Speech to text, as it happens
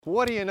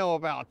What do you know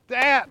about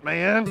that,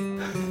 man?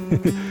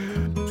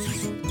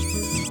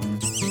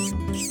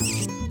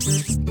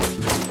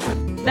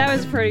 That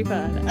was pretty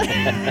fun.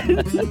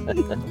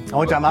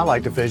 Only time I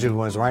like to fish is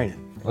when it's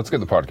raining. Let's get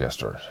the podcast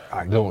started. All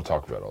right. Then we'll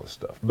talk about all this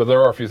stuff. But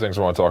there are a few things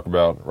I want to talk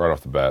about right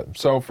off the bat.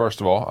 So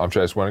first of all, I'm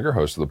Chase Weniger,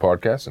 host of the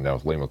podcast, and now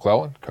with Lee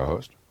McClellan,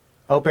 co-host.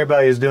 Hope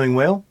everybody is doing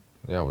well.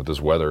 Yeah, with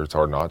this weather, it's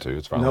hard not to.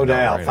 It's finally No not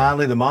doubt. raining.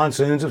 Finally, the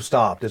monsoons have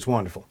stopped. It's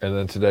wonderful. And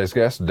then today's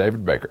guest,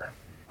 David Baker.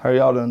 How are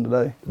y'all doing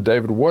today?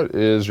 David, what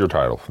is your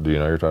title? Do you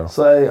know your title?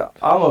 Say,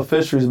 I'm a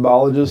fisheries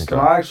biologist, Okay.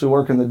 and I actually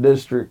work in the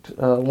district,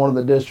 one of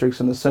the districts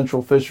in the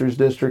Central Fisheries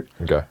District.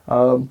 Okay.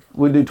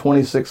 We do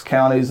 26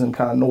 counties in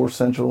kind of north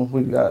central.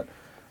 We've got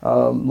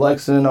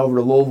Lexington over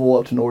to Louisville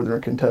up to northern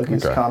Kentucky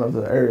is Okay. kind of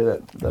the area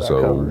that I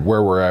So cover.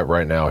 where we're at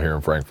right now here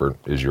in Frankfort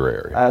is your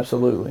area.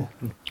 Absolutely.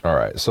 All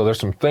right. So there's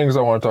some things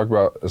I want to talk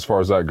about as far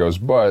as that goes,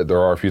 but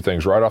there are a few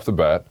things right off the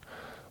bat.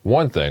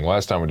 One thing,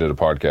 last time we did a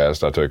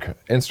podcast, I took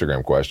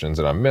Instagram questions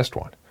and I missed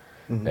one.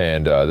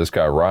 And this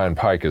guy, Ryan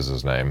Pike is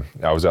his name.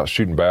 I was out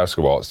shooting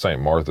basketball at St.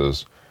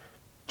 Martha's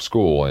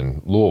School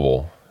in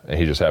Louisville, and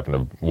he just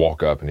happened to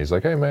walk up and he's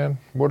like, "Hey man,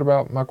 what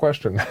about my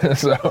question?"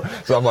 so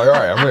I'm like, all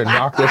right, I'm going to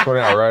knock this one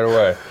out right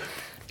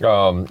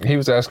away. He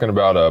was asking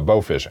about bow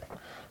fishing.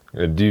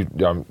 Are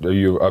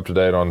you up to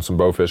date on some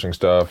bow fishing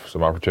stuff,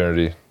 some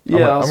opportunity?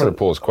 Yeah, I'm going to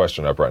pull his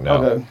question up right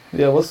now. Okay.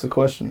 Yeah, what's the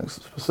question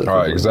specifically? All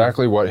right,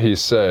 exactly what he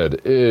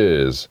said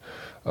is,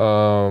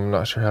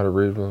 not sure how to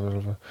read. Blah,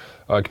 blah,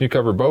 blah. Can you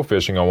cover bow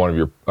fishing on one of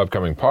your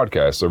upcoming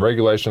podcasts? The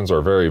regulations are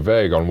very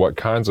vague on what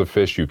kinds of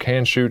fish you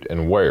can shoot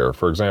and where.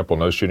 For example,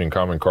 no shooting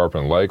common carp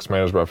in lakes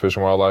managed by Fish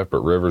and Wildlife,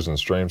 but rivers and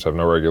streams have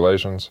no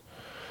regulations.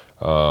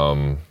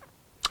 And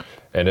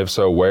if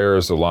so, where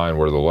is the line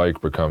where the lake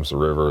becomes the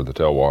river, the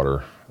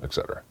tailwater,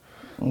 etc.?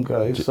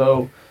 Okay,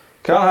 so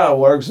kind of how it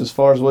works as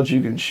far as what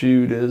you can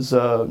shoot is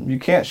you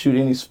can't shoot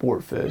any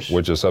sport fish.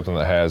 Which is something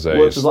that has a...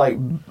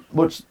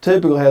 Which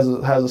typically has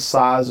a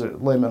size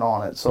limit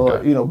on it. So,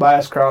 Okay.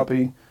 bass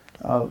crappie,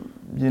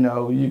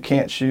 you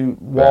can't shoot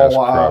Bass,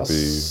 walleye,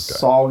 crappie,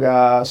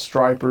 sawguy,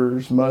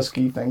 stripers,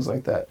 muskie, things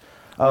like that.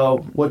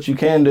 What you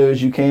can do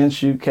is you can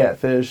shoot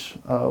catfish.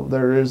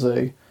 There is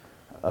a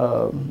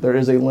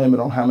limit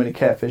on how many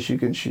catfish you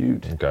can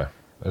shoot. Okay.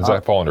 Does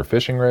that fall under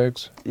fishing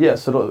regs?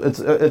 Yes,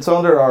 it's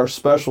under our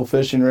special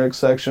fishing rig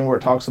section where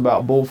it talks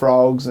about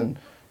bullfrogs and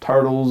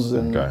turtles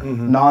and Okay.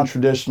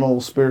 non-traditional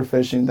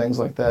spearfishing, things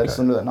like that. It's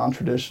Okay. under that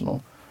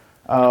non-traditional.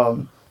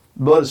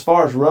 But as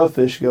far as rough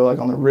fish go, like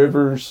on the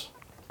rivers,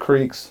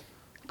 creeks,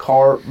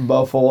 carp,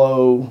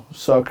 buffalo,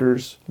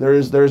 suckers, there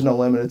is no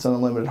limit. It's an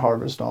unlimited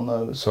harvest on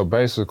those. So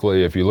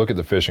basically, if you look at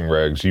the fishing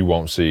regs, you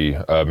won't see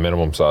a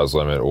minimum size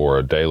limit or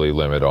a daily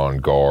limit on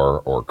gar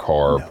or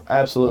carp. No,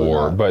 absolutely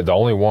not. But the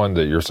only one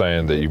that you're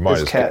saying that you might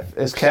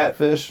It's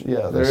catfish.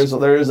 Yeah, there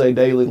is a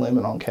daily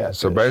limit on catfish.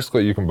 So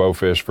basically, you can bow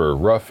fish for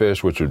rough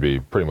fish, which would be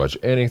pretty much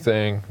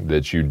anything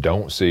that you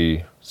don't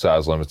see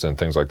size limits and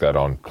things like that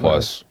on,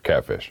 plus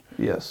catfish.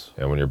 Yes,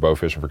 And when you're bow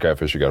fishing for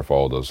catfish, you got to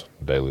follow those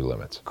daily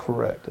limits.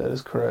 correct. That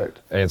is correct.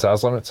 And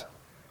size limits?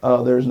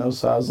 There's no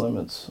size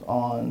limits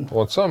on.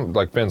 Well, some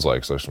like Finn's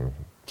Lakes, there's some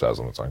size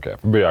limits on catfish.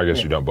 But I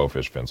guess you don't bow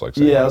fish Finn's Lakes.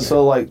 Yeah, anyway.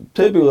 so like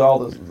typically all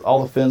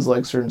the Finn's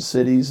Lakes are in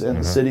cities, and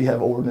the city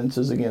have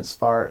ordinances against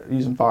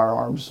using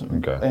firearms.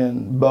 Okay.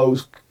 And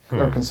bows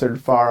are considered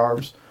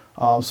firearms.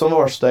 Some of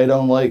our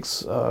state-owned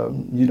lakes,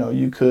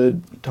 you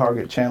could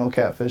target channel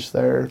catfish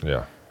there.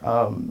 Yeah.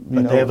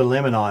 But they have a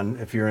limit on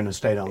if you're in a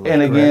state-owned lake.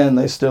 And correct? again,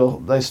 they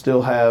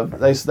still have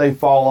they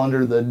fall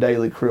under the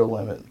daily creel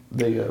limit.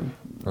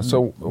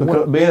 So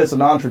Being it's a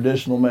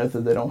non-traditional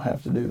method, they don't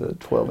have to do the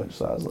 12-inch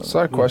size limit. So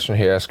that question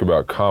he asked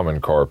about common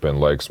carp in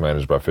lakes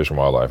managed by Fish and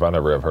Wildlife, I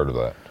never have heard of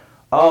that.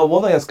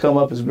 One thing that's come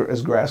up is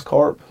grass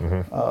carp.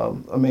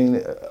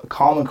 Mm-hmm.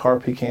 Common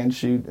carp he can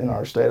shoot in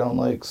our state-owned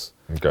lakes.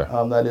 Okay.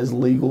 That is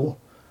legal.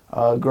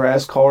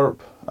 Grass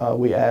carp,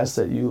 we ask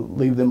that you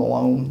leave them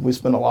alone. We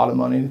spend a lot of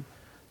money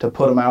to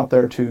put them out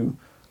there to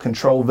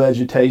control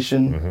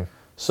vegetation. Mm-hmm.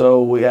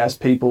 So we ask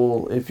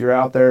people, if you're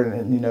out there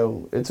and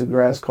it's a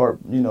grass carp,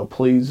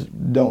 please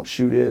don't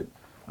shoot it.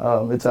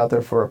 It's out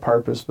there for a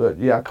purpose. But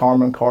yeah,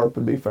 common carp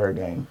would be fair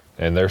game.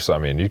 And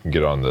you can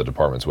get on the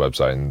department's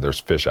website and there's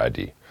fish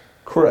ID.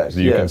 Correct. So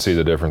you can yes. see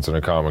the difference in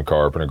a common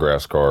carp and a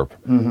grass carp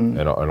and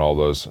all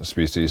those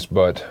species.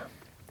 But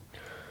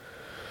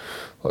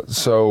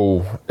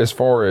so as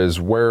far as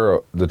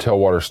where the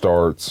tailwater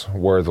starts,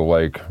 where the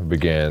lake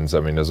begins,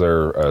 is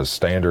there a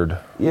standard?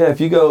 Yeah, if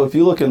you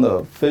look in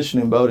the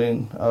fishing and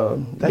boating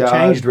That guide,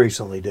 changed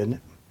recently, didn't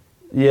it?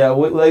 Yeah,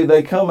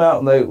 they come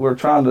out and we're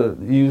trying to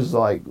use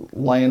like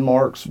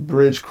landmarks,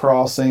 bridge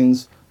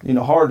crossings,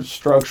 hard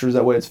structures.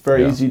 That way it's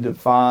very easy to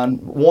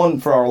find. One,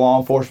 for our law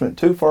enforcement,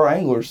 two, for our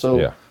anglers,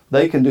 so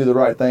they can do the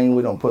right thing.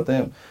 We don't put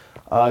them.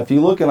 If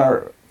you look in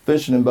our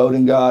fishing and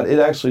boating guide, it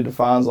actually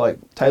defines like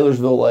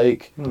Taylorsville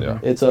Lake. Yeah.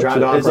 It's up Dry to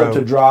Dock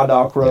Road. Dry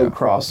Dock Road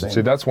crossing.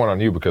 See, that's one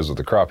on you because of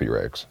the crappie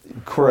regs.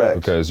 Correct.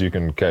 Because you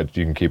can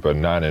keep a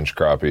 9-inch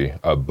crappie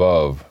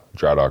above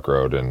Dry Dock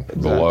Road and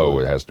below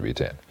it has to be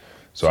 10.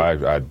 So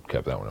I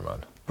kept that one in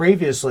mind.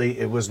 previously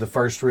it was the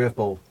first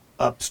riffle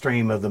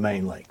upstream of the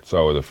main lake.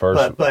 So the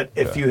first. But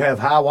if you have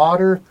high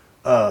water,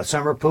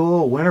 summer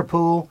pool, winter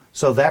pool,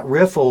 so that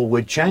riffle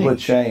would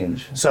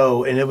change.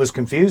 So, and it was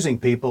confusing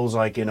people. It's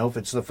like, if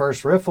it's the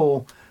first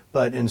riffle,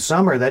 but in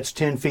summer that's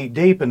 10 feet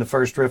deep and the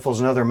first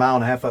riffle's another mile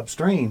and a half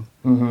upstream.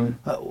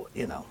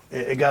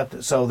 It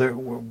got, so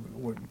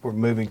we're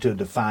moving to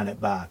define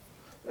it by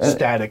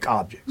static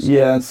objects.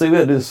 Yeah, and see, we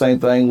had to do the same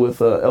thing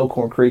with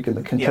Elkhorn Creek and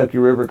the Kentucky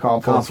River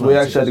Confluence. We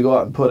actually had to go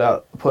out and put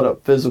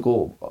up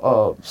physical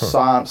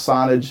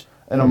signage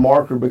and a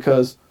marker,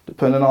 because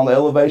depending on the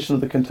elevation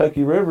of the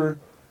Kentucky River,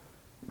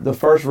 the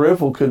first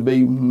riffle could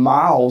be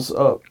miles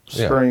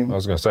upstream. Yeah, I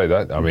was going to say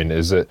that. I mean,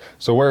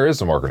 so where is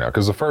the marker now?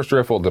 Because the first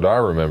riffle that I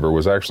remember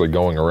was actually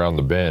going around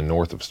the bend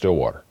north of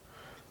Stillwater.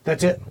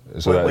 That's it.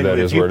 So that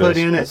is where it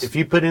is. If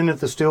you put in at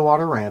the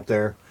Stillwater ramp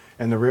there,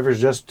 and the river's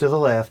just to the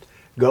left,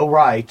 go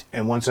right,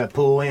 and once that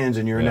pool ends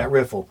and you're in that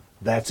riffle,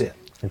 that's it.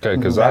 Okay,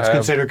 because that's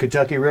considered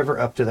Kentucky River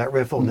up to that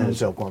riffle, and then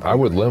it's Elkhorn. I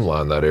would limb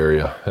line that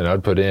area, and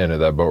I'd put in at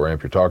that boat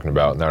ramp you're talking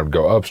about, and I'd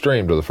go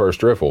upstream to the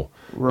first riffle.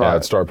 Right. And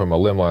I'd start putting my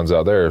limb lines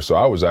out there, so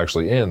I was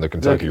actually in the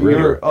Kentucky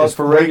River.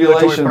 For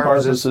regulation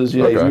purposes,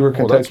 you were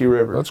Kentucky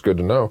River. That's good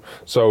to know.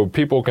 So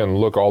people can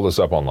look all this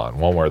up online,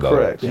 one way or the other.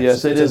 Correct.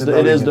 Yes, it is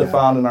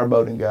defined in our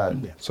boating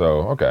guide. Yeah.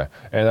 So, okay.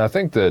 And I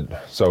think the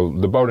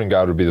boating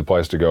guide would be the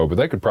place to go, but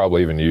they could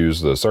probably even use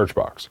the search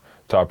box.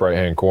 Top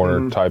right-hand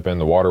corner, type in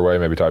the waterway,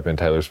 maybe type in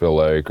Taylorsville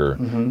Lake or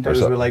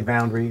Taylorsville Lake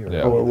boundary.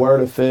 Or where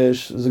to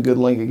fish is a good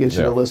link. It gets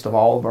you the list of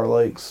all of our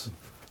lakes.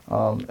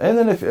 And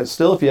then if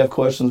you have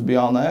questions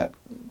beyond that,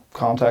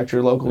 contact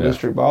your local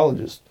district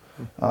biologist.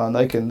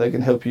 They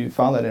can help you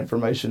find that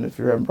information if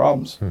you're having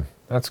problems.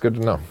 That's good to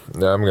know.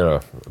 Yeah, I'm going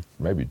to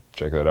maybe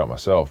check that out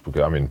myself,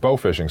 because, I mean, bow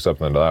fishing is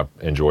something that I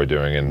enjoy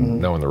doing,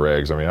 and knowing the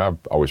regs. I mean, I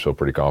always feel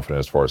pretty confident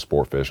as far as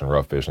sport fish and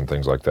rough fish and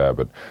things like that,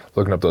 but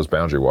looking up those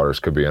boundary waters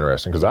could be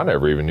interesting, because I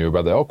never even knew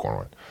about the Elkhorn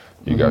one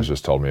you guys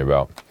just told me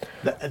about.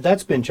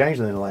 That's been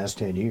changing in the last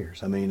 10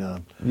 years. I mean,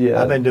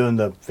 I've been doing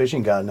the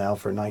fishing guide now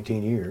for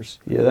 19 years.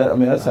 Yeah,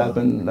 that's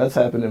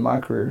happened in my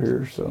career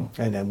here. So,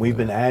 and then we've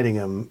been adding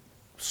them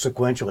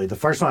sequentially. The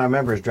first one I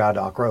remember is Dry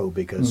Dock Road,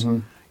 because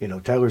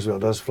Taylorsville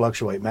does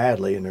fluctuate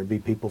madly, and there'd be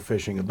people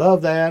fishing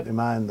above that and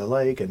mine the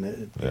lake,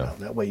 and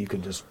that way you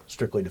can just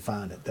strictly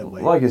define it. That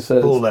way, like I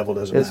said, pool level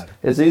doesn't matter.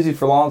 It's easy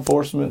for law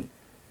enforcement,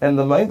 and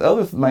the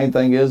other main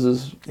thing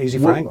is easy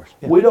for anglers.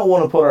 Yeah. We don't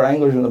want to put our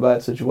anglers in a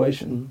bad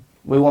situation.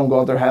 We want to go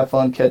out there, have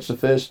fun, catch the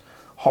fish,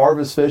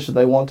 harvest fish if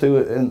they want to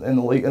in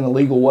the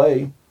legal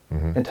way,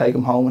 and take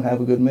them home and have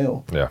a good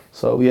meal. Yeah.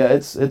 So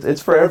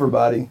it's for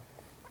everybody.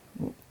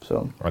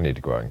 So I need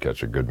to go out and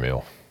catch a good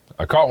meal.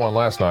 I caught one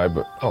last night,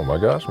 but oh my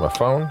gosh, my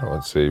phone.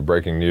 Let's see,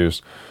 breaking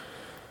news.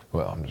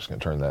 Well, I'm just going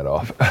to turn that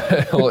off.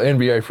 A little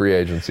NBA free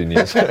agency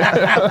news.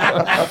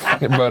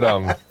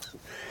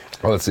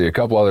 But let's see, a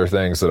couple other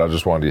things that I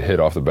just wanted to hit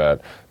off the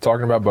bat.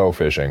 Talking about bow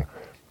fishing,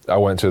 I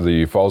went to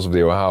the Falls of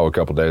the Ohio a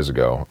couple days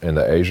ago, and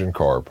the Asian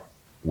carp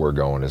were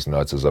going as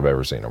nuts as I've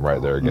ever seen them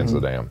right there against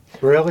the dam.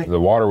 Really? The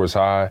water was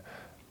high,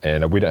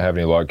 and we didn't have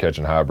any luck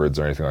catching hybrids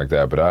or anything like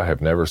that, but I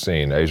have never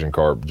seen Asian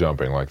carp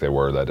jumping like they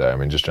were that day. I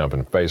mean, just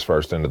jumping face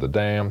first into the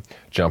dam,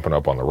 jumping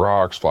up on the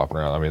rocks, flopping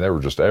around. I mean, they were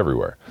just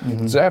everywhere.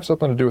 Does that have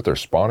something to do with their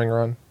spawning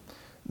run?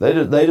 They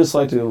just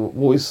like to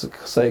always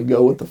say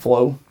go with the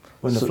flow.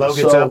 When the flow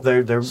gets up,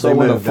 they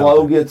when the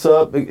flow gets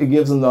up, it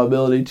gives them the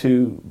ability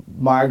to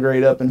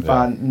migrate up and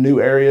find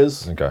new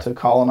areas to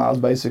colonize,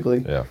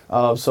 basically.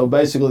 Yeah. So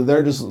basically,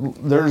 they're just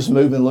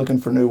moving, looking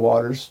for new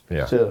waters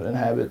to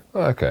inhabit.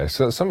 Okay.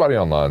 So somebody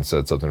online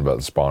said something about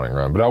the spawning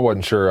run, but I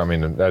wasn't sure. I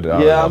mean, I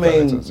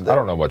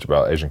don't know much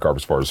about Asian carp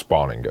as far as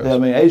spawning goes. Yeah, I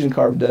mean, Asian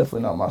carp is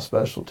definitely not my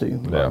specialty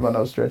by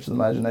no stretch of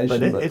the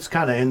imagination. But it's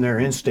kind of in their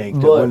instinct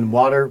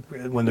that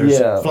when there's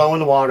flow in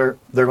the water,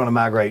 they're going to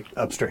migrate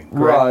upstream.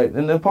 Correct? Right,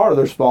 and then part of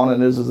their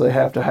spawning is they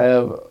have to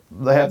have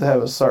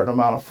a certain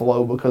amount of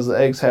flow, because the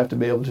eggs have to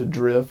be able to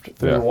drift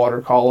through the water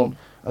column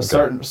a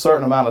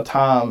certain amount of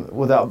time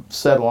without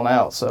settling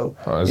out. So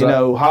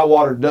high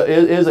water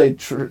is a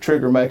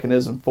trigger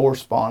mechanism for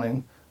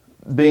spawning.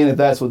 Being that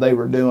that's what they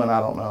were doing,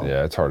 I don't know.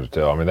 Yeah, it's hard to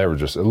tell. I mean,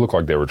 it looked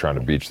like they were trying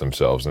to beach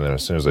themselves, and then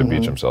as soon as they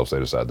beach themselves, they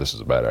decide this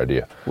is a bad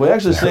idea. We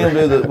actually see them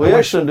do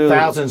that.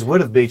 Thousands would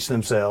have beached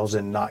themselves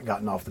and not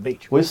gotten off the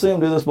beach. We see them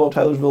do this below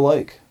Taylorsville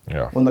Lake.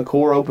 Yeah. When the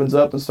core opens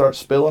up and starts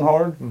spilling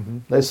hard,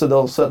 they said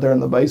they'll sit there in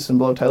the basin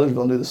below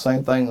Taylorsville and do the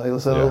same thing. They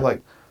said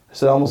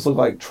it almost looked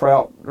like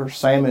trout or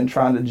salmon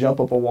trying to jump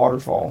up a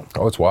waterfall.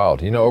 Oh, it's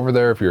wild. Over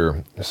there,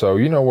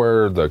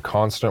 where the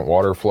constant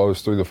water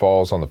flows through the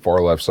falls on the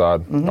far left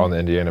side on the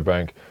Indiana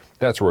bank?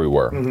 That's where we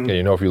were. And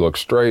if you look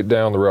straight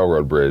down the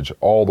railroad bridge,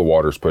 all the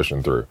water's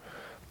pushing through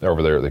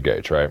over there at the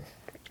gates, right?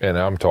 And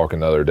I'm talking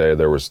the other day,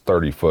 there was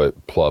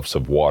 30-foot ploughs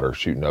of water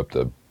shooting up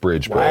the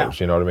bridge pillars.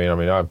 You know what I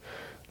mean?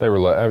 They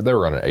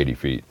were running 80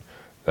 feet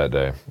that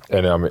day.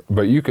 And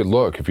but you could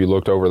look, if you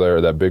looked over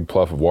there, that big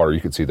plough of water, you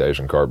could see the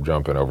Asian carp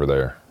jumping over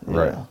there. Yeah.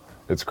 Right.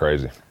 It's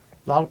crazy.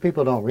 A lot of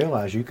people don't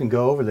realize you can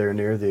go over there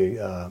near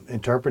the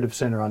interpretive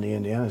center on the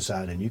Indiana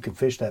side, and you can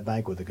fish that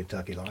bank with a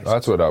Kentucky license.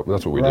 That's what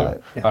we do.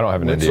 Right. Yeah. I don't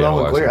have an When it's Indiana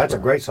low and license. clear, that's a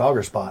but great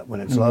sauger spot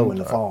when it's low in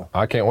the fall.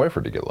 I can't wait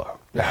for it to get low.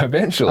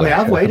 Eventually. I mean,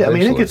 I've waited. I mean, it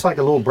Eventually. gets like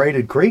a little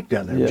braided creek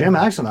down there. Yeah. Jim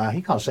Axe and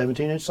he caught a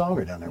 17-inch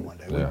sauger down there one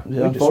day. Yeah.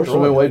 Yeah,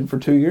 unfortunately, we're waiting for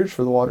 2 years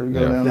for the water to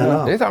go Yeah. down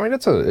No. there.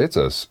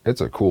 No.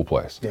 It's a cool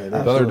place. Yeah, it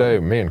The is. other day,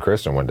 me and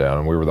Kristen went down,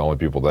 and we were the only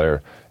people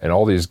there, and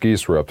all these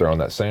geese were up there on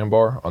that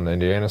sandbar on the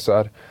Indiana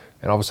side,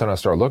 and all of a sudden I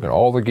started looking,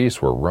 all the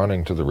geese were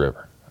running to the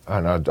river.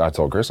 And I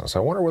told Kristen, I said,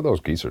 I wonder what those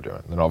geese are doing.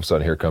 And then all of a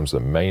sudden, here comes the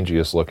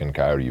mangiest looking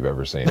coyote you've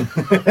ever seen.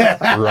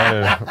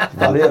 Running.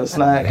 Thought he had a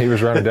snack. He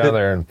was running down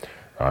there, and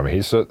I mean,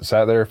 he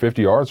sat there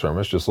 50 yards from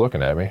us just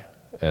looking at me.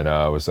 And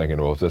I was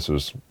thinking, well, if this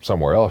was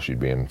somewhere else, you'd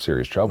be in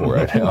serious trouble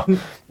right now.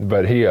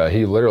 But he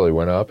literally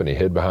went up and he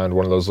hid behind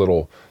one of those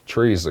little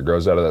trees that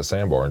grows out of that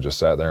sandbar and just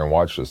sat there and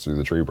watched us through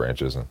the tree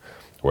branches and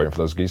waiting for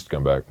those geese to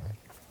come back.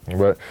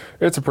 But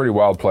it's a pretty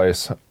wild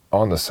place.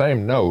 On the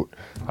same note,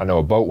 I know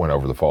a boat went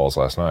over the falls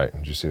last night.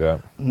 Did you see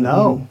that?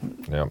 No.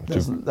 Yeah.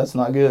 That's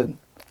not good.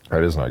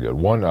 That is not good.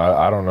 One,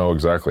 I don't know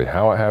exactly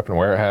how it happened,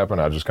 where it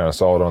happened. I just kind of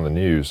saw it on the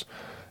news.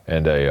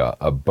 And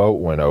a boat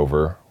went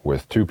over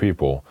with two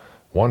people.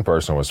 One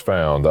person was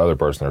found. The other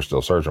person they're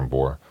still searching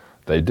for.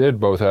 They did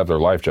both have their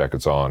life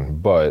jackets on,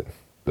 but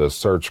the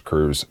search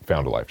crews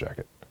found a life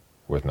jacket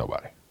with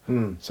nobody.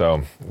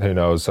 So who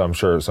knows? I'm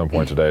sure at some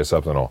point today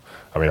something will.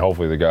 I mean,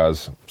 hopefully the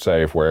guy's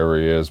safe wherever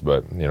he is,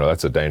 but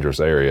that's a dangerous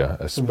area.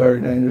 It's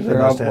very dangerous. They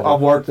must have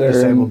I've worked there.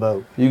 disabled And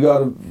boat. you got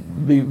to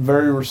be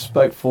very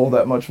respectful of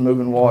that much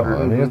moving water.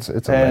 I mean, it's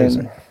And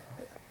amazing.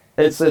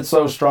 It's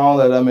so strong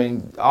that, I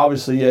mean,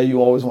 obviously, yeah,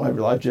 you always want to have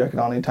your life jacket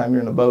on anytime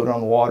you're in a boat or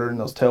on the water in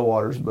those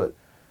tailwaters, but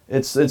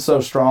it's so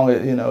strong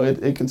that,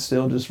 it can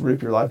still just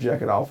rip your life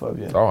jacket off of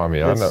you. Oh, I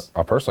mean,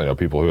 I personally know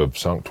people who have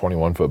sunk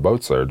 21-foot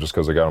boats there just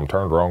because they got them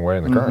turned the wrong way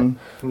in the current.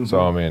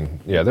 So, I mean,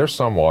 yeah, there's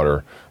some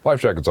water.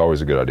 Life jacket's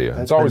always a good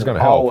idea. It's always going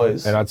to help.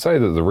 Always. And I'd say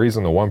that the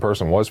reason the one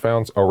person was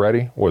found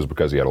already was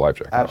because he had a life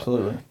jacket on.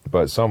 Absolutely.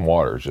 But some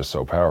water is just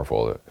so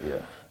powerful that,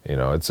 that's...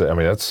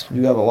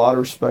 You got a lot of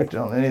respect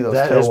on any of those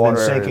That has been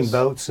tailwater sinking areas.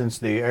 boats since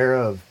the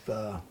era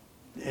of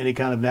any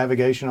kind of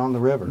navigation on the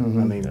river. I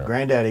mean,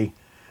 Granddaddy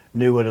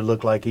knew what it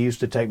looked like. He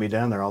used to take me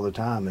down there all the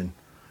time, and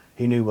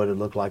he knew what it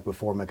looked like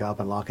before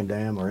McAlpin Lock and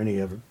Dam or any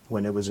of it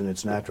when it was in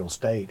its natural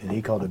state. And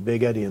he called it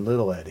Big Eddy and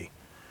Little Eddy.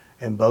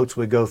 And boats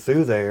would go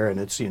through there, and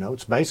it's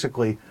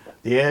basically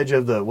the edge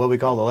of what we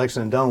call the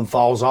Lexington Dome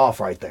falls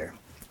off right there.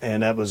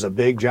 And that was a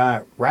big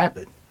giant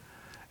rapid.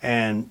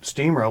 And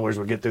steamrollers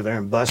would get through there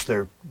and bust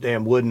their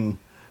damn wooden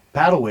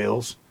paddle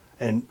wheels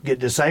and get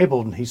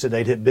disabled. And he said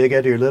they'd hit Big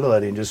Eddy or Little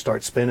Eddy and just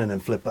start spinning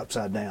and flip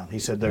upside down. He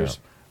said there's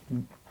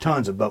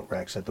tons of boat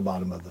wrecks at the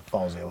bottom of the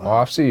Falls of Ohio. Well,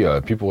 I see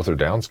people with their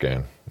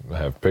downscan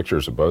have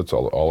pictures of boats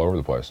all over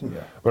the place.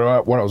 Yeah.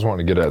 But what I was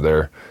wanting to get at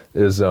there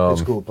is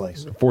It's a cool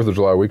place. 4th of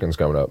July weekend's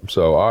coming up.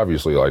 So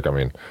obviously,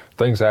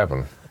 things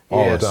happen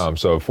all Yes. the time.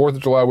 So 4th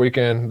of July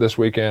weekend, this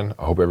weekend,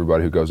 I hope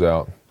everybody who goes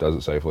out does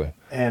it safely.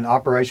 And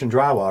Operation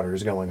Dry Water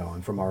is going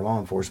on from our law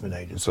enforcement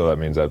agency. So that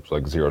means that's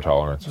like zero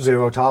tolerance.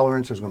 Zero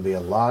tolerance. There's going to be a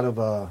lot of,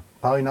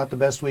 probably not the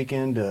best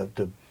weekend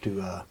to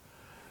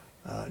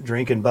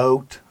drink and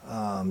boat.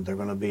 They're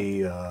going to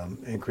be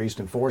increased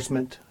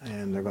enforcement,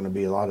 and there are going to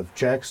be a lot of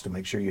checks to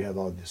make sure you have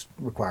all this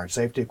required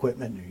safety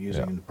equipment and you're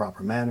using it in the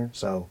proper manner.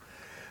 So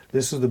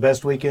this is the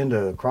best weekend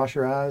to cross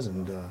your I's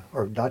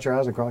or dot your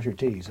I's and cross your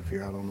T's if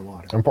you're out on the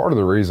water. And part of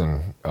the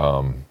reason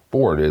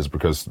for it is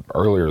because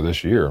earlier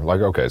this year,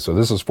 so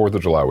this is 4th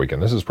of July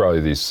weekend. This is probably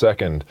the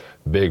second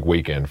big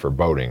weekend for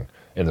boating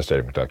in the state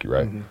of Kentucky,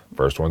 right?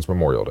 First one's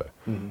Memorial Day.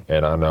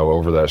 And I know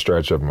over that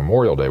stretch of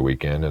Memorial Day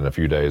weekend and a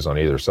few days on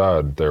either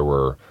side, there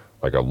were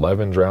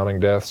 11 drowning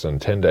deaths in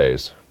 10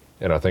 days.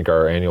 And I think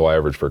our annual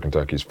average for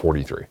Kentucky is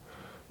 43.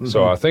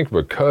 So I think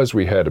because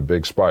we had a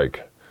big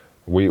spike,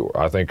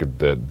 I think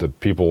that the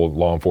people,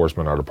 law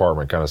enforcement, our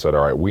department kind of said,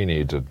 all right, we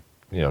need to,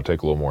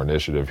 take a little more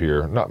initiative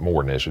here. Not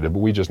more initiative, but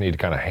we just need to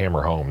kind of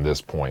hammer home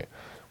this point.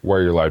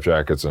 Wear your life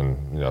jackets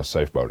and,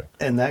 safe boating.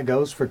 And that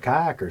goes for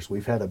kayakers.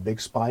 We've had a big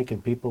spike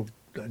in people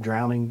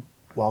drowning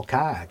while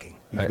kayaking.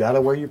 You've got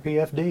to wear your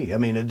PFD. I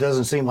mean, it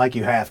doesn't seem like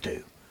you have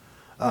to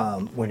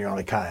when you're on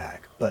a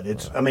kayak. But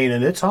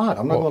and it's hot.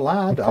 I'm not going to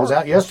lie. I was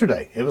out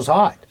yesterday. It was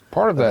hot.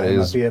 Part of that I had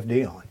is my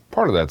PFD on.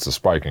 Part of that's the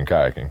spike in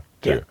kayaking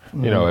too.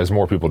 Yeah. As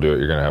more people do it,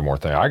 you're going to have more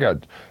things. I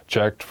got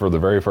checked for the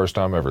very first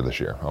time ever this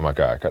year on my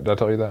kayak. Did I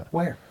tell you that?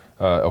 Where?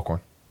 Elkhorn.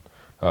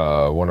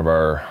 One of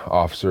our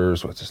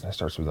officers, what's his name?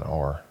 Starts with an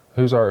R.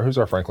 Who's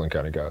our Franklin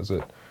County guy? Is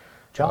it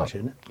Josh,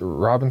 isn't it?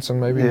 Robinson,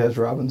 maybe? Yeah, it's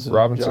Robinson.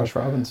 Josh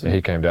Robinson. And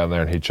he came down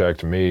there and he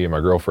checked me and my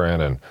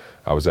girlfriend, and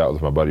I was out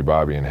with my buddy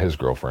Bobby and his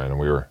girlfriend,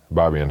 and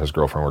Bobby and his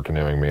girlfriend were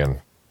canoeing. Me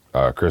and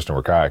Kristen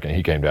were kayaking.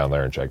 He came down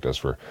there and checked us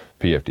for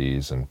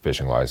PFDs and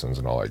fishing license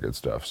and all that good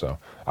stuff. So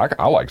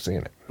I like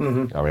seeing it.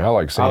 Mm-hmm. I mean, I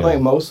like seeing it. I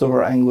think most of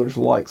our anglers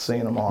like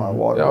seeing them on our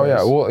water. Oh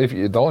yeah. Well,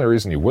 the only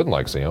reason you wouldn't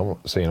like seeing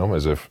them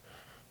is if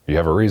you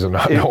have a reason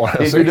not to want to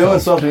see if you're doing them.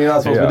 something you're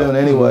not supposed to be doing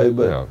anyway.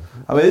 But Yeah.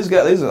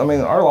 I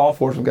mean, our law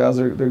enforcement guys,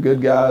 they're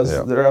good guys.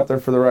 Yeah. They're out there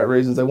for the right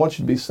reasons. They want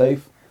you to be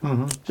safe.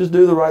 Just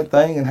do the right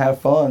thing and have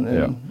fun,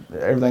 and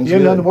everything's You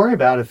have good. nothing to worry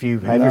about if you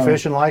have your No.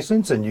 fishing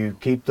license and you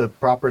keep the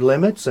proper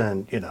limits,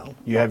 and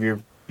you have your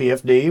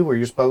PFD where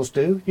you're supposed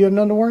to. You have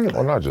nothing to worry about.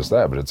 Well, not just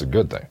that, but it's a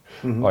good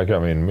thing. Like, I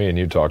mean, me and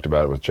you talked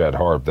about it with Chad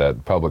Harp,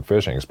 that public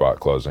fishing spot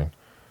closing,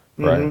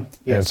 right?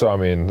 Yes. And so, I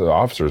mean, the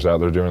officers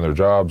out there doing their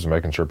jobs,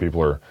 making sure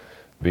people are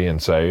being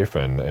safe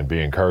and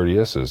being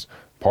courteous is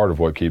part of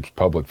what keeps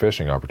public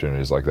fishing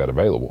opportunities like that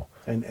available.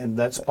 And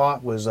that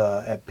spot was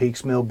at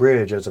Peaks Mill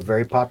Bridge. It's a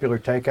very popular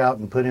takeout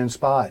and put-in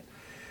spot.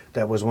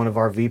 That was one of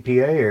our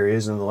VPA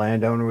areas, and the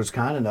landowner was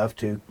kind enough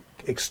to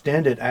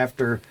extend it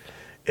after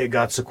it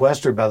got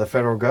sequestered by the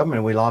federal government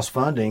and we lost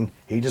funding.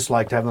 He just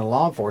liked having a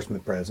law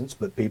enforcement presence,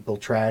 but people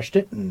trashed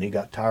it, and he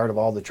got tired of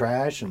all the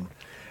trash, and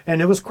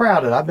it was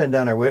crowded. I've been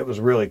down there where it was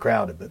really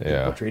crowded, but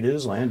people treated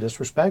his land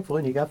disrespectfully,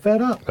 and he got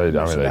fed up. They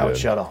so now did. it's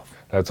shut off.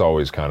 That's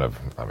always kind of,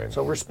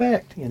 So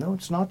respect,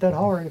 it's not that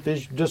hard. If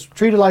it's just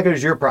treat it like it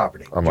was your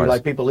property. Do you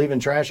like people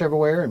leaving trash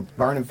everywhere and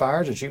burning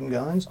fires and shooting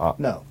guns?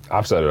 No.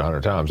 I've said it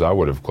 100 times. I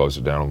would have closed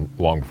it down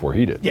long before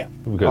he did. Yeah.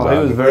 Because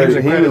he was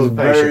incredibly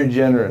very patient.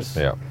 generous.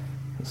 Yeah.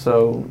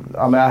 So,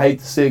 I mean, I hate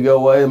to see it go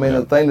away. I mean,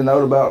 the thing to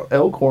note about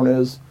Elkhorn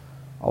is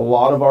a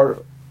lot of our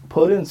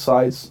put-in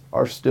sites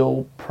are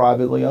still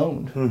privately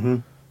owned. Mm-hmm.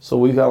 So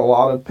we've got a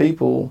lot of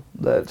people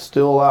that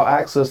still allow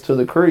access to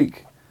the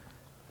creek,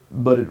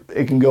 but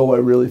it can go away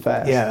really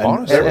fast. Yeah,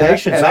 Honestly. and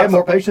patience. I have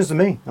more patience than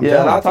me. I'm Yeah, and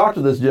telling I you. talked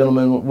to this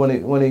gentleman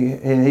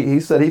when he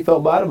said he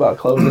felt bad about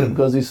closing it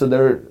because he said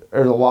there's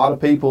a lot of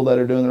people that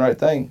are doing the right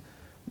thing,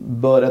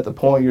 but at the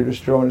point you're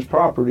destroying his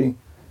property,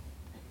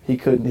 he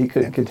couldn't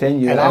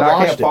continue. And I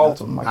watched can't it.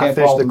 fault him. I I can't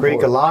fished fault the him creek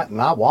for a it. lot,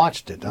 and I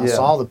watched it. I Yeah.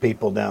 saw the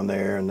people down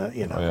there, and Oh,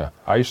 yeah.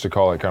 I used to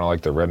call it kind of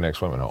like the redneck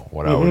swimming hole.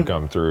 When I would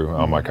come through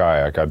on my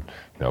kayak, I'd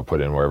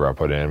put in wherever I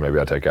put in. Maybe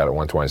I'd take out at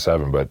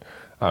 127, but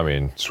I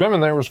mean,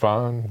 swimming there was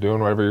fine. Doing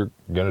whatever you're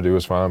gonna do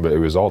was fine. But it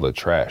was all the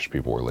trash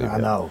people were leaving. I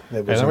know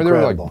it was And I mean, there were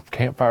incredible. like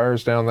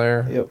campfires down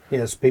there. Yep.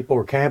 Yes, people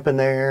were camping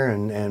there,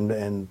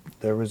 and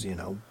there was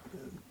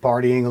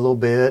partying a little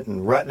bit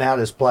and rutting out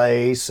his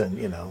place, and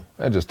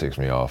That just ticks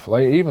me off.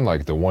 Like even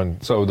like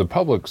the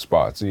public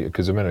spots.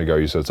 Because a minute ago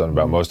you said something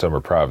about most of them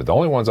are private. The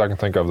only ones I can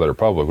think of that are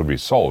public would be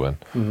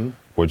Sullivan,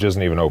 which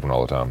isn't even open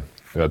all the time.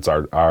 That's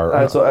our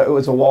It's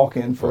a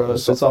walk-in for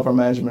us. so- It's off our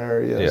management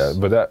area. yeah.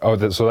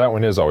 But so that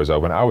one is always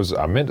open.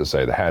 I meant to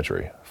say the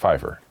hatchery,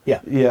 Pfeiffer. yeah.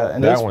 Yeah,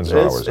 and That one's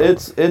not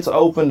always it's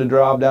open to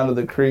drive down to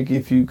the creek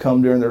if you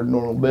come during their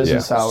normal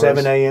business Yeah. hours.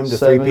 7 a.m. to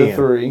 7 3 to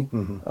 3,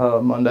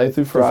 Monday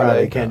through Friday,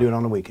 Friday. you can't do it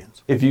on the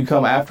weekends. If you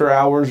come after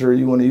hours or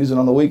you want to use it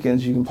on the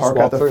weekends, you can park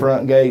walk out the through.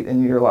 front gate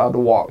and you're allowed to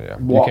walk Yeah.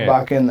 You can't-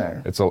 back in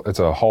there. It's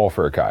a haul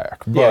for a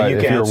kayak. But Yeah, you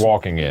if can. you're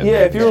walking in, Yeah,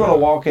 if you were then going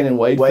to walk in and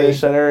wade Wade.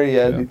 fish that area,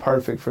 yeah, it'd be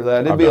perfect for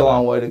that. It'd I've be a done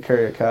long that. way to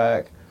carry a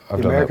kayak. I've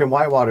The done American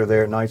Whitewater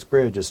there at Knights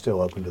Bridge is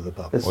still open to the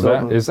public. It's Well,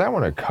 open. is that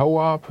one a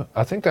co-op?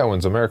 I think that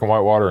one's American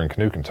Whitewater in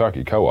Canoe,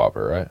 Kentucky co-op,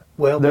 right?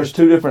 Well, There's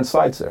two different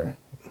sites there.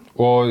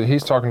 Well,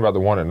 he's talking about the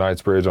one at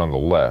Knightsbridge on the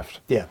left.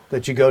 yeah,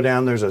 that you go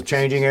down. There's a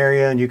changing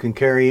area, and you can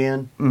carry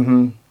in.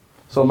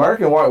 So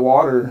American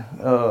Whitewater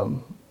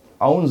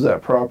owns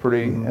that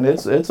property, and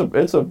it's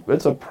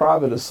a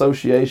private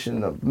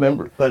association of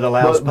members. But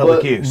allows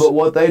public use. But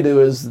what they do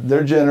is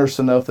they're generous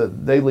enough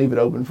that they leave it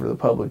open for the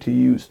public to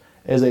use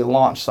as a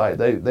launch site.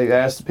 They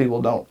ask the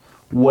people don't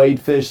wade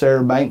fish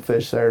there, bank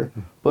fish there,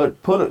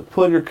 but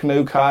put your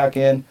canoe kayak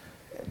in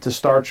to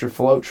start your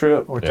float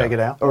trip Or Yeah. take it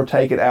out. or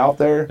take it out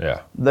there. Yeah.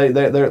 They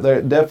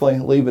definitely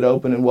leave it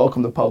open and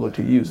welcome the public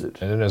to use it.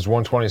 And then is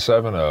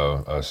 127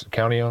 a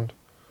county owned?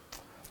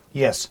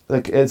 Yes.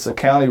 It's a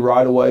county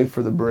right away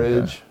for the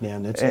bridge. Yeah,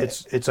 and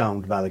it's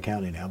owned by the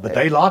county now. But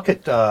they lock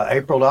it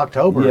April to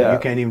October. Yeah. You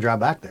can't even drive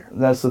back there.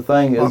 That's the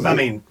thing is. Or, I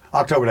mean,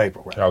 October to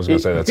April. Right? I was going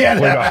to say that's Yeah.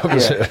 complete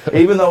opposite. Yeah.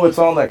 Even though it's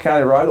on that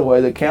county right away,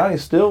 the county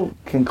still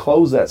can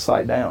close that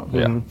site down.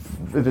 Yeah.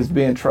 If it's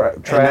being trashed.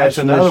 And that's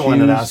another one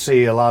that I misused.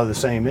 see a lot of the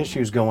same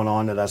issues going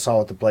on that I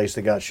saw at the place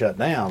that got shut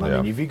down. I Yeah.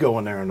 mean, if you go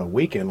in there on a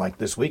weekend like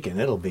this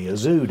weekend, it'll be a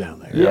zoo down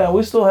there. Yeah,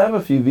 we still have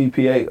a few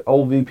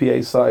old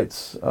VPA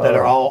sites That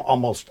are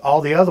almost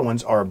all the other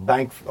ones are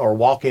bank or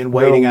walk-in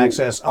waiting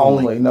access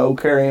only. No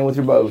carrying with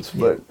your boats,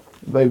 but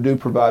they do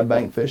provide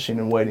bank fishing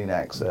and waiting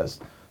access.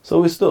 So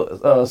we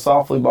still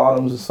Softly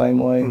Bottoms the same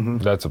way.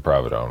 That's a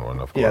private owned one,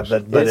 of Yeah, course.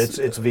 but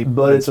it's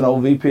But it's an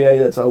old VPA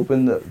that's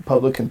open. The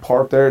public can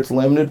park there. It's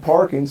limited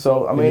parking.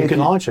 So I mean, you can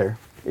launch there.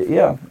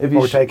 Yeah, if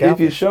Or take out if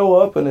you show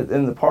up and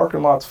the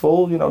parking lot's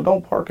full,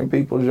 don't park in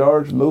people's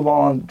yards. Move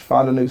on,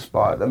 find a new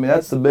spot. I mean,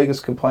 that's the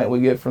biggest complaint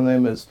we get from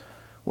them is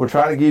we're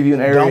trying to give you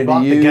an area Don't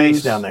block to the use.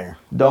 gates down there.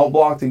 Don't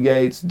block the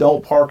gates.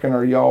 Don't park in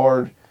our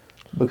yard,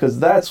 because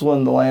that's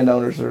when the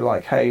landowners are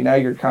like, hey, now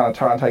you're kind of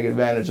trying to take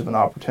advantage of an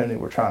opportunity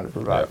we're trying to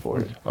provide for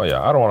you. Oh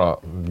yeah, I don't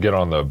want to get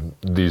on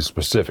these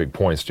specific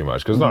points too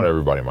much because not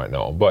everybody might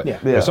know 'em. But Yeah.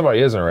 Yeah. if somebody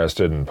is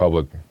interested in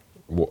public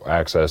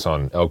access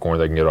on Elkhorn,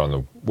 they can get on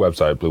the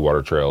website, Blue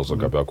Water Trails,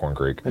 look up Elkhorn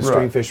Creek. The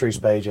Stream Fisheries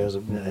page has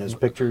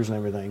pictures and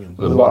everything. And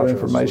There's a lot of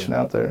information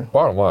out there.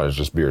 Bottom line is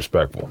just be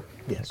respectful.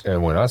 Yes.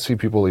 And when I see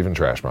people leaving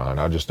trash behind,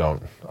 I just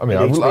don't, I mean,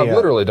 It I needs to be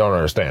literally don't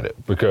understand it,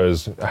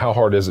 because how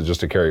hard is it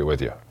just to carry it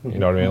with you? You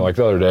know what I mean? Like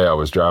the other day I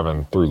was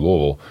driving through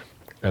Louisville,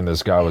 and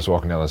this guy was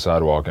walking down the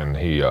sidewalk, and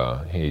he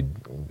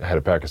had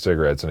a pack of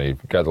cigarettes, and he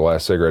got the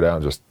last cigarette out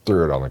and just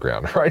threw it on the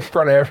ground right in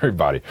front of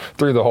everybody.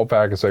 Threw the whole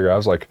pack of cigarettes. I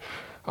was like,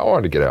 I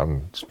wanted to get out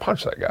and just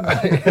punch that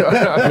guy. You know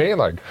what I mean?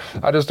 Like,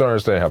 I just don't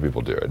understand how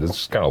people do it.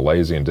 It's kind of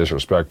lazy and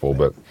disrespectful,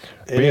 but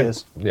it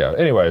is. Yeah.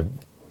 Anyway,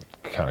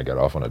 kind of got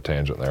off on a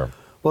tangent there.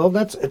 Well,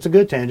 it's a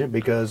good tangent,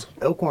 because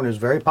Elkhorn is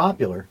very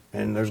popular,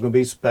 and there's going to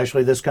be,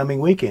 especially this coming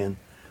weekend,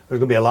 there's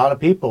going to be a lot of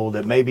people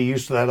that may be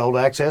used to that old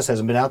access,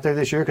 hasn't been out there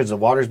this year because the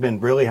water's been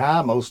really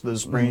high most of the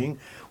spring.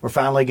 We're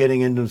finally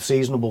getting into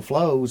seasonable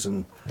flows,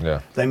 and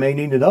they may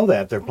need to know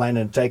that if they're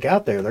planning to take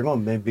out there. They're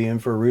going to be in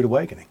for a rude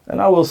awakening.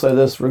 And I will say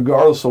this,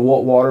 regardless of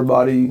what water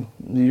body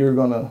you're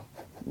going to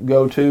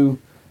go to,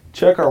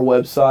 check our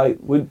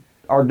website.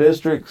 Our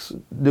districts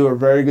do a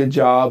very good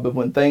job of,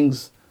 when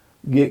things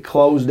get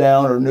closed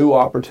down or new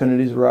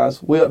opportunities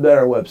arise, we update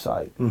our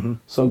website.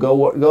 So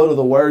go to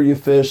the Where You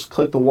Fish,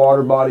 click the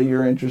water body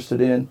you're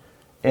interested in,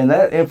 and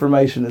that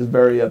information is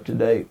very up to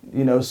date.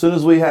 You know, as soon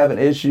as we have an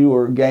issue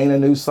or gain a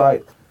new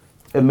site,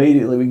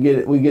 immediately we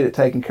get it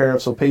taken care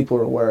of, so people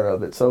are aware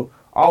of it. So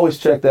always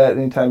check that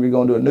anytime you're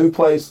going to a new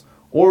place,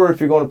 or if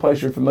you're going to a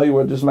place you're familiar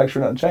with, just make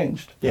sure nothing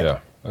changed. Yeah.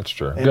 That's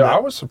true. And I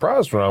was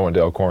surprised when I went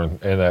to Elkhorn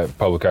and that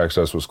public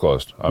access was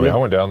closed. I mean, I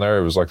went down there,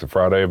 it was like the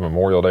Friday of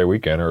Memorial Day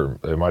weekend, or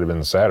it might have been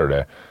the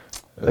Saturday.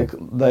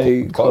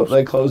 They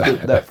closed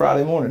it that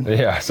Friday morning.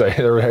 Yeah, so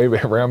there were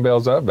round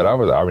bells up, but I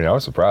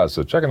was surprised.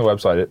 So checking the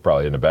website, it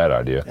probably isn't a bad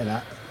idea.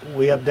 And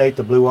we update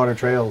the Blue Water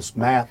Trails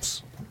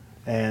maps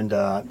and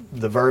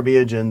the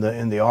verbiage in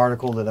the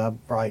article that I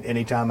write.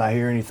 Anytime I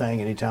hear anything,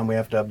 anytime we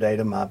have to update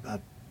them, I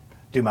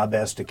do my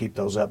best to keep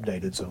those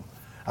updated. So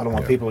I don't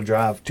want people to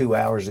drive 2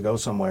 hours to go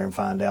somewhere and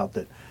find out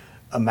that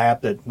a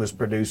map that was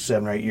produced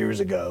 7 or 8 years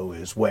ago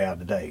is way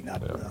out of date.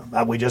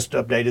 We just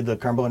updated the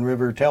Cumberland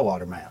River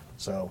tailwater map.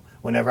 So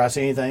whenever I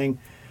see anything,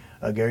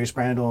 Gary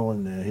Sprandel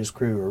and his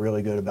crew are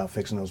really good about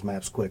fixing those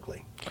maps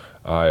quickly.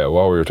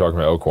 While we were talking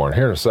about Elkhorn,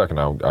 here in a second,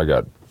 I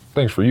got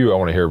things for you. I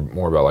want to hear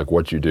more about like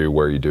what you do,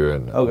 where you do it,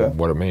 and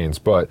what it means.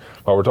 But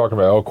while we're talking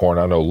about Elkhorn,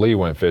 I know Lee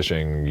went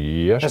fishing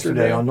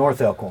yesterday on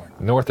North Elkhorn.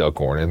 North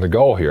Elkhorn. And the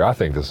goal here, I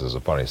think this is a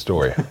funny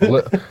story.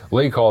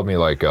 Lee called me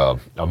like a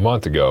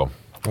month ago,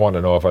 wanted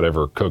to know if I'd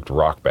ever cooked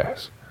rock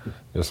bass.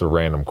 Just a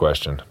random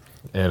question.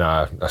 And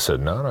I said,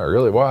 no, not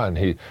really. Why? And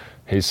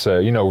he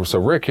said, so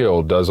Rick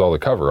Hill does all the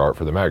cover art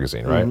for the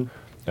magazine, right? And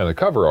the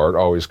cover art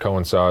always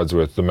coincides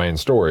with the main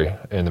story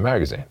in the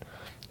magazine.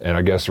 And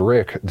I guess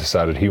Rick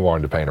decided he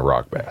wanted to paint a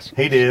rock bass.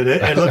 He did.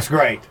 It looks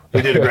great.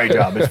 He did a great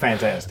job. It's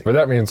fantastic. But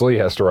that means Lee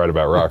has to write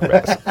about rock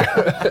bass.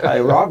 Hey,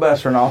 rock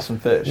bass are an awesome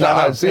fish. See,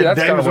 that's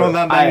Dave was one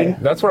of my main.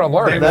 That's what I'm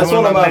learning. That's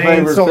one of my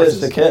favorite fish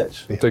to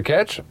catch. To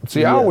catch?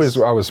 See, I was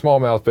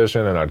smallmouth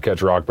fishing, and I'd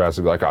catch rock bass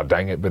and be like, oh,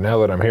 dang it. But now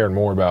that I'm hearing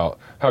more about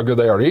how good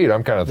they are to eat,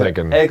 I'm kind of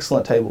thinking,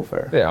 excellent table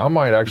fare. Yeah, I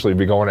might actually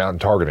be going out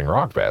and targeting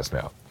rock bass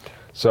now.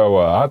 So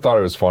I thought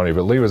it was funny,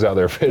 but Lee was out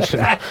there fishing.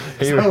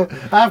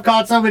 I've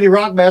caught so many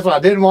rock bass, I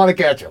didn't want to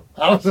catch them.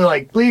 I was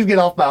like, please get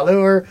off my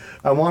lure.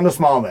 I want a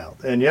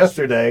smallmouth. And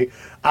yesterday,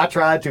 I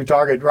tried to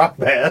target rock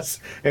bass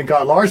and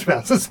caught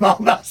largemouths and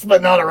smallmouths,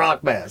 but not a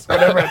rock bass.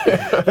 Whatever.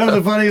 That was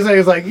the funniest thing.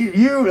 It's like,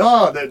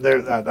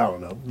 they're I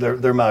don't know.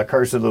 They're my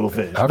cursed little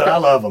fish, but I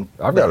love them.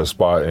 I've got a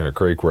spot in a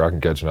creek where I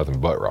can catch nothing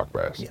but rock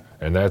bass.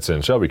 And that's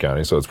in Shelby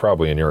County, so it's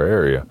probably in your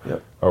area.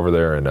 Over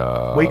there in...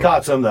 we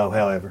caught some, though,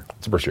 however.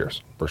 It's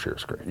Brashears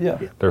Creek. Yeah.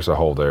 There's a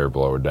hole there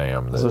below a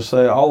dam. As I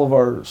say, all of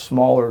our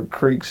smaller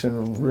creeks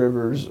and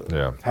rivers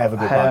have a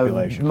good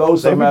population.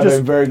 Most of them have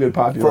a very good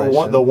population.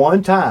 For the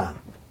one time,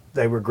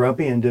 they were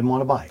grumpy and didn't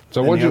want to bite.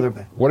 So what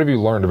have you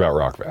learned about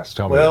rock bass?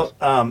 Tell me.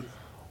 Well,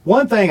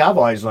 one thing I've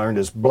always learned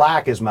is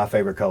black is my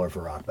favorite color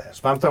for rock bass.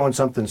 If I'm throwing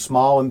something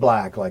small and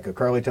black, like a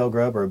curly tail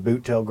grub or a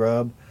boot tail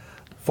grub,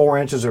 4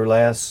 inches or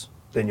less,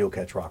 then you'll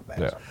catch rock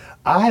bass.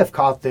 I have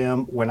caught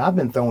them when I've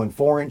been throwing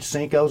 4-inch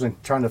Cincos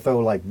and trying to throw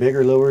like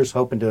bigger lures,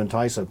 hoping to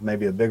entice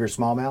maybe a bigger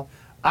smallmouth.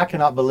 I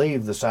cannot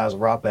believe the size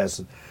of rock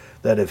bass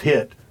that have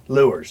hit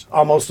lures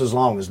almost as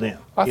long as them.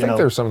 I think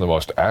they're some of the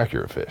most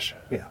accurate fish.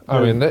 Yeah. I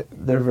mean,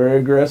 they're very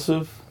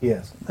aggressive.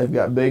 Yes. They've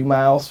got big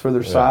mouths for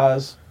their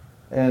size.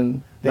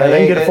 And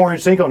they can get a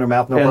 4-inch Cinco in their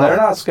mouth, no problem. And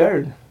they're not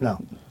scared. No.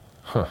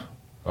 Huh.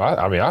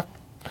 I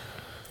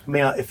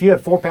mean, if you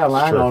have 4-pound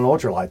line on an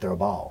ultralight, they're a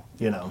ball,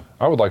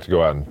 I would like to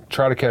go out and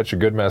try to catch a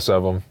good mess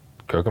of them,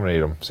 cook them and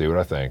eat them, see what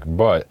I think.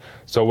 But,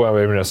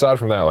 aside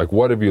from that, like,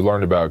 what have you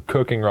learned about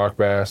cooking rock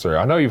bass? Or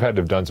I know you've had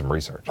to have done some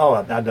research. Oh,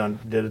 I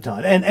did a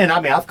ton. And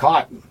I mean, I've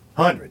caught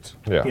hundreds,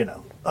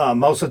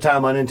 most of the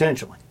time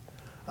unintentionally.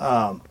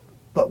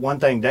 But one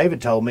thing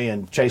David told me,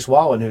 and Chase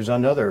Wallen, who's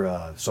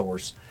another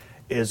source,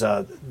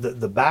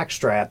 the back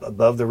strap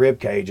above the rib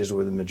cage is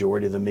where the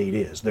majority of the meat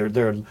is. They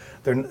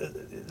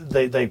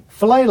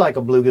fillet like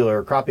a bluegill or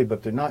a crappie,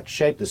 but they're not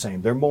shaped the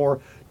same. They're more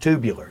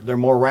tubular. They're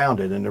more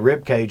rounded, and the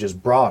rib cage is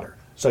broader.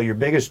 So your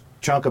biggest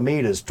chunk of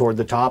meat is toward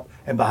the top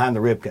and behind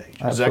the rib cage.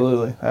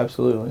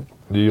 Absolutely.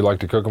 Do you like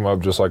to cook them up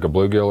just like a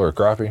bluegill or a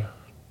crappie?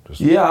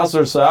 Yeah, I was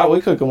going to say,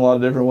 we cook them a lot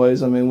of different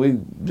ways. I mean, we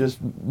just,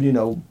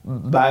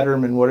 batter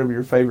them in whatever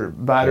your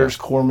favorite batters,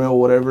 cornmeal,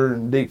 whatever,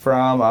 and deep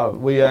fry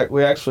them. We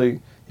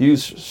actually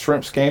use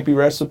shrimp scampi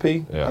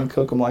recipe and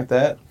cook them like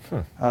that.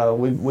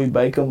 We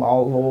bake them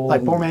olive oil.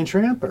 Like poor man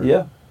shrimp? Or?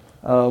 Yeah.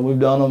 We've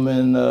done them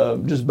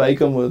in, just bake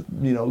them with,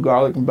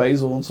 garlic and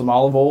basil and some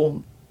olive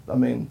oil. I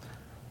mean,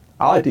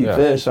 I like to eat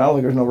fish, so I don't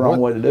think there's no wrong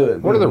way to do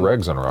it. What are the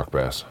regs on a rock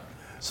bass?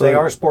 So they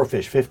are sport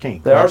fish,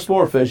 15. They are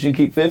sport fish. You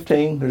can keep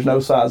 15. There's no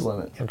size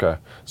limit. Okay.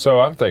 So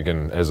I'm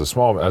thinking, as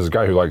a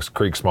guy who likes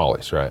creek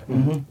smallies, right?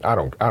 Mm-hmm. I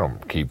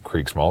don't keep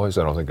creek smallies.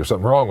 I don't think there's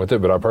something wrong with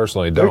it, but I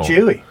personally don't. They're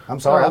chewy.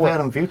 I'm sorry, I've had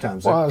them a few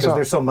times because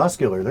they're so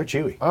muscular. They're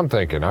chewy. I'm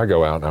thinking, I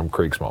go out and I'm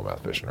creek smallmouth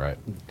fishing, right?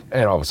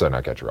 And all of a sudden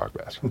I catch a rock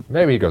bass.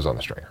 Maybe he goes on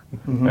the stringer.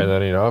 Mm-hmm. And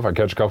then, if I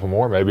catch a couple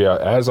more, maybe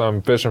as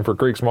I'm fishing for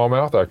creek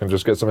smallmouth, I can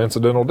just get some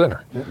incidental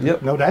dinner.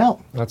 Yep, no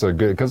doubt. That's a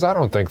good, because I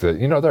don't think that,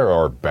 there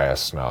are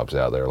bass snobs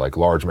out there, like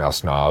largemouth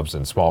snobs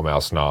and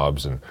smallmouth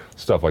snobs and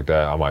stuff like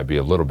that. I might be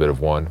a little bit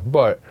of one,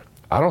 but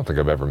I don't think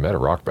I've ever met a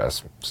rock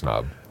bass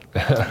snob.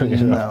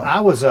 No.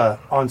 I was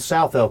on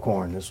South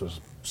Elkhorn, this was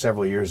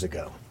several years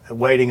ago,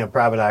 waiting a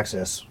private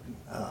access,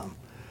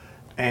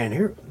 and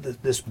here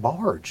this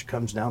barge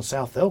comes down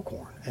South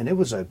Elkhorn, and it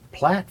was a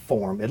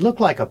platform. It looked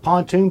like a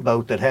pontoon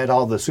boat that had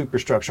all the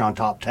superstructure on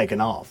top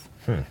taken off.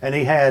 And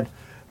he had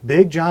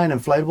big, giant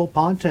inflatable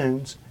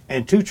pontoons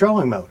and 2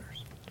 trolling motors.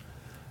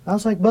 I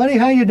was like, buddy,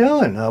 how you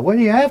doing? What are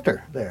you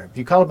after there?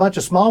 You caught a bunch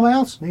of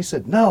smallmouths? And he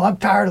said, no, I'm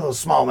tired of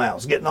those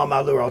smallmouths getting on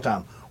my lure all the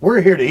time.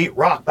 We're here to eat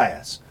rock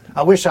bass.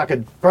 I wish I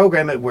could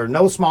program it where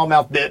no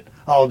smallmouth bit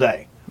all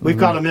day. We've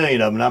caught 1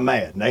 million of them, and I'm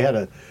mad. And they had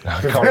a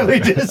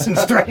fairly decent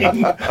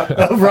string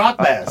of rock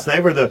bass. They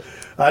were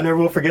I never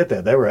will forget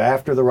that. They were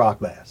after the rock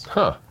bass.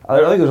 Huh. I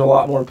think there's a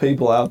lot more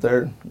people out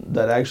there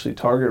that actually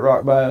target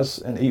rock bass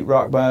and eat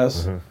rock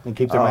bass. Mm-hmm. And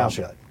keep their mouth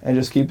shut. And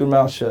just keep their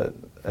mouth shut.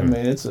 I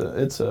mean, it's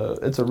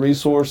a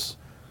resource.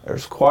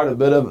 There's quite a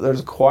bit of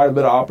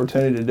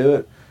opportunity to do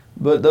it,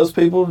 but those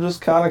people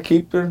just kind of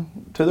keep to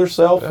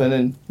themselves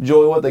and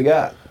enjoy what they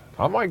got.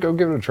 I might go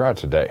give it a try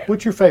today.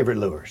 What's your favorite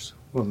lures?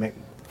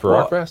 For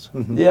rock bass?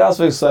 Mm-hmm. Yeah, I was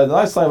going to say, the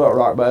nice thing about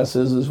rock bass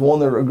is one,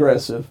 they're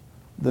aggressive.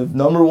 The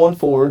number one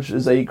forage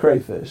is they eat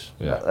crayfish.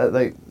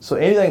 Yeah. So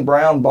anything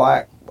brown,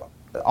 black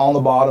on the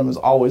bottom is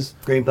always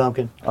green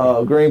pumpkin.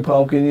 Green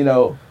pumpkin. I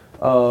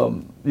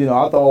throw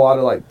a lot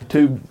of like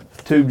tube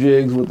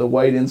jigs with the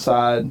weight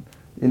inside.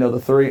 I throw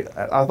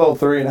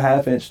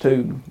 3.5 inch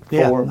tube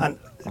for them.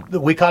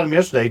 We caught them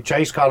yesterday.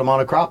 Chase caught them on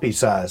a crappie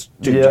size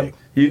tube jig.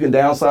 You can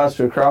downsize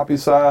to a crappie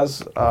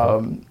size.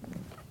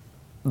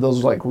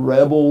 Those like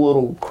Rebel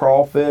little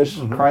crawfish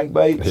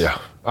crankbaits. Yeah.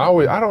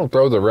 I don't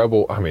throw the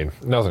Rebel. I mean,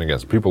 nothing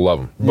against them. People love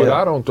them, but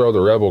I don't throw the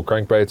Rebel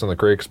crankbaits in the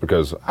creeks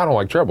because I don't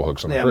like treble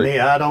hooks in the creek. Yeah, me,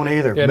 I don't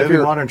either. And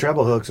moving water and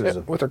treble hooks is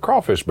with a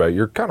crawfish bait,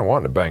 you're kind of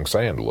wanting to bang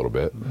sand a little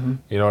bit. Mm-hmm.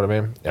 You know what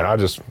I mean? And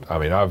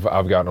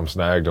I've gotten them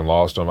snagged and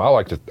lost them. I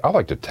like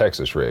to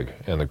Texas rig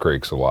in the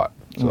creeks a lot.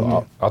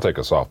 So I'll take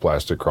a soft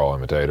plastic crawl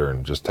imitator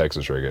and just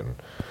Texas rig it and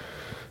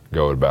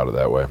go about it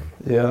that way.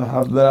 Yeah,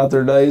 I've been out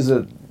there days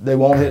that they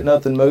won't hit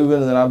nothing moving,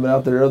 and then I've been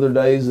out there other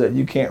days that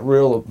you can't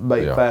reel a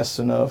bait fast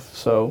enough.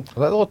 So that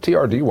little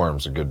TRD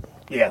worm's a good,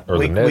 or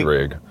the Ned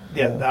rig.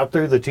 Yeah, I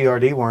threw the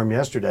TRD worm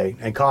yesterday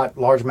and caught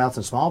largemouths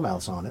and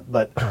smallmouths on it.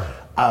 But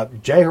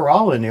Jay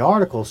Harrell in the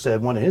article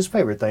said one of his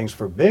favorite things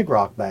for big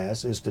rock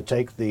bass is to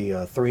take the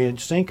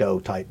 3-inch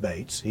Senko type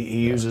baits.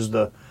 He uses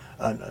the,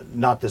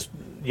 not this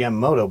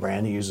Yamamoto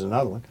brand, he uses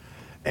another one,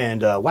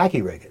 and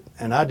wacky rig it.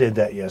 And I did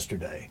that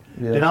yesterday.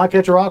 Yeah. Did not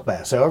catch a rock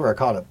bass. However, I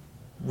caught a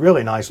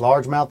really nice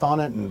largemouth on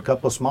it and a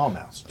couple of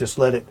smallmouths. Just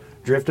let it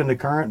drift in the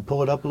current and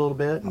pull it up a little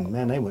bit, and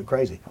man, they went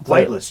crazy.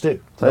 Weightless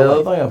too. The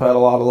other thing I've had a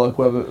lot of luck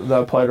with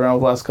that I played around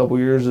with the last couple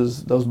of years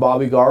is those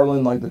Bobby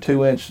Garland, like the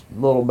 2-inch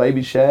little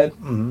baby shad.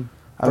 Mm-hmm.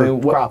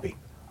 Crappie.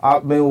 I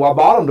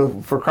bought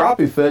them for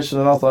crappie fishing,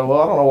 and I thought,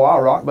 well, I don't know why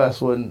a rock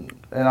bass wouldn't.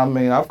 And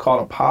I've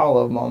caught a pile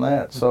of them on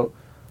that. So,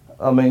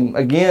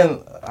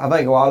 again, I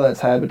think a lot of that's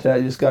habitat.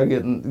 You just got to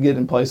get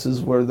in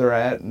places where they're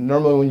at.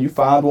 Normally, when you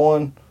find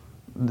one,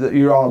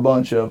 you're on a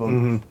bunch of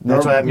them. Mm-hmm.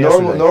 That's what happened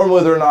yesterday.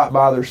 Normally, they're not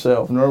by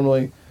themselves.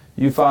 Normally,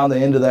 you find the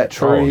end of that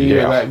tree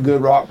or that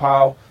good rock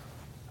pile,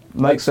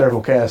 make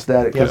several casts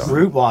at it. Yeah,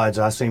 root wides,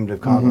 I seem to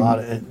have caught a lot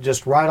of it.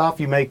 Just right off,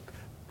 you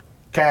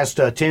cast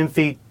 10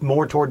 feet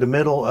more toward the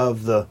middle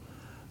of the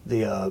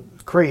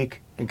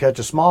creek and catch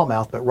a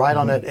smallmouth, but right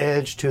on that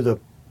edge to the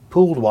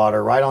pooled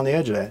water, right on the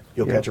edge of that,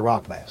 you'll catch a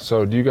rock bass.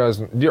 So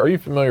are you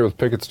familiar with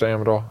Pickett's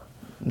Dam at all?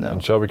 No.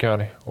 In Shelby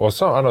County? Well,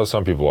 I know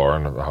some people are,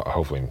 and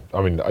hopefully,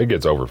 it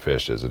gets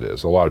overfished as it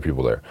is. A lot of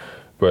people there.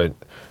 But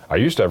I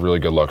used to have really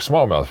good luck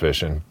smallmouth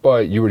fishing,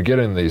 but you would get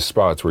in these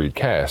spots where you'd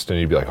cast, and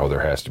you'd be like, oh, there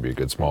has to be a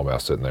good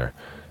smallmouth sitting there.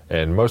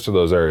 And most of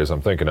those areas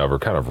I'm thinking of are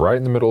kind of right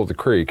in the middle of the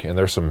creek, and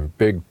there's some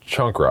big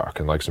chunk rock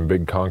and like some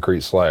big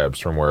concrete slabs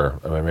from where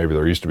maybe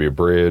there used to be a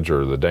bridge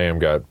or the dam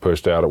got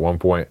pushed out at one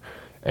point.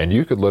 And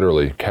you could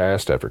literally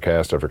cast after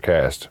cast after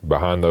cast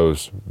behind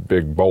those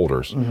big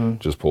boulders,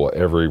 just pull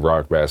every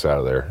rock bass out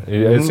of there.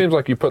 It seems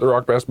like you put the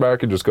rock bass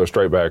back and just go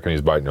straight back and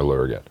he's biting your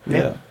lure again.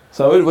 Yeah.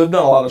 So we've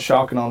done a lot of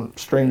shocking on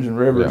streams and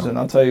rivers, and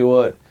I'll tell you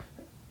what,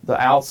 the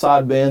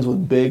outside bends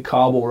with big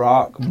cobble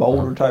rock,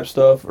 boulder type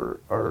stuff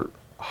are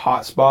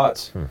hot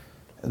spots.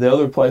 The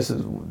other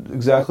places,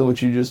 exactly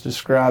what you just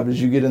described,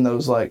 is you get in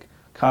those like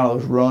kind of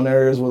those run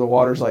areas where the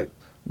water's like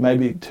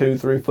maybe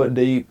 2-3 foot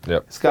deep.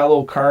 Yep. It's got a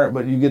little current,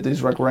 but you get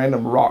these like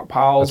random rock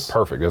piles. That's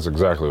perfect. That's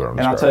exactly what I'm describing.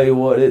 And I'll tell you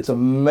what, it's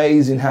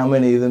amazing how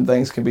many of them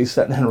things can be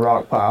sitting in a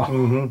rock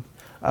pile.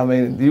 I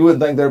mean, you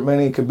wouldn't think there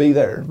many could be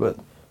there, but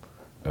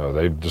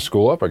they just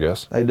school up, I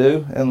guess. they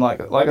do. And like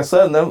I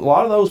said, a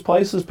lot of those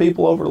places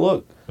people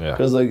overlook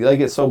because they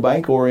get so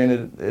bank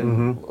oriented,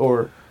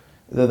 or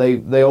that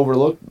they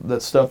overlook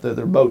that stuff that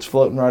their boat's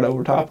floating right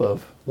over top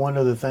of. One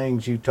of the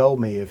things you told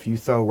me, if you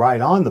throw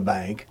right on the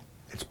bank,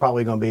 it's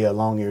probably going to be a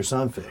long-ear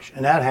sunfish.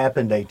 And that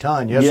happened a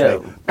ton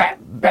yesterday. Yeah. Bap,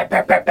 bap,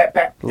 bap, bap, bap,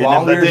 bap.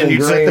 Long-ears then and you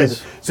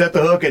greens. set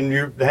the hook and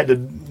you had to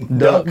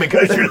duck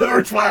because your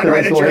lure's flying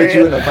right It's at gonna your hit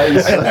you in head. the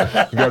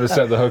face. You got to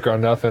set the hook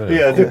on nothing. And,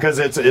 Yeah, because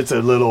it's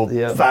a little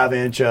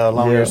 5-inch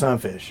long-ear Yeah.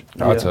 sunfish.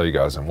 I'll tell you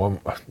guys,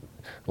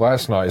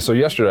 last night, so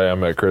yesterday I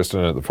met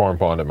Kristen at the farm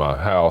pond at my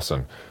house,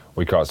 and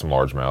we caught some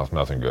largemouth,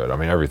 nothing good. I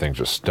mean, everything's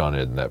just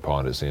stunted in that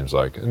pond, it seems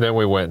like. And then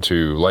we went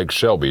to Lake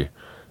Shelby,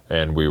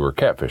 and we were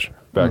catfishing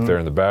back there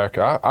in the back.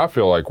 I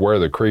feel like where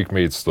the creek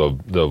meets the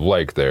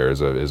lake there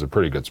is a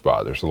pretty good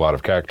spot. There's a lot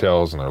of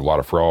cattails and there are a lot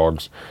of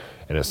frogs,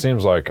 and it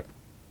seems like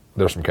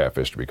there's some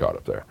catfish to be caught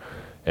up there.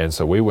 And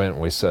so we went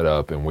and we set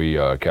up and we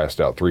cast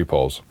out 3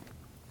 poles.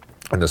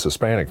 And this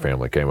Hispanic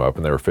family came up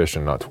and they were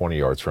fishing not 20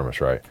 yards from us,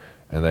 right?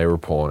 And they were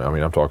pulling, I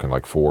mean, I'm talking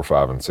like 4,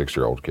 5, and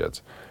 6-year-old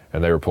kids.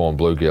 And they were pulling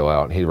bluegill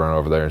out, and he'd run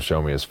over there and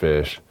show me his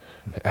fish.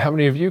 How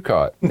many have you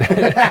caught?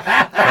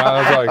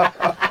 I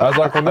was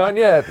like, well, none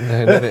yet.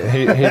 And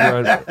then he'd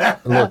run, the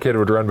little kid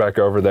would run back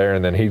over there,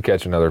 and then he'd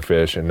catch another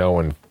fish, and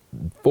knowing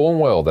full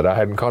and well that I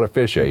hadn't caught a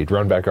fish yet, he'd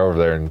run back over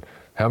there and,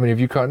 how many have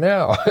you caught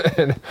now?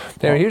 And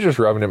damn, he was just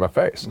rubbing it in my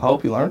face. I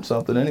hope you learned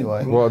something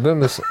anyway. Well, then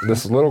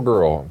this little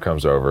girl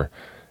comes over,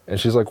 and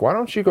she's like, why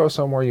don't you go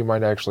somewhere you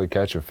might actually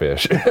catch a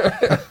fish?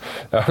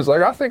 I was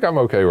like, I think I'm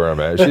okay where I'm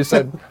at. She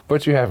said,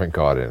 but you haven't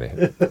caught any.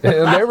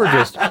 And they were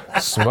just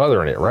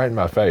smothering it right in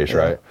my face,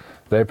 right?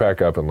 They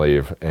pack up and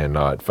leave, and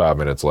not 5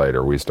 minutes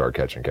later, we start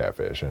catching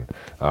catfish. And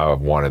I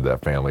wanted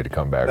that family to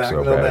come back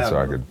so bad so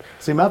I could.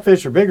 See, my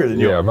fish are bigger than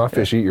yours. Yeah, my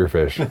fish eat your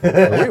fish. we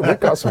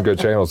caught some good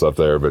channels up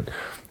there, but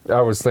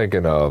I was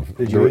thinking of.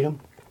 Did you eat them?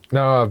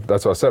 No,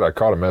 that's what I said. I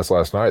caught a mess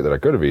last night that I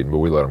could have eaten, but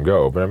we let them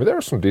go. But I mean, there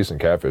was some decent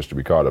catfish to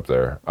be caught up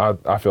there.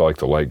 I feel like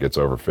the lake gets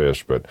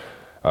overfished, but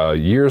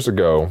years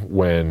ago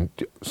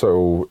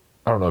so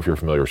I don't know if you're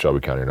familiar with Shelby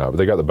County or not, but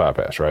they got the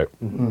bypass, right?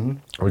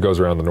 Mm-hmm. It goes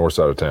around the north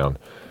side of town,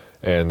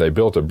 and they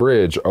built a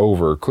bridge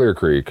over Clear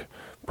Creek,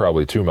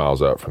 probably 2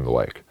 miles out from the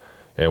lake.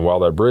 And while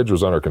that bridge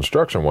was under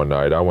construction one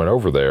night, I went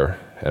over there,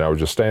 and I was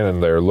just standing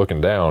there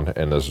looking down,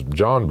 and this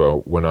John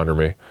boat went under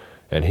me,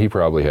 and he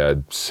probably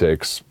had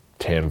 6,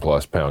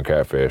 10+ pound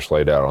catfish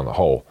laid out on the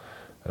hole.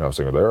 And I was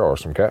thinking, there are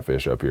some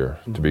catfish up here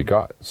to be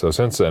caught. So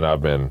since then,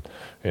 I've been,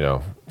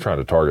 trying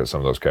to target some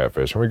of those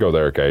catfish. And we go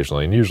there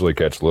occasionally and usually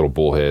catch little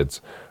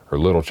bullheads or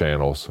little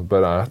channels.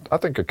 But I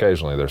think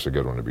occasionally there's a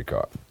good one to be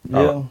caught.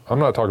 Yeah. I'm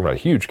not talking about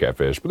huge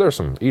catfish, but there's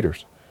some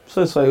eaters.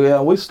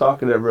 So we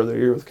stock it every other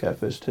year with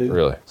catfish too.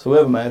 Really? So we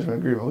have a management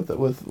agreement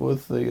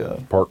with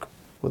the Park.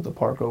 With the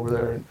park over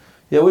there. And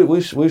yeah,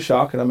 we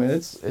shock it. I mean,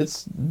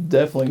 it's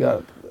definitely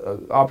got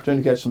an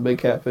opportunity to catch some big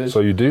catfish. So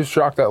you do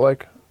shock that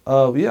lake?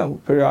 Yeah,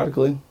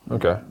 periodically.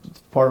 Okay. It's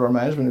part of our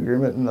management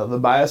agreement. And the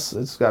bass,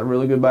 it's got a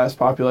really good bass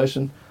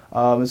population.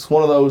 It's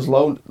one of those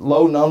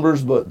low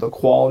numbers, but the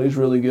quality's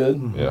really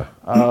good.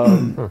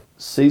 Yeah.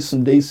 See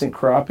some decent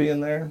crappie in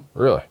there.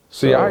 Really?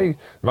 See,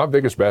 my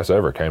biggest bass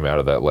ever came out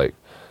of that lake.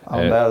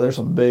 There's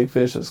some big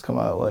fish that's come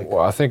out of the lake.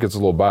 Well, I think it's a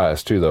little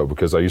biased too, though,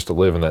 because I used to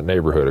live in that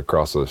neighborhood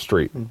across the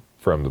street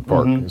from the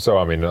park. So,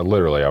 I mean,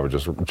 literally, I would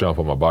just jump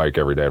on my bike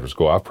every day after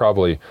school.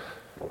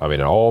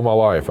 In all my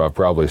life, I've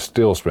probably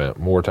still spent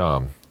more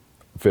time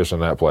fishing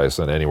that place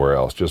than anywhere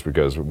else, just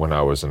because when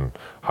I was in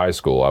high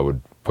school, I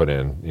would put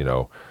in,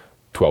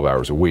 12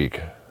 hours a week,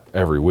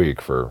 every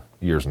week for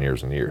years and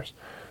years and years.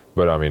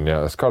 But I mean,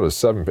 it's called a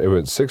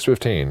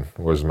 615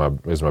 was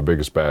my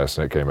biggest bass,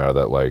 and it came out of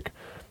that lake.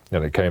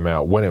 And it came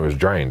out when it was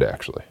drained,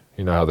 actually.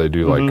 You know how they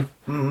do like...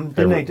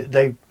 Didn't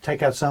they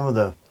take out some of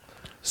the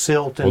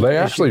silt? Well, they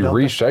actually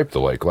reshaped the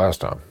lake last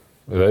time.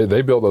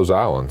 They built those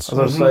islands. I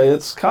was going to say,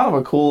 it's kind of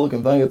a cool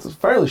looking thing. It's a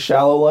fairly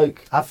shallow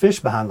lake. I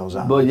fished behind those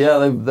islands. But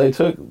yeah, they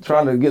took,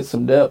 trying to get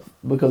some depth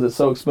because it's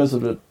so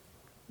expensive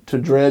to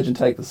dredge and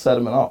take the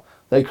sediment off.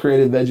 They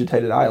created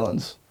vegetated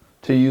islands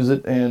to use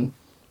it, and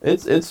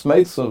it's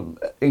made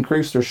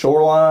increased their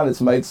shoreline.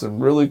 It's made some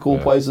really cool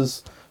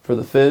places for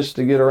the fish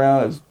to get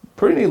around. It's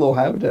pretty neat little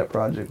habitat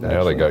project.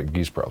 Now they got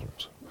geese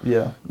problems.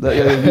 Yeah,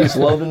 the geese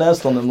love to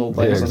nest on them little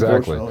things. Yeah,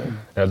 exactly. Unfortunately.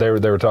 Now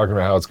they were talking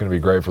about how it's going to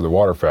be great for the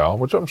waterfowl,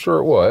 which I'm sure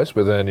it was.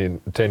 But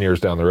then 10 years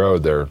down the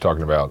road, they're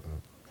talking about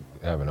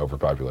having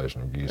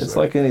overpopulation of geese. It's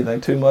there. like anything.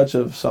 Too much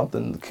of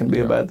something can be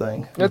a bad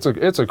thing.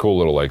 It's a cool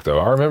little lake though.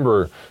 I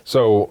remember.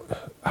 So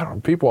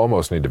people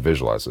almost need to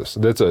visualize this.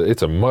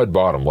 It's a mud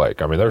bottom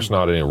lake. I mean, there's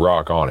not any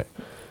rock on it,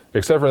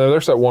 except for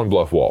there's that one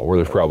bluff wall where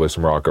there's probably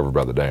some rock over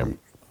by the dam.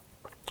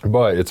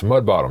 But it's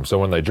mud bottom. So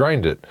when they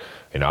drained it,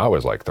 I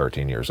was like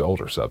 13 years old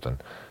or something.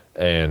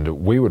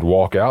 And we would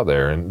walk out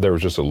there, and there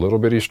was just a little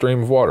bitty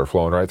stream of water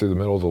flowing right through the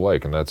middle of the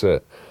lake, and that's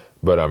it.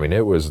 But, I mean,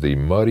 it was the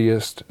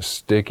muddiest,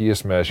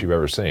 stickiest mess you've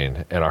ever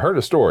seen. And I heard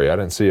a story. I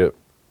didn't see it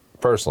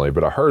personally,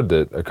 but I heard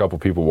that a couple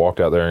people walked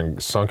out there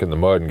and sunk in the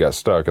mud and got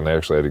stuck, and they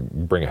actually had to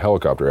bring a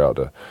helicopter out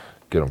to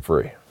get them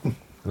free.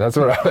 That's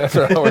what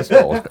I was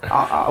told.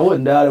 I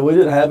wouldn't doubt it. We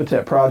did a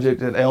habitat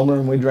project at Elmer,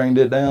 and we drained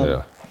it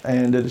down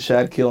and did a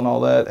shad kill and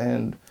all that.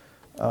 And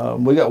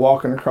we got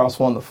walking across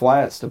one of the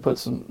flats to put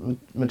some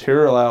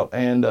material out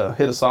and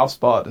hit a soft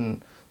spot.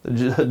 And the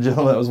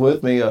gentleman that was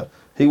with me,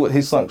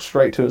 he sunk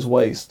straight to his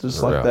waist,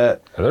 just like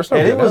that. And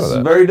it was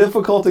very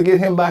difficult to get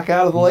him back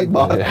out of the lake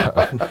bottom. Yeah.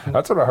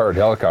 That's what I heard.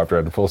 Helicopter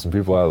had to pull some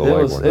people out of the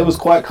lake. It was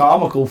quite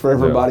comical for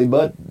everybody,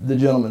 but the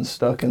gentleman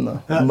stuck in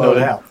the mud. No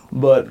doubt.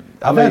 But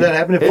I've had that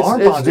happen at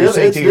farm ponds. You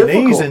sink to your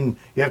knees, and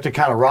you have to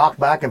kind of rock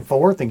back and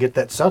forth and get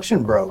that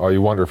suction broke. Oh,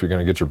 you wonder if you're going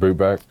to get your boot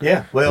back?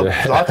 Yeah. Well,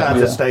 a lot of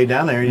times it stayed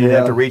down there, and you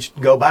have to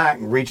go back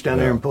and reach down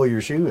there and pull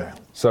your shoe out.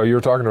 So you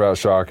were talking about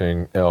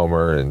Shocking,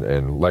 Elmer,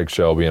 and Lake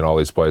Shelby and all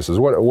these places.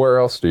 Where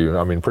else do you?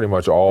 I mean, pretty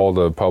much all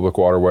the public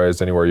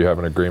waterways. Anywhere you have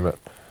an agreement?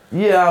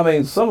 Yeah, I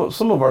mean, some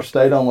of our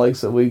state-owned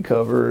lakes that we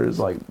cover is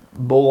like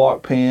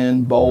Bullock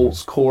Pen,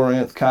 Bolts,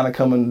 Corinth, kind of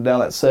coming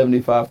down that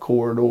 75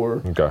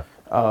 corridor. Okay.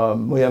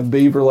 We have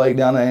Beaver Lake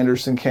down in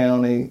Anderson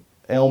County,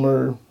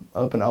 Elmer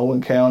up in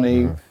Owen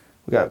County. Mm-hmm.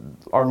 We got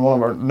one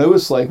of our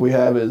newest lake we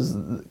have is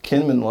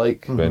Kinman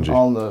Lake Benji.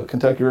 On the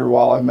Kentucky River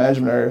Wildlife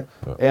Management Area,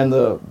 and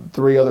the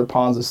 3 other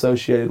ponds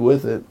associated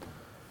with it.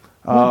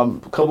 A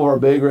couple of our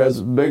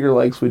bigger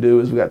lakes we do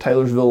is we got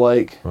Taylorsville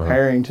Lake,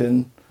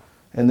 Harrington,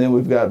 and then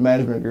we've got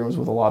management agreements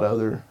with a lot of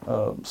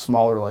other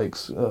smaller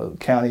lakes,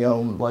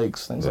 county-owned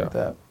lakes, things like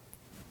that.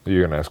 Are you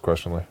going to ask a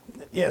question, Lee?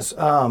 Yes.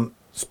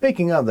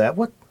 Speaking of that,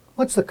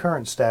 what's the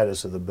current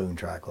status of the Boone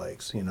Track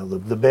lakes?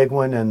 The big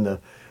one and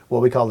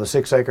what we call the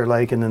 6-acre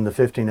lake, and then the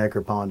 15-acre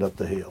pond up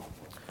the hill.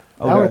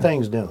 Okay. How are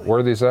things doing?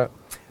 Where are these at?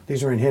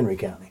 These are in Henry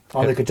County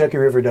on the Kentucky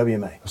River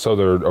WMA. So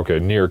they're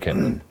near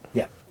Kinman.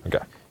 Yeah. Okay.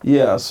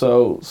 Yeah.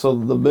 So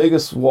the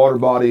biggest water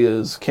body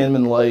is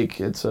Kinman Lake.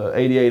 It's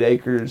 88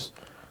 acres.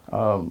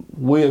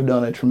 We have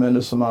done a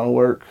tremendous amount of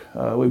work.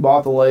 We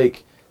bought the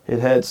lake. It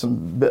had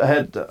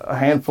a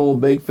handful of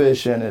big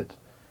fish in it.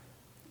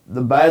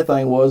 The bad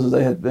thing was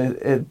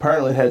it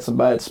apparently had some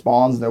bad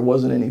spawns, and there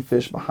wasn't any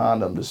fish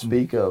behind them to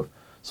speak of.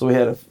 So we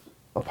had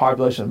a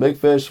population of big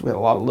fish. We had a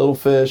lot of little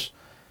fish,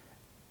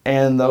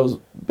 and those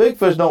big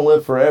fish don't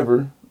live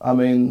forever. I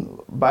mean,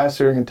 bass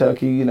here in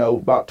Kentucky,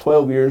 about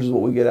 12 years is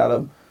what we get out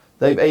of them.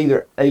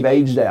 They've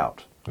aged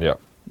out. Yeah.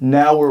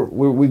 Now we're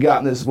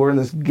in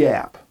this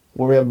gap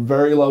where we have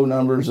very low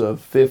numbers of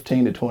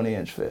 15 to 20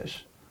 inch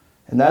fish,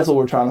 and that's what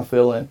we're trying to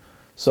fill in.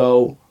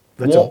 So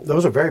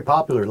those are very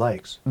popular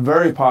lakes.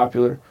 Very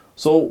popular.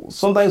 So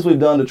some things we've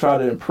done to try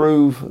to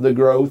improve the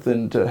growth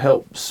and to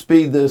help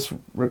speed this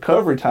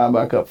recovery time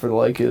back up for the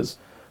lake is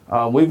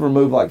we've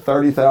removed like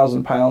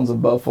 30,000 pounds of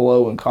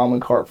buffalo and common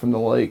carp from the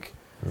lake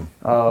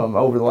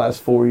over the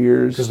last 4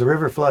 years. Because the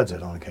river floods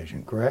it on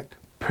occasion, correct?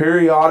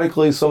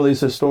 Periodically, some of these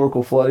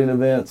historical flooding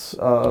events.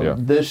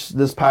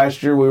 This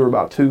past year, we were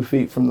about 2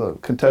 feet from the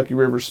Kentucky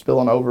River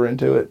spilling over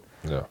into it.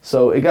 Yeah.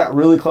 So it got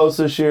really close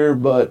this year,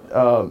 but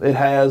it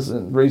has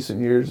in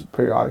recent years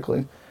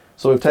periodically.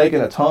 So we've taken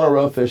a ton of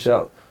rough fish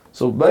out.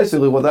 So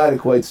basically what that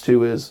equates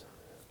to is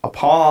a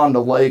pond, a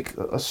lake,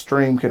 a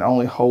stream can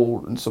only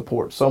hold and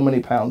support so many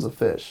pounds of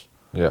fish.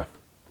 Yeah.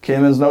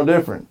 Kinman's no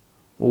different.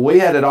 Well, we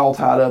had it all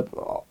tied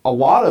up, a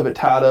lot of it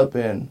tied up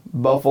in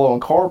buffalo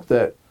and carp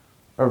that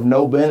are of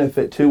no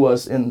benefit to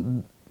us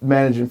in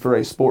managing for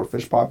a sport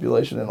fish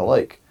population in a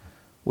lake.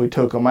 We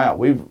took them out.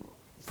 We've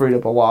freed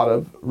up a lot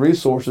of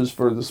resources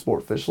for the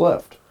sport fish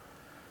left.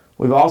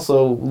 We've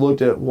also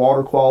looked at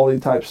water quality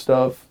type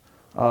stuff.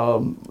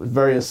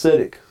 Very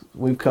acidic.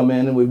 We've come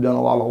in and we've done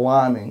a lot of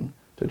liming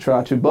to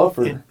try to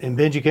buffer. And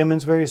Benji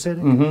Kinman's very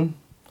acidic?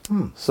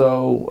 Mm-hmm.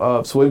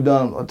 So we've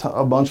done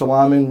a bunch of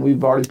liming.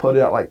 We've already put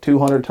out like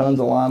 200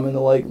 tons of lime in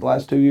the lake the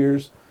last 2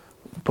 years.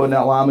 Putting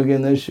out lime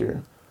again this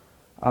year.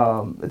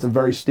 It's a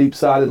very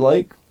steep-sided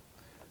lake.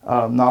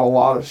 Not a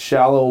lot of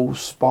shallow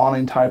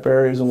spawning type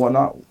areas and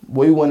whatnot.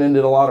 We went and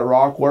did a lot of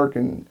rock work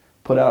and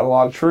put out a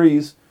lot of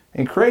trees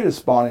and created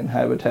spawning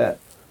habitat.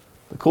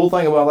 The cool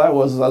thing about that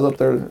was I was up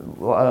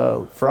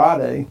there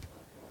Friday,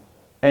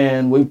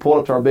 and we pulled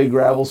up to our big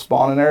gravel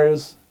spawning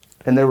areas,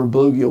 and there were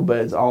bluegill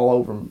beds all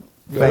over them,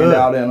 veined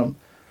out in them.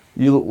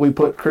 We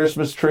put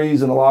Christmas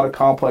trees and a lot of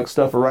complex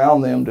stuff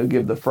around them to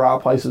give the fry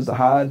places to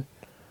hide.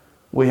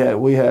 We had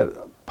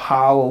a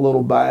pile of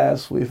little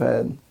bass. We've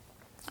had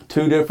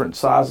 2 different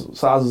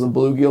sizes of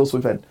bluegills.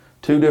 We've had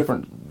 2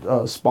 different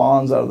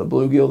spawns out of the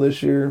bluegill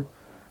this year.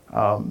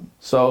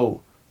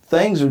 So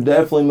things are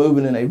definitely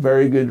moving in a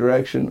very good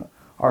direction.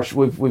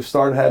 We've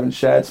started having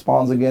shad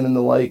spawns again in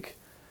the lake.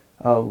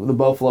 The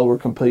buffalo were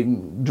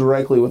competing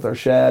directly with our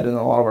shad and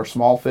a lot of our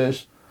small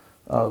fish,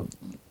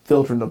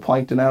 filtering the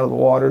plankton out of the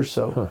water.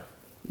 So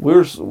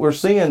we're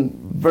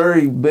seeing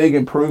very big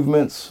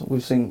improvements.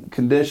 We've seen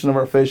condition of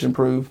our fish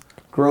improve,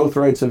 growth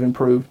rates have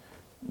improved.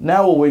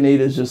 Now what we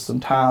need is just some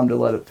time to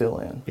let it fill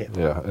in.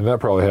 Yeah, and that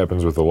probably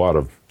happens with a lot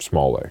of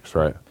small lakes,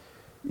 right?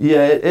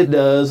 Yeah, it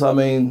does. I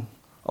mean,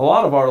 a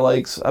lot of our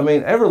lakes,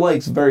 every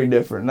lake's very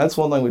different. And that's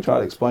one thing we try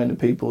to explain to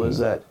people is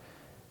that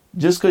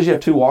just because you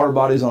have 2 water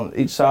bodies on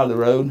each side of the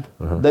road,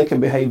 they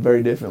can behave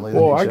very differently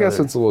than each other. I guess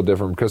it's a little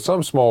different because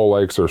some small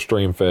lakes are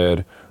stream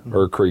fed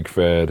or creek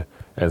fed,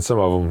 and some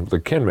of them, the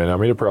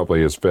Kinman, it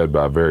probably is fed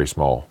by a very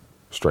small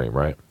stream,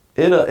 right?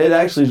 It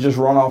actually is just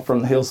runoff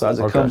from the hillsides.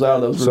 It comes out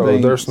of those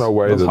ravines. So there's no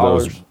way that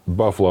hollers. those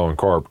buffalo and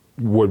carp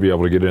would be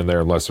able to get in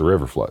there unless the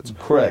river floods.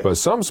 Correct. But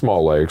some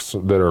small lakes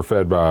that are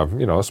fed by,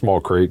 a small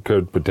creek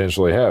could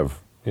potentially have,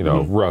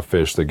 rough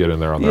fish that get in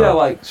there on their own.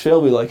 Like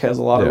Shelby Lake has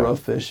a lot of rough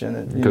fish in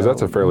it. Because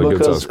that's a fairly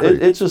good sized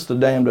creek. It's just a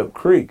dammed up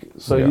creek.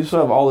 So you still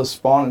have all this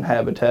spawning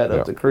habitat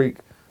up the creek,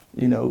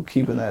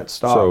 keeping that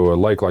stocked. So a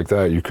lake like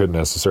that, you couldn't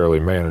necessarily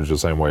manage the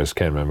same way as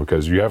Kinman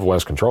because you have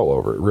less control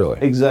over it, really.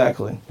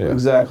 Exactly. Yeah.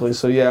 Exactly.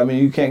 So,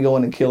 you can't go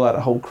in and kill out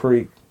a whole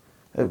creek.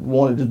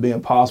 One, it'd just be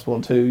impossible,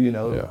 and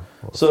 2,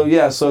 So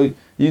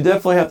you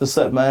definitely have to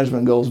set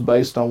management goals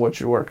based on what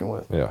you're working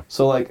with. Yeah.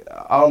 So, like,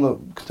 out on the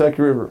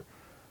Kentucky River,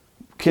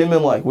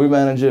 Kinman Lake, we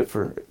manage it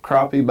for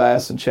crappie,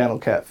 bass, and channel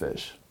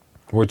catfish.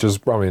 Which is,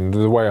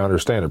 the way I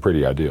understand it,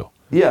 pretty ideal.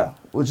 Yeah,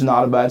 which is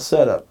not a bad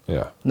setup.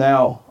 Yeah.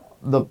 Now,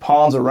 the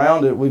ponds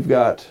around it, we've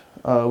got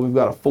a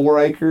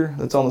 4-acre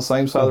that's on the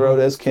same side of the road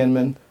as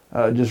Kinman.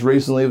 Just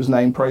recently, it was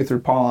named Prather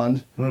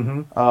Pond.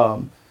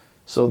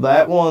 So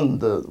that one,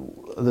 the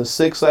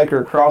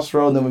 6-acre across the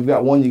road, and then we've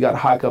got one you got to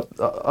hike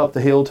up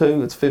the hill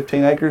to. It's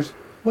 15 acres.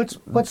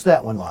 What's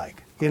that one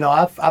like?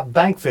 I've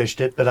bank fished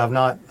it, but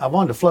I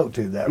wanted to float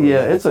to that.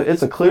 Yeah, it's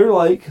a clear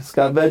lake. It's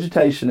got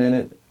vegetation in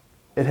it.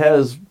 It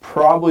has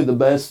probably the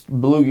best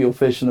bluegill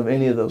fishing of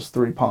any of those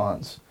 3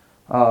 ponds.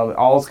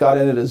 All it's got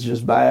in it is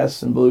just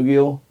bass and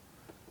bluegill,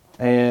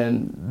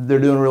 and they're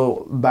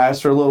doing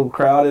bass are a little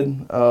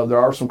crowded. There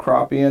are some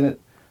crappie in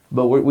it,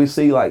 but we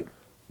see like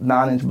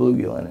 9-inch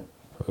bluegill in it.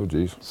 Oh,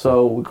 geez.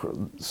 So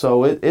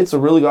it's a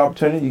really good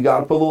opportunity. You got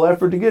to put a little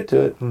effort to get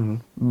to it,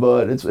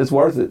 but it's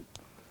worth it.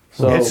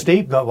 So it's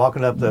steep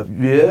walking up the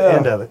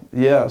end of it.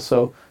 Yeah,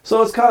 so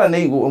it's kind of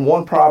neat. In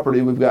one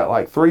property, we've got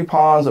like 3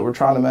 ponds that we're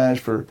trying to manage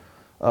for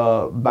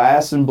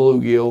bass and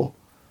bluegill,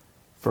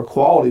 for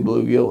quality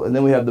bluegill, and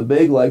then we have the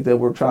big lake that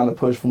we're trying to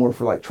push more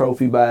for like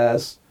trophy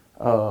bass,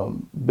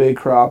 big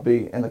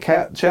crappie, and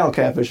the channel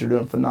catfish are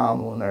doing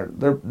phenomenal,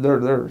 and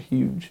they're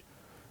huge.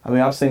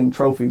 I've seen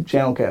trophy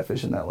channel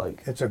catfish in that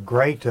lake. It's a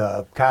great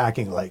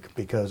kayaking lake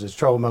because it's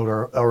trolling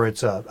motor or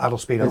it's idle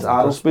speed only. It's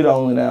idle speed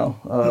only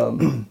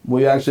now.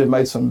 We actually have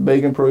made some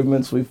big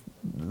improvements.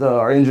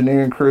 Our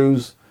engineering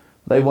crews,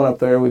 they went up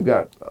there. We've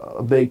got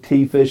a big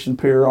T-fishing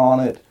pier on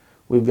it.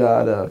 We've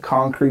got a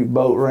concrete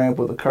boat ramp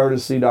with a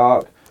courtesy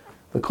dock.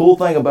 The cool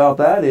thing about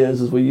that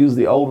is we use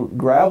the old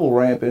gravel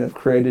ramp and have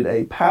created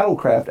a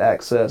paddlecraft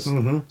access.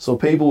 So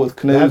people with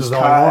canoes,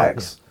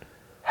 kayaks,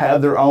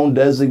 have their own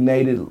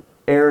designated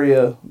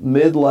area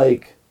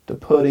mid-lake to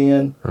put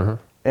in,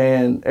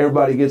 and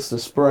everybody gets to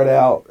spread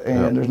out,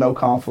 and there's no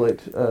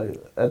conflict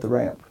at the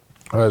ramp.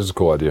 That is a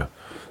cool idea.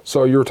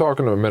 So you were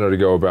talking a minute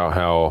ago about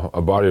how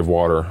a body of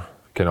water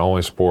can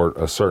only support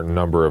a certain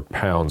number of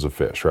pounds of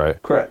fish,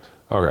 right? Correct.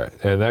 Okay,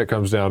 and that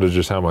comes down to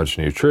just how much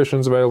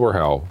nutrition's available, or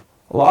how?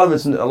 A lot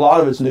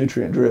of it's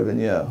nutrient driven,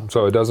 yeah.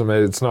 So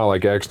it's not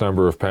like X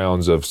number of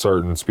pounds of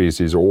certain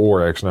species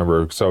or X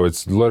number. So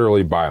it's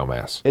literally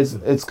biomass.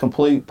 It's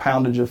complete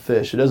poundage of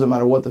fish. It doesn't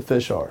matter what the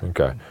fish are.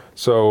 Okay.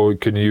 So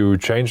can you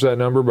change that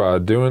number by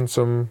doing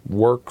some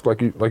work,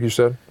 like you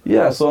said?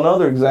 Yeah. So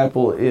another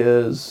example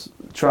is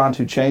trying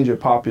to change a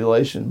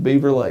population.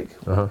 Beaver Lake.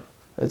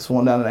 It's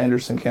one down in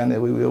Anderson County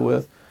that we deal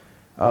with.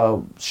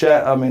 The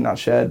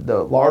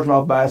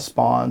largemouth bass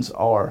spawns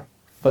are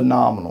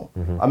phenomenal.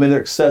 They're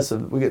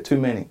excessive. We get too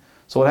many.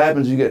 So what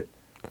happens? You get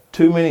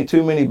too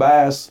many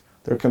bass.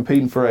 They're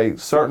competing for a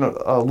certain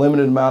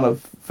limited amount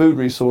of food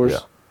resource. Yeah.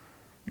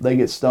 They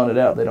get stunted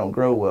out. They don't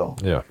grow well.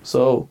 Yeah.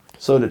 So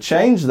to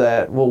change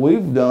that, what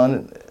we've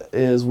done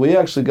is we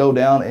actually go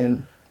down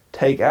and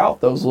take out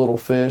those little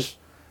fish.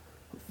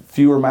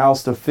 Fewer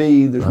mouths to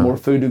feed. There's more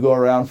food to go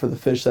around for the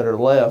fish that are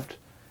left,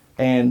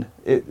 and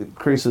it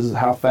increases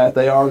how fat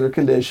they are, their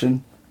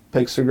condition,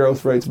 picks their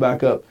growth rates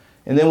back up.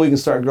 And then we can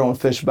start growing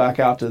fish back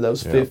out to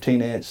those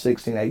 15-inch,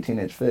 16,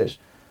 18-inch fish.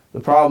 The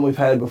problem we've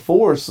had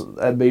before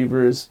at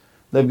Beaver is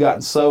they've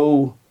gotten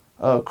so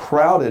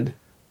crowded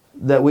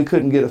that we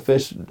couldn't get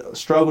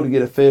struggle to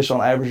get a fish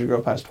on average to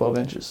grow past 12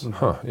 inches.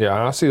 Huh. Yeah,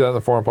 and I see that in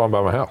the foreign pond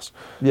by my house.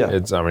 Yeah.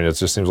 It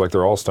just seems like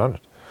they're all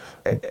stunted.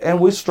 And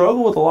we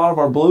struggle with a lot of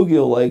our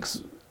bluegill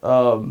lakes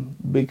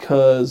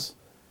because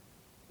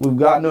we've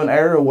gotten to an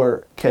era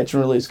where catch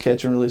and release,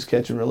 catch and release,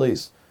 catch and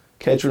release.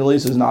 Catch and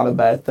release is not a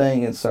bad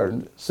thing in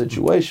certain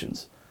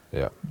situations.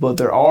 Yeah. But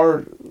there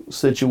are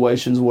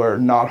situations where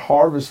not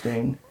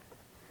harvesting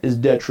is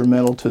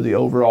detrimental to the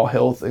overall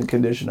health and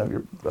condition of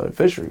your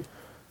fishery.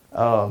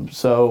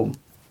 So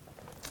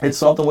it's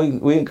something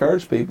we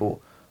encourage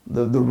people.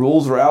 The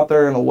rules are out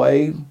there in a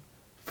way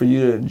for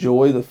you to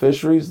enjoy the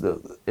fisheries.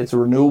 It's a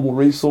renewable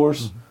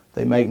resource. Mm-hmm.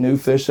 They make new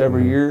fish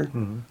every year.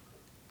 Mm-hmm.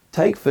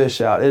 Take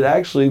fish out. It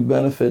actually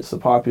benefits the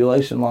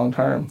population long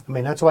term. I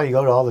mean, that's why you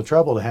go to all the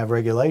trouble to have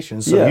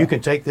regulations. So you can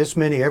take this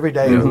many every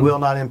day and it will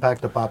not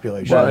impact the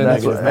population.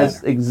 Well,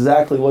 that's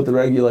exactly what the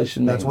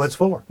regulation means. That's what it's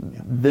for. Yeah.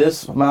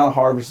 This amount of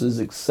harvest is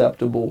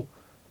acceptable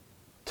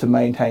to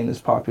maintain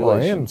this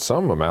population. Well, and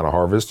some amount of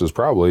harvest is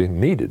probably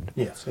needed.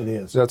 Yes, it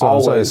is. That's what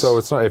I'm saying. So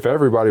it's not, if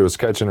everybody was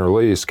catch and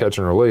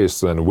release,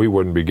 then we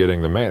wouldn't be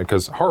getting the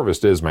because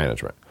harvest is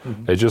management.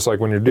 Mm-hmm. It's just like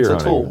when you're deer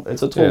hunting. Tool.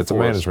 It's a tool. Yeah, it's a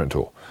management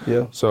tool.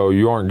 Yeah. So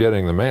you aren't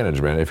getting the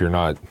management if you're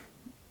not.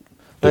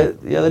 They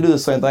do the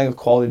same thing with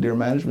quality deer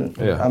management.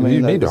 Yeah. I mean,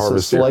 you need to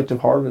harvest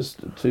selective harvest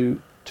to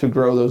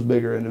grow those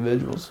bigger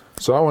individuals.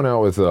 So I went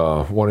out with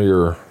one of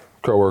your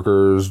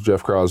coworkers,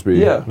 Jeff Crosby,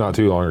 not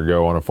too long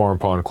ago on a farm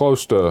pond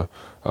close to.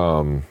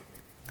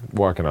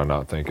 Why can I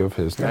not think of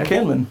his name?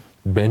 Kinman.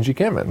 Benji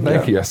Kinman.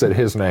 Thank you. I said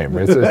his name.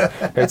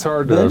 It's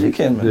hard to. Benji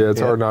Kinman. Yeah, it's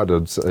hard not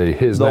to say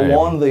his name. The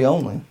one, the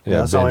only.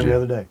 Yeah, I saw him the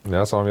other day.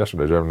 Yeah, I saw him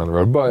yesterday driving down the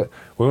road. But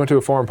we went to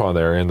a farm pond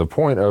there, and the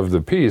point of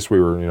the piece, we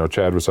were,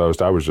 Chad was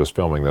host. I was just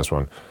filming this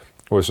one,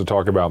 was to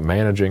talk about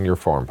managing your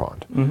farm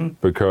pond,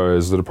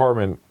 because the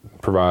department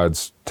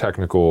provides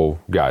technical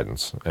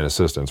guidance and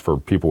assistance for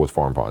people with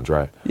farm ponds,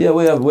 right? Yeah,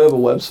 we have a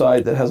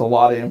website that has a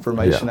lot of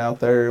information out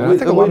there. We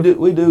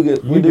do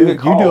get calls. You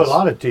do a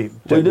lot of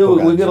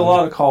we get a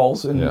lot of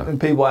calls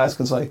and people ask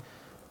us like,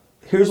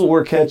 here's what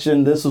we're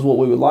catching, this is what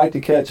we would like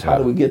to catch, how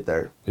do we get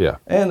there? Yeah.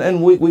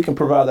 And we can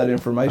provide that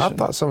information. I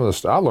thought some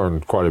of I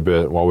learned quite a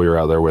bit while we were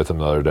out there with him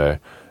the other day.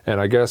 And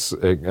I guess,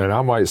 and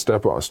I might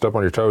step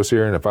on your toes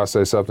here, and if I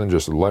say something,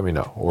 just let me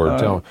know or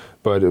tell me.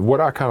 But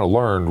what I kind of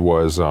learned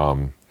was,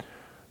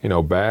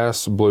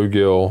 bass,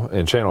 bluegill,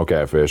 and channel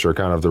catfish are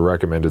kind of the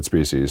recommended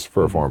species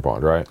for a farm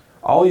pond, right?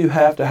 All you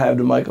have to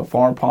make a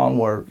farm pond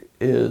work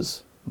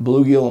is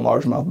bluegill and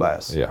largemouth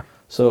bass. Yeah.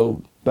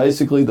 So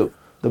basically, the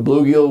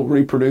bluegill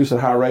reproduce at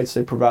high rates.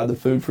 They provide the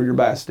food for your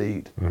bass to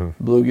eat.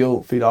 Mm-hmm.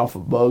 Bluegill feed off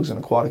of bugs and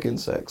aquatic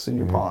insects in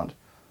your pond.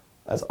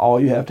 That's all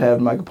you have to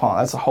make a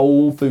pond. That's a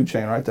whole food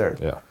chain right there.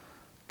 Yeah.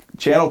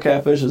 Channel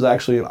catfish is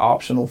actually an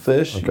optional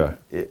fish.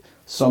 Okay.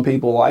 Some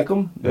people like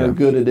them. They're a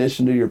good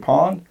addition to your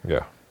pond.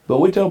 Yeah. But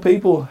we tell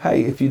people,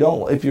 hey, if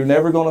you're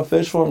never going to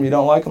fish for them, you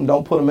don't like them,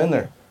 don't put them in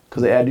there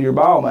because they add to your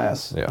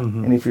biomass. Yeah.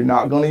 Mm-hmm. And if you're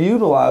not going to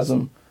utilize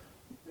them,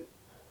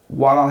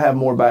 why not have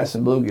more bass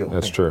and bluegill?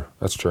 That's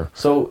true.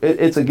 So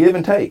it's a give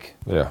and take.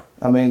 Yeah.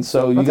 I mean,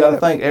 so you got to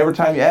think every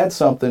time you add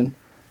something,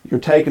 you're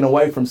taking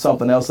away from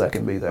something else that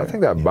can be there. I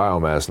think that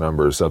biomass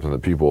number is something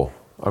that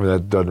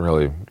that doesn't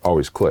really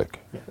always click.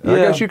 Yeah. I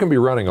guess you can be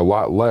running a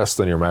lot less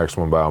than your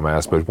maximum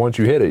biomass, but once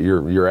you hit it,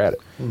 you're at it.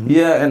 Mm-hmm.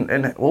 Yeah,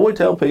 and what we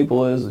tell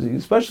people is,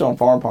 especially on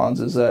farm ponds,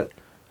 is that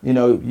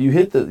you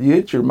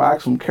hit your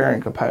maximum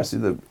carrying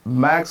capacity, the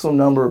maximum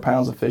number of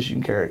pounds of fish you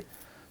can carry.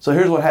 So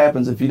here's what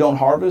happens if you don't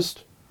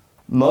harvest.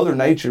 Mother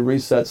Nature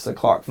resets the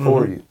clock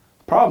for you.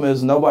 Problem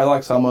is nobody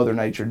likes how Mother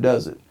Nature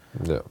does it.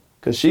 Yeah.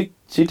 Because she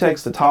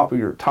takes the top of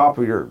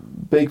your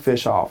big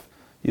fish off.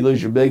 You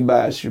lose your big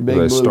bass, your big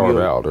bluegill. They starve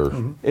out,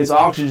 or it's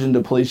oxygen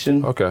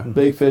depletion. Okay.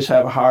 Big fish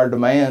have a higher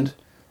demand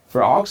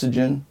for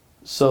oxygen,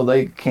 so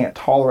they can't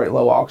tolerate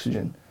low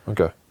oxygen.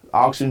 Okay.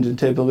 Oxygen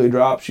typically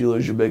drops. You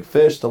lose your big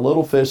fish. The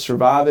little fish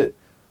survive it.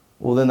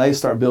 Well, then they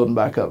start building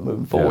back up,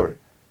 moving forward.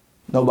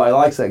 Nobody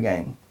likes that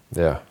game.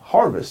 Yeah.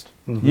 Harvest.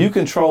 Mm-hmm. You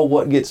control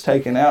what gets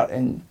taken out,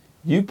 and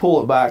you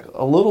pull it back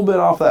a little bit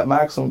off that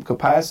maximum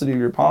capacity of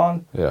your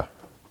pond. Yeah.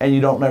 And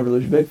you don't never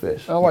lose your big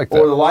fish. I like that.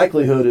 Or the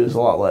likelihood is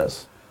a lot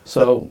less.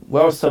 So we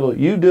always tell people,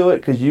 you do it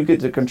because you get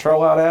to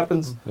control how it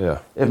happens. Yeah.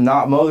 If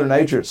not, Mother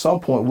Nature at some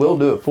point will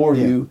do it for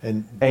you,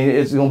 and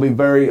it's going to be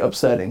very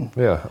upsetting.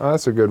 Yeah,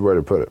 that's a good way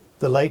to put it.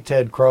 The late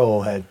Ted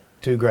Crowell had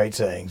two great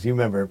sayings. You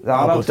remember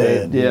Uncle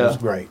Ted? Yeah. He was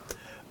great.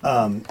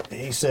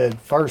 He said,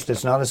 first,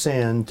 it's not a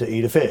sin to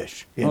eat a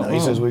fish. He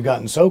says we've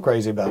gotten so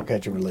crazy about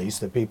catch and release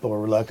that people are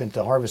reluctant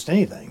to harvest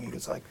anything.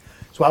 It's like,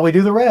 that's why we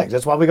do the regs.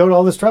 That's why we go to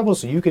all this trouble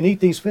so you can eat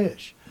these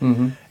fish.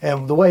 Mm-hmm.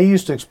 And the way he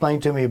used to explain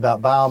to me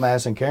about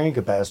biomass and carrying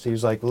capacity, he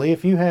was like, Lee, I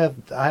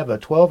have a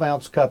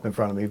 12-ounce cup in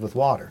front of me with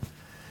water. He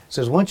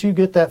says, once you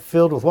get that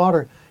filled with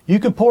water, you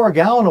could pour a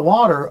gallon of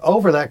water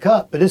over that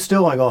cup, but it's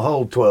still only going to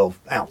hold 12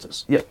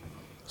 ounces. Yep.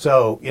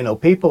 So,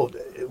 people,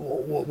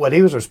 what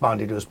he was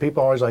responding to is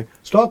people are always like,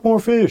 stock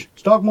more fish.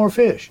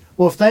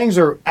 Well, if things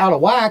are out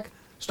of whack,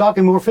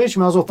 stocking more fish,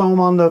 you might as well throw them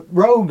on the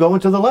road going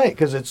to the lake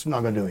because it's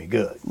not going to do any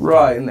good.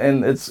 Right,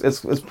 and it's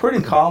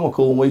pretty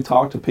comical when we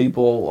talk to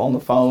people on the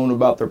phone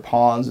about their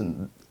ponds,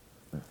 and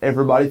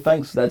everybody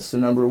thinks that's the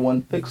number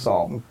one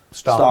fix-all.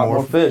 Stock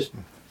more fish.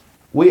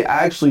 We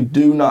actually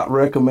do not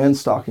recommend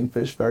stocking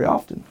fish very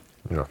often.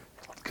 Yeah.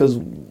 Because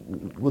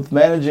with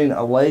managing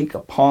a lake, a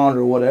pond,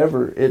 or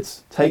whatever,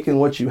 it's taking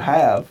what you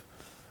have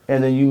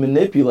and then you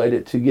manipulate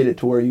it to get it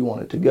to where you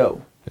want it to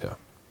go. Yeah.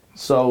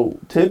 So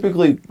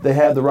typically they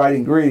have the right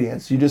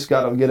ingredients. You just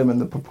got to get them in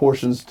the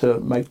proportions to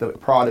make the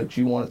product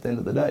you want at the end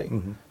of the day.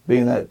 Mm-hmm.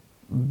 Being that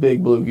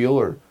big bluegill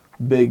or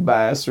big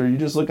bass, or you're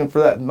just looking for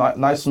that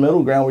nice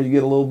middle ground where you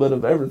get a little bit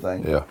of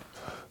everything. Yeah.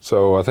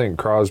 So I think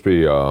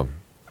Crosby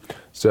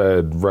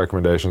said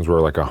recommendations were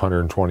like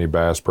 120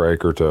 bass per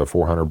acre to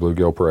 400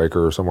 bluegill per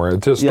acre or somewhere.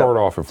 To start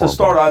off at farm. To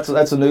start off,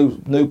 that's a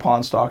new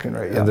pond stocking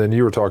rate. Yeah. And then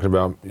you were talking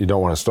about you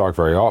don't want to stock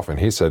very often.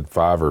 He said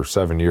 5 or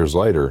 7 years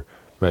later,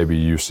 maybe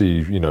you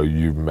see,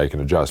 you make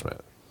an adjustment,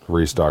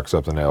 restock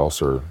something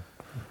else, or.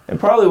 And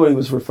probably what he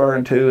was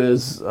referring to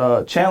is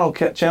channel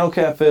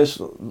catfish.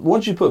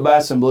 Once you put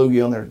bass and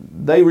bluegill in there,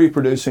 they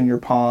reproduce in your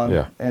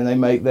pond, and they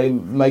make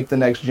the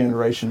next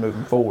generation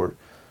moving forward.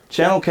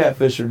 Channel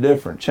catfish are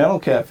different. Channel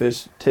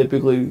catfish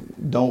typically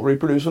don't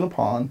reproduce in a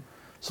pond.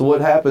 So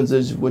what happens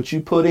is what you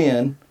put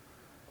in,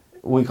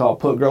 we call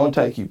put, grow, and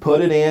take. You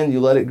put it in, you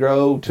let it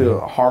grow to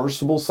a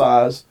harvestable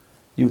size,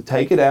 you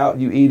take it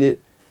out, you eat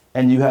it,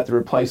 and you have to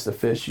replace the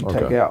fish you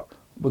take out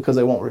because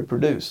they won't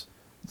reproduce.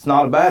 It's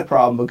not a bad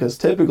problem because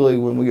typically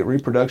when we get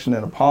reproduction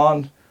in a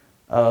pond,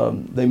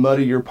 they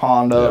muddy your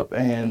pond up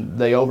and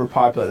they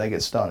overpopulate and they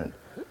get stunted.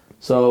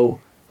 So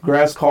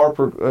grass carp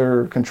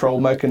or control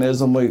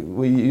mechanism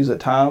we use at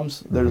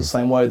times, they're the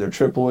same way. They're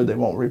triploid, they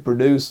won't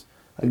reproduce.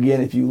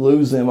 Again, if you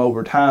lose them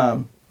over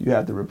time, you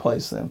have to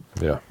replace them.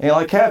 Yeah. And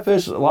like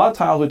catfish, a lot of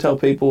times we tell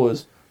people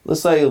is,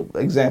 let's say,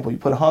 example, you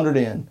put 100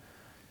 in,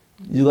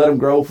 you let them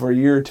grow for a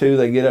year or two,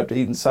 they get up to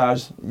eating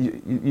size,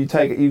 you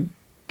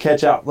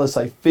catch out, let's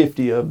say,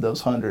 50 of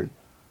those 100.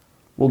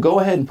 Well,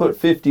 go ahead and put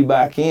 50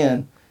 back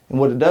in, and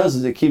what it does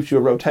is it keeps you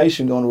a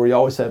rotation going where you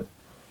always have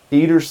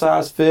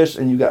eater-sized fish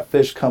and you got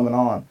fish coming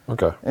on.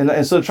 Okay. And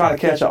instead of trying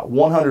to catch out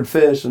 100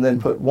 fish and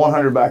then put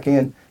 100 back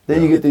in,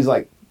 then you get these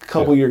like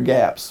couple-year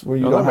gaps where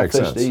you don't have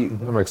fish to eat.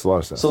 That makes a lot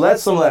of sense. So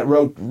that's some of that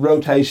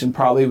rotation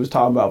probably he was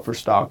talking about for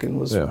stocking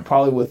was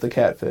probably with the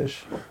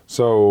catfish.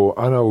 So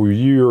I know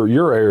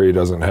your area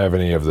doesn't have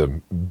any of the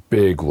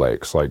big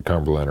lakes like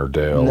Cumberland or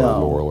Dale or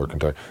Laurel or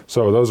Kentucky.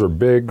 So those are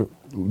big,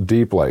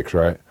 deep lakes,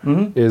 right?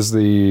 Mm-hmm. Is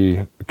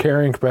the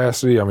carrying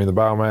capacity, the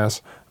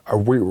biomass,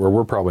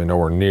 we're probably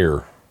nowhere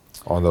near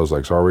on those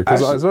lakes, are we?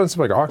 Because it doesn't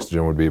seem like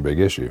oxygen would be a big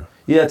issue.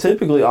 Yeah,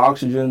 typically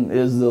oxygen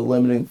is the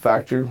limiting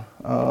factor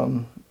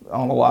on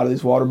a lot of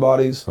these water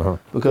bodies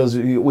because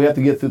we have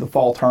to get through the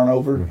fall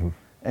turnover. Mm-hmm.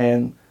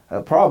 And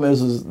the problem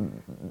is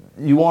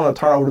you want a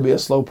turnover to be a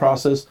slow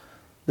process.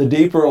 The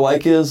deeper a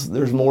lake is,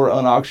 there's more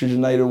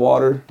unoxygenated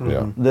water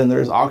than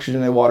there's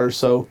oxygenated water.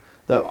 So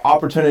the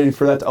opportunity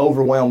for that to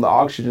overwhelm the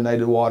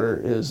oxygenated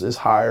water is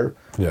higher.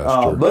 Yeah,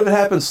 that's true. But if it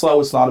happens slow,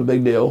 it's not a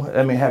big deal.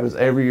 It happens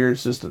every year.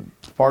 It's just a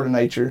part of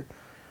nature.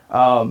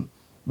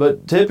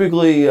 But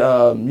typically,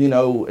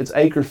 it's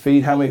acre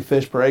feet, how many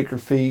fish per acre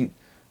feet.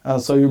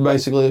 So you're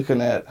basically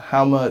looking at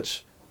how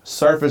much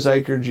surface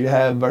acreage you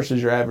have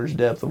versus your average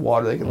depth of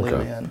water they can live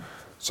in.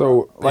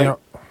 So,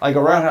 like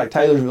around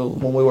Taylorsville,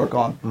 when we work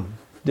on,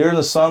 during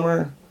the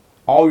summer,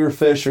 all your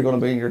fish are going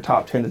to be in your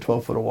top 10 to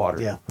 12 foot of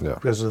water. Yeah.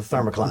 Because of the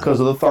thermocline. Because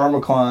of the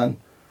thermocline.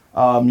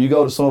 You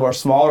go to some of our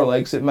smaller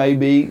lakes, it may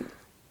be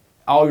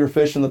all your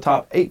fish in the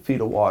top 8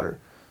 feet of water.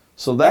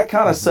 So that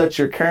kind of sets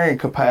your carrying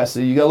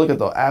capacity. You got to look at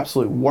the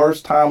absolute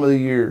worst time of the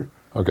year.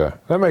 Okay,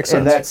 that makes sense.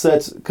 And that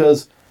sets,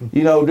 because,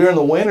 during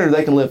the winter,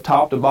 they can live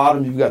top to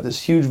bottom. You've got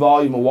this huge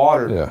volume of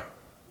water. Yeah.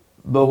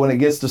 But when it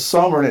gets to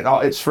summer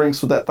and it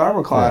shrinks with that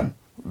thermocline,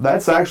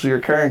 that's actually your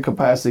carrying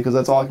capacity because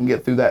that's all I can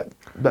get through that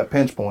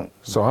pinch point.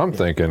 So I'm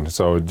thinking,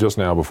 just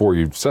now before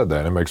you said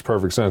that, it makes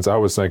perfect sense. I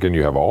was thinking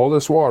you have all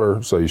this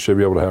water, so you should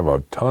be able to have a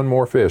ton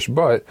more fish,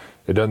 but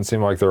it doesn't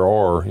seem like there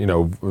are,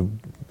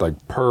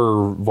 like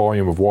per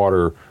volume of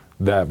water,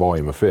 that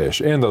volume of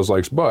fish in those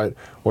lakes. But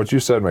what you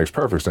said makes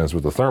perfect sense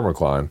with the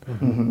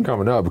thermocline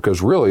coming up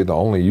because really the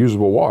only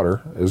usable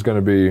water is going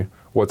to be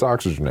what's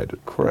oxygenated.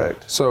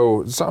 Correct.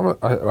 So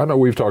I know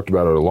we've talked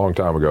about it a long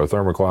time ago,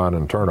 thermocline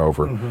and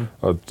turnover.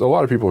 A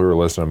lot of people who are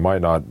listening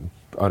might not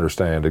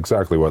understand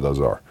exactly what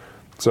those are.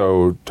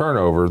 So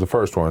turnover, the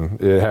first one,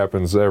 it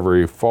happens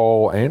every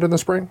fall and in the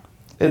spring?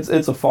 It's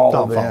a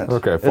fall event.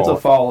 Okay, fall. It's a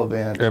fall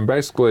event. And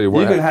basically you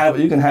can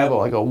have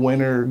like a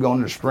winter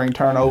going to spring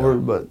turnover,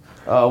 but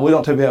we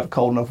don't typically have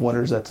cold enough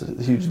winters. That's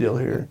a huge deal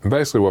here. And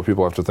basically what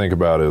people have to think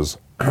about is,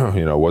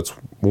 what's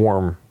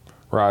warm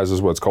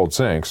rises, what's cold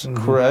sinks.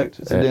 Correct.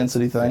 It's a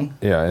density thing.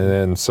 Yeah, and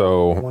then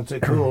so Once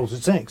it cools,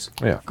 it sinks.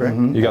 yeah, Correct.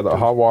 you got the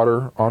hot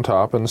water on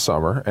top in the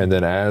summer, and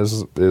then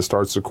as it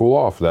starts to cool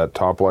off, that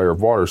top layer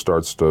of water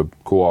starts to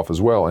cool off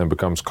as well and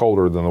becomes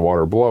colder than the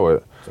water below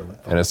it,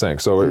 and it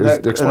sinks. So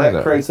explain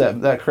that.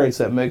 Creates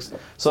that mix.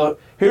 So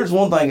here's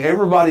one thing: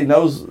 everybody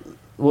knows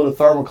what a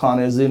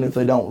thermocline is, even if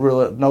they don't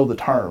really know the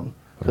term.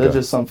 Okay. That's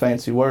just some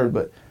fancy word.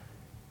 But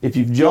if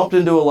you've jumped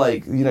into a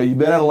lake, you've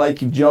been at a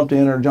lake, you've jumped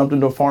in or jumped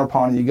into a farm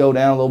pond, and you go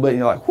down a little bit, and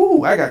you're like,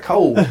 whoo, I got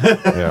cold.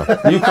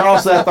 Yeah. You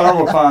cross that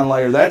thermocline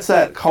layer. That's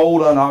that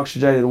cold,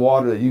 unoxygenated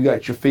water that you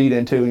got your feet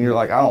into, and you're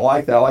like, I don't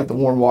like that. I like the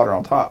warm water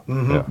on top.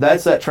 Yeah.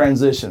 That's that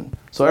transition.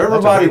 So good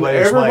way to explain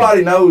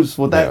everybody knows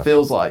what that Yeah.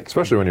 feels like.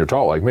 Especially when you're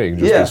tall like me, you can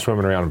just Yeah. be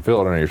swimming around and feel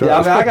it under your toes. Yeah,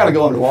 I mean, I got to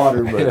go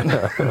underwater,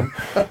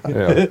 but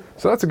Yeah.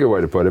 So that's a good way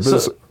to put it.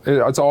 But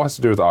it's all has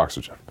to do with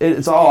oxygen.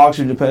 it's all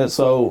oxygen dependent.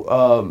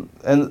 So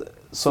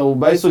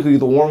basically,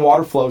 the warm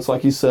water floats,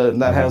 like you said,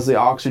 and that has the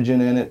oxygen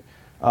in it.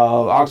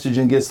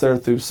 Oxygen gets there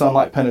through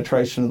sunlight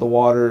penetration of the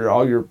water,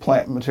 all your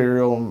plant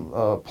material,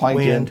 and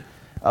plankton.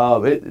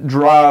 Wind. It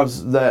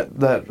drives that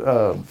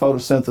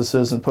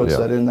photosynthesis and puts Yeah.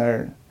 that in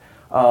there.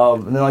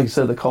 And then, like you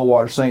said, the cold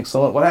water sinks.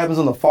 So what happens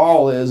in the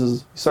fall is you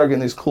start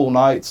getting these cool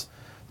nights.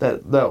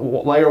 That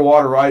layer of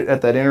water right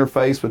at that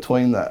interface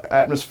between the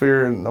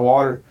atmosphere and the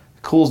water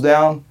cools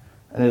down,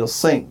 and it'll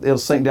sink. It'll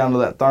sink down to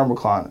that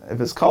thermocline. If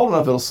it's cold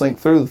enough, it'll sink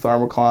through the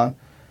thermocline.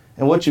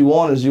 And what you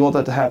want is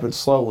that to happen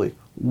slowly.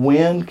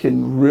 Wind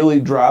can really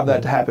drive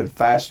that to happen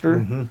faster.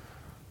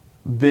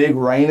 Mm-hmm. Big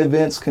rain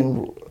events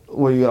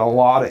where you got a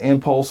lot of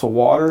impulse of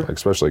water.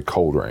 Especially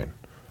cold rain.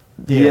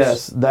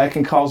 Yes, that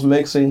can cause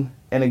mixing.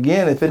 And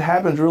again, if it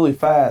happens really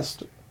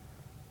fast,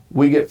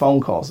 we get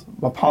phone calls.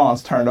 My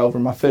pond's turned over,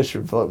 my fish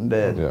are floating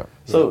dead. Yeah.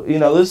 So,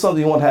 this is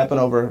something you want to happen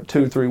over a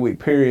 2 or 3 week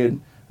period,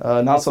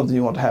 not something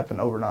you want to happen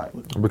overnight.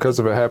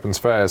 Because if it happens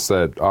fast,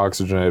 that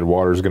oxygenated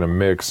water is going to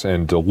mix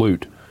and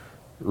dilute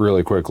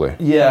really quickly.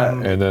 Yeah.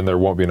 And then there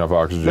won't be enough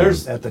oxygen.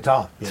 There's- At the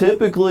top. Yeah.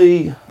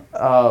 Typically,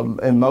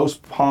 in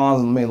most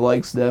ponds,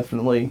 lakes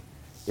definitely,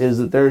 is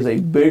that there's a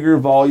bigger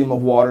volume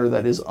of water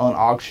that is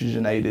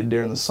unoxygenated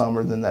during the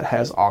summer than that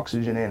has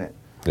oxygen in it.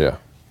 Yeah.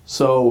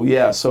 So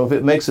if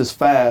it mixes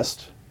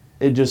fast,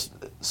 it just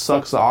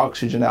sucks the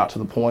oxygen out to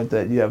the point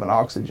that you have an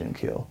oxygen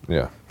kill.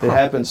 Yeah. If it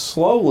happens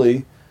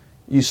slowly,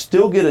 you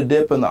still get a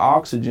dip in the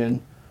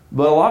oxygen,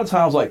 but a lot of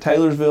times like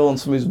Taylorsville and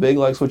some of these big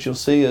lakes, what you'll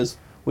see is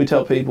we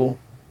tell people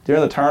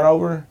during the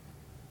turnover,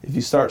 if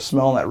you start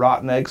smelling that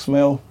rotten egg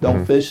smell,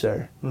 don't fish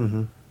there.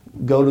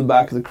 Mm-hmm. Go to the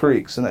back of the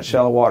creeks in that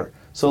shallow water.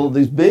 So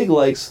these big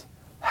lakes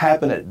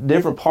happen at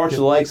different parts of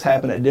the lakes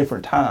happen at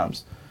different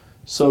times.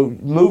 So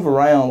move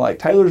around like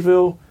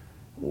Taylorsville.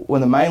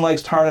 When the main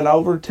lake's turning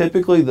over,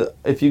 typically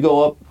if you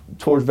go up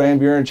towards Van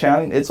Buren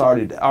County, it's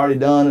already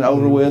done and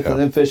over with, yeah. and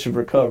then fish have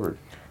recovered.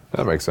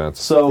 That makes sense.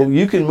 So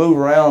you can move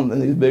around in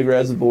these big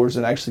reservoirs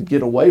and actually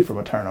get away from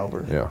a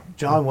turnover. Yeah.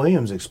 John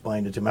Williams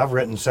explained it to me. I've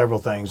written several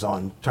things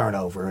on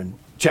turnover and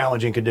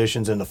challenging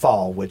conditions in the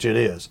fall, which it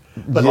is.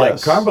 But like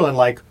Yes. Cumberland,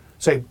 like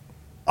say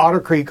Otter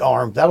Creek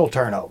arm, that'll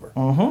turn over.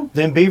 Mm-hmm.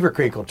 Then Beaver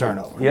Creek will turn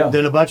over. Yeah.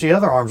 Then a bunch of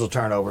other arms will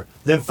turn over.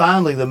 Then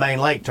finally the main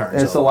lake turns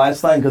And it's the over.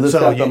 last thing because it's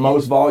So got the you-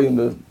 most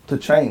volume to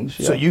change.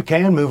 So Yeah. you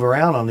can move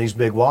around on these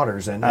big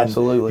waters, and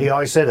Absolutely. he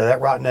always said that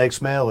rotten egg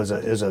smell is a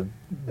big it's a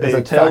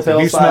factor. telltale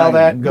If you sign. smell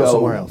that, go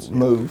somewhere else.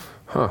 Move.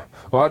 Huh.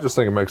 Well, I just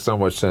think it makes so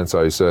much sense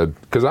how you said,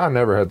 because I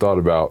never had thought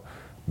about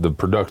the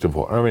productive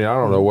water. I mean, I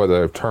don't know what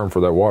the term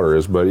for that water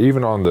is, but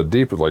even on the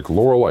deep, like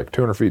Laurel Lake,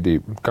 200 feet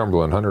deep,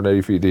 Cumberland,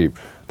 180 feet deep,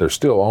 there's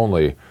still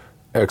only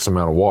X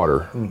amount of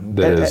water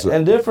that is.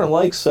 And different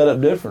lakes set up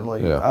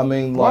differently. Yeah. I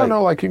mean, Well, I like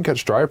know, like you can catch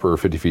striper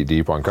 50 feet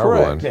deep on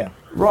Cumberland. Yeah.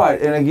 right.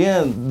 And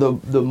again,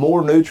 the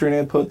more nutrient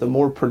input, the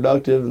more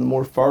productive and the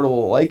more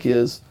fertile a lake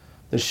is,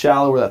 the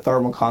shallower that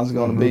thermocline is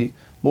going to be.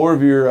 More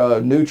of your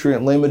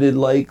nutrient limited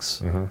lakes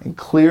and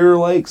clear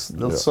lakes,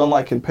 the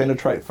sunlight can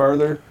penetrate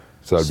further.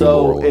 So that'd be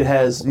Laurel. it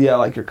has,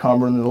 like your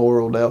Cumberland and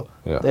Laurel Dale,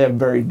 Yeah. they have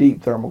very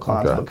deep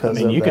thermoclines Okay. because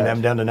I mean, of you can that. have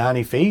them down to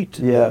 90 feet.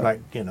 Yeah.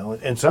 Like,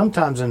 and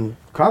sometimes in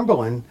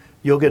Cumberland,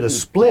 you'll get a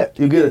split.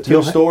 You get a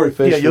two-story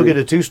fishery. Yeah, you'll get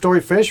a two-story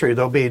fishery.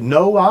 There'll be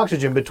no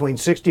oxygen between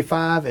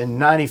 65 and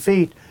 90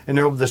 feet, and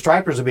the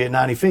stripers will be at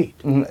 90 feet.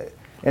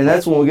 And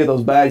that's when we get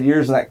those bad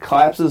years and that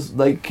collapses.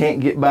 They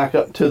can't get back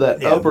up to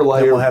that Yeah, upper then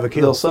layer. we'll have a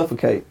kill. They'll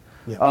suffocate.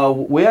 Yeah.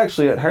 We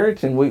actually at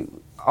Harrington, we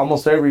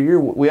almost every year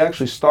we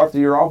actually start the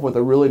year off with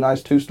a really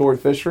nice two-story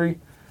fishery,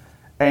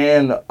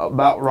 and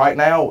about right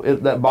now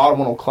that bottom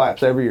one will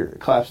collapse every year. It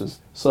collapses.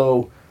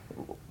 So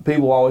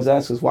people always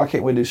ask us, why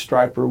can't we do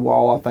striper,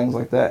 walleye, things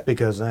like that?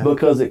 Because that.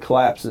 Because it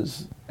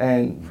collapses,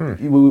 and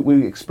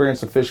we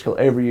experience a fish kill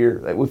every year.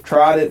 We've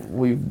tried it,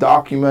 we've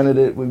documented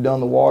it, we've done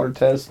the water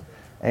test,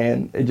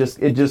 and it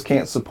just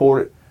can't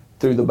support it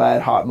through the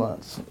bad hot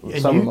months,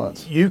 And summer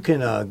months. You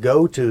can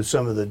go to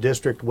some of the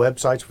district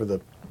websites for the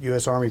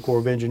U.S. Army Corps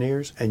of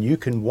Engineers, and you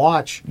can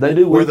watch They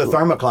do where the weekly.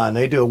 thermocline.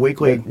 They do a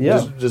weekly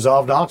Yeah.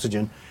 dissolved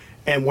oxygen,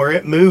 And where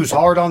it moves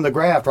hard on the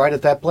graft right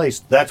at that place,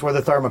 that's where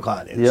the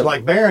thermocline is. Yep.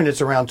 Like Barron,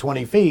 it's around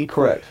 20 feet.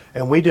 Correct.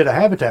 And we did a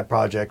habitat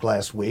project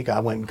last week. I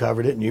went and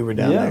covered it, and you were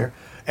down there.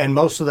 And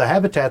most of the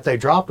habitat they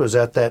dropped was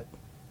at that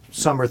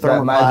summer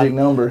thermocline. That magic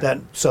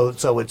number. So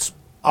it's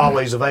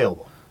always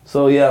available.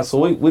 So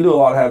we do a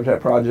lot of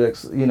habitat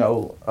projects,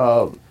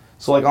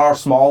 so like our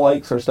small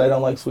lakes, our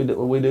state-owned lakes we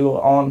do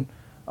on,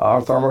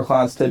 our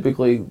thermocline's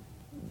typically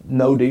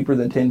no deeper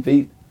than 10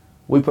 feet.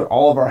 We put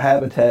all of our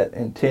habitat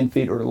in 10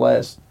 feet or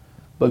less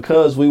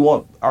because we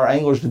want our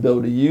anglers to be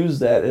able to use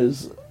that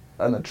as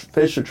a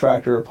fish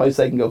attractor, a place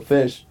they can go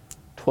fish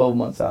 12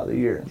 months out of the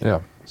year.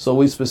 Yeah. So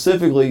we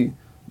specifically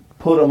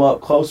put them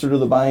up closer to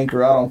the bank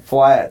or out on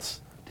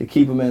flats to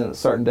keep them in a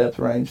certain depth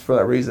range for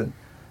that reason.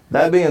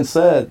 That being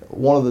said,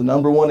 one of the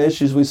number one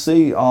issues we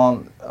see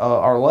on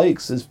our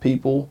lakes is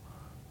people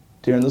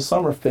during the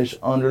summer fish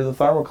under the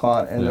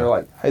thermocline, and they're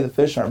like, "Hey, the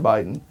fish aren't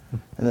biting,"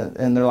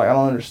 and they're like, "I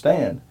don't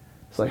understand."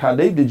 It's like, "How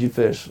deep did you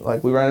fish?"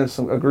 Like we ran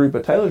into a group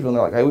at Taylorsville, and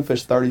they're like, "Hey, we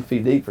fished 30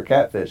 feet deep for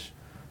catfish."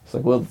 It's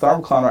like, well, the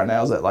thermocline right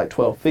now is at like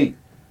 12 feet.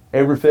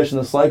 Every fish in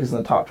this lake is in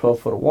the top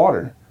 12 foot of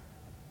water,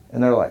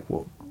 and they're like,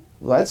 "Well,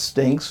 that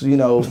stinks,"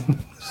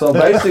 So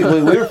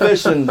basically, we were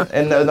fishing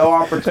and no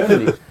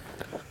opportunity.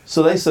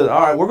 So they said,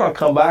 all right, we're going to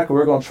come back and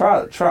we're going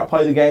to try to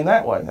play the game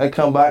that way. They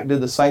come back, did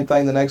the same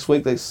thing the next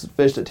week. They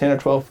fished at 10 or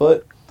 12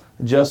 foot,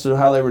 adjusted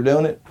how they were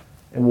doing it,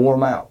 and wore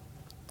them out.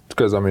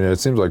 Because, it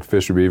seems like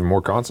fish would be even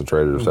more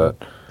concentrated if that.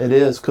 It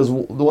is, because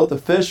what the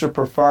fish are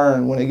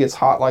preferring when it gets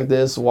hot like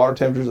this, water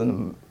temperatures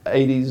in the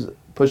 80s,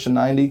 pushing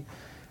 90,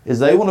 is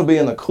they want to be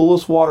in the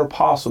coolest water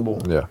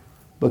possible. Yeah.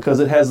 Because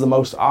it has the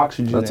most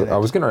oxygen in it. I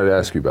was getting ready to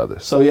ask you about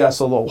this. So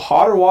the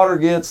hotter water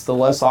gets, the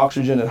less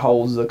oxygen it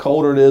holds. The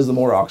colder it is, the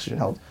more oxygen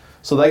it holds.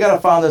 So they got to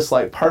find this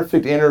like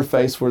perfect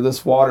interface where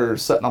this water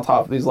is sitting on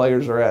top of these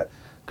layers are at,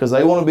 because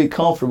they want to be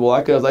comfortable.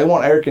 Like they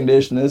want air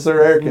conditioning. It's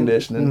their air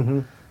conditioning. Mm-hmm.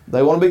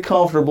 They want to be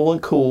comfortable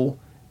and cool,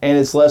 and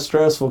it's less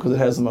stressful because it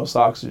has the most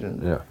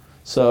oxygen. Yeah.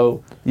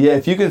 So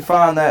if you can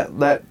find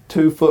that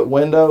 2 foot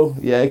window,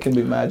 it can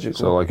be magical.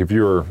 So like if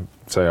you were,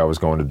 say I was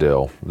going to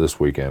Dale this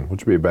weekend,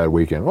 which would be a bad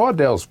weekend. Well,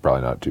 Dale's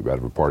probably not too bad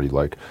of a party.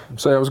 Like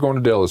say I was going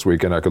to Dale this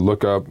weekend, I could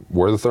look up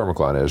where the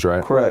thermocline is,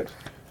 right? Correct.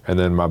 And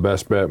then my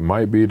best bet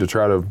might be to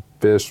try to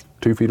fish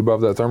 2 feet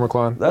above that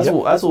thermocline. That's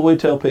what we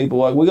tell people.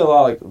 Like we got a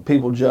lot of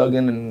people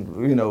jugging,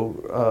 and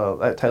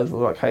at Taylorsville,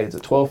 like, hey, it's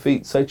at 12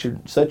 feet. Set your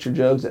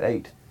jugs at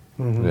 8.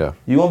 Mm-hmm. Yeah.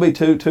 You want to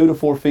be 2 to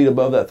 4 feet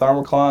above that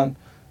thermocline,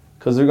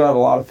 because they're gonna have a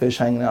lot of fish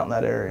hanging out in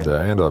that area.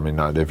 Yeah, and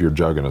not if you're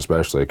jugging,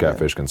 especially a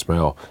catfish can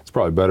smell. It's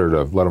probably better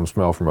to let them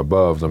smell from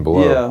above than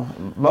below. Yeah,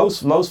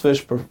 most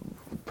fish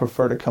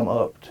prefer to come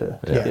up to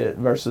hit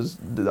versus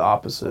the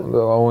opposite.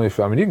 The only, you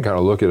can kind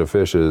of look at a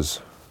fish's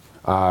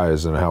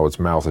eyes and how its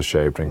mouth is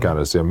shaped and kind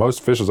of see.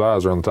 Most fish's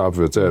eyes are on the top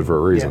of its head for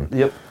a reason. Yeah.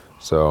 Yep.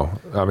 So,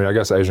 I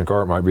guess Asian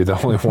carp might be the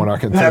only one I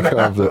can think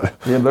of that.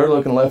 Yeah, they're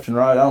looking left and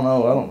right. I don't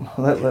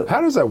know.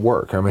 How does that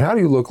work? How do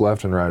you look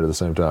left and right at the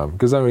same time?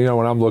 Because,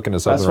 when I'm looking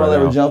at something that's why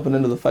they were jumping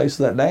into the face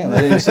of that dam.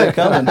 They didn't see it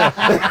coming.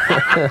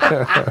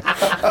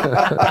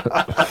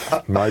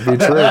 Might be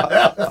true.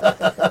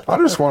 I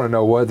just want to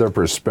know what their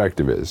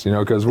perspective is,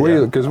 because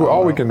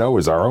all we can know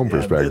is our own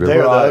perspective.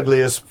 They're the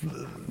ugliest.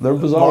 They're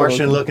bizarre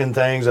Martian-looking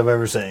things I've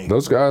ever seen.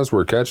 Those guys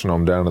were catching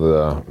them down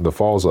to the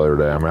falls the other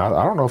day. I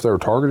don't know if they were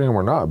targeting them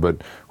or not,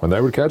 but when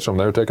they would catch them,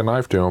 they would take a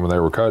knife to them and they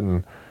were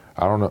cutting.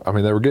 I don't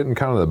know. They were getting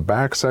kind of the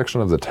back section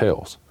of the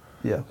tails.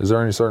 Yeah. Is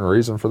there any certain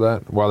reason for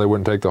that? Why they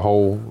wouldn't take the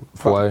whole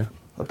fillet?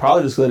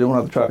 Probably just because they didn't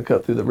have to try to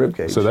cut through the rib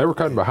cage. So they were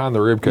cutting behind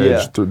the rib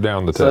cage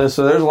down the tail.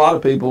 So there's a lot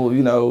of people,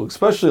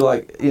 especially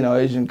like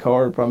Asian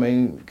carp.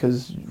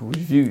 Because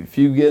if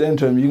you get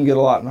into them, you can get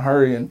a lot in a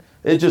hurry, and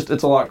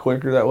it's a lot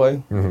quicker that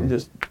way. Mm-hmm. You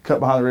just cut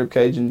behind the rib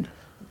cage, and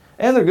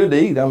they're good to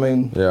eat.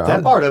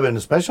 That part of it,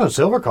 especially on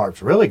silver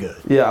carp's really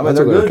good. Yeah,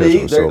 they're good to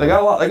eat. They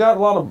got a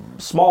lot of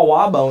small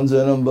Y bones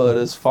in them, but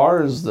as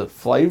far as the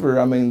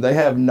flavor, they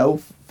have no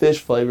fish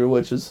flavor,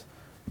 which is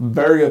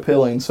very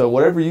appealing. So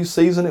whatever you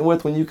season it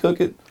with when you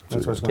cook it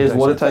is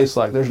what it tastes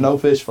like. There's no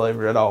fish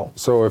flavor at all.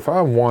 So if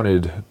I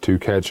wanted to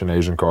catch an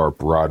Asian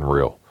carp rod and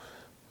reel,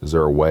 is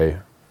there a way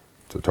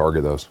to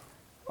target those?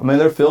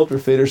 They're filter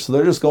feeders, so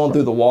they're just going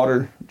through the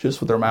water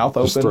just with their mouth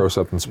open. Just throw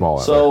something small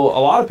out So there. a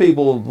lot of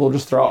people will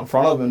just throw it in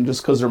front of them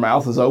just because their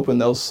mouth is open.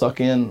 They'll suck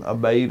in a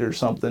bait or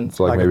something. It's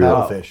like maybe a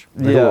paddlefish.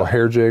 A little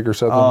hair jig or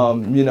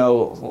something.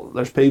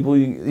 There's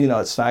people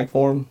at snack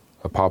form.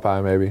 A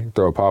Popeye maybe.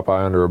 Throw a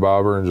Popeye under a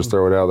bobber and just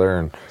throw it out there.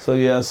 And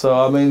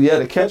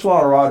to catch one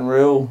on a rod and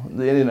reel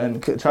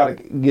and try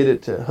to get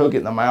it to hook it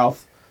in the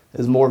mouth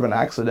is more of an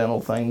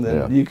accidental thing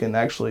than you can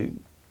actually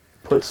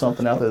put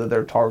something out there that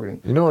they're targeting.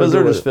 Because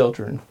they're just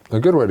filtering. A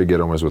good way to get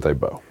them is with a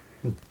bow.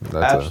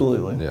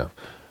 Absolutely.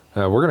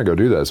 We're going to go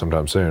do that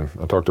sometime soon.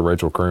 I talked to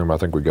Rachel Kroom. I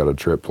think we got a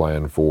trip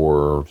planned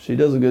for... She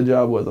does a good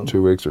job with them.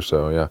 2 weeks or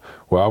so, yeah.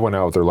 Well, I went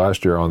out with her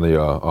last year on the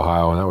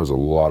Ohio, and that was a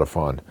lot of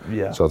fun.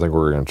 Yeah. So I think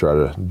we're going to try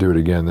to do it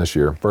again this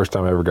year. First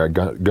time I ever got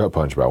gut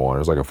punched by one. It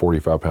was like a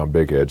 45-pound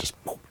big head, just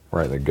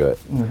right in the gut.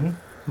 Mm-hmm.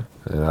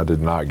 And I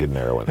did not get an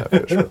arrow in that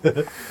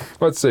fish.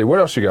 Let's see. What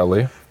else you got,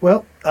 Lee?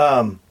 Well,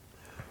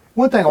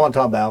 one thing I want to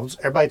talk about is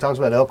everybody talks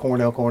about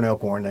elkhorn, elkhorn,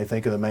 elkhorn. They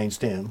think of the main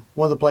stem.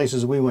 One of the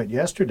places we went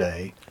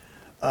yesterday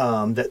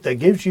that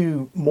gives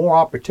you more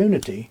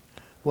opportunity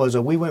was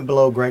we went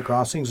below Great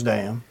Crossings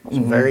Dam. It's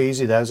very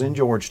easy. That was in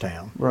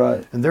Georgetown.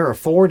 Right. And there are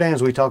 4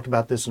 dams. We talked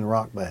about this in the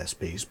rock bass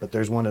piece, but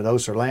there's one at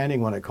Oser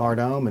Landing, one at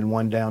Cardome, and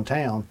one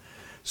downtown.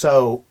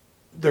 So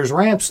there's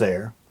ramps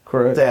there.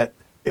 Correct. That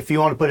if you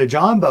want to put a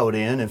john boat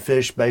in and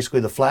fish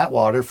basically the flat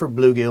water for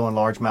bluegill and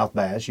largemouth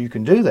bass, you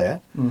can do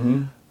that.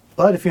 Mm-hmm.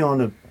 But if you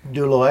want to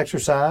do a little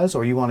exercise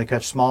or you want to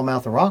catch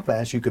smallmouth and rock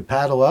bass, you could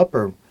paddle up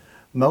or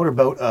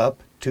motorboat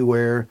up to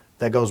where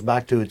that goes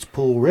back to its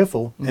pool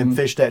riffle and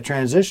fish that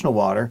transitional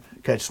water,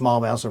 catch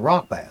smallmouth and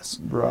rock bass.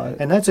 Right.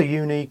 And that's a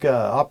unique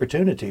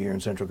opportunity here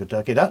in Central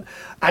Kentucky.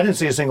 I didn't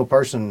see a single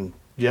person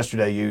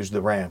yesterday use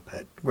the ramp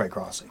at Great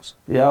Crossings.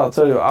 Yeah, I'll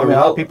tell you. There were a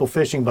lot of people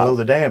fishing below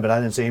the dam, but I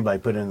didn't see anybody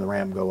put in the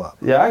ramp and go up.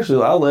 Yeah,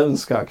 actually, I live in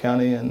Scott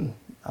County, and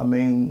I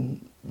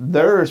mean,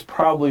 there is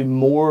probably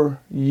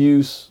more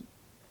use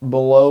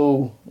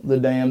below the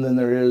dam than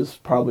there is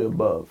probably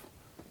above.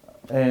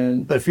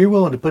 But if you're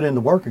willing to put in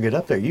the work or get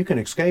up there, you can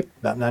escape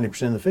about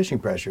 90% of the fishing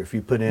pressure if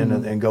you put in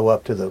and go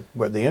up to the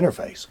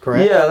interface,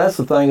 correct? Yeah, that's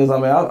the thing is, I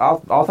mean,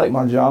 I'll take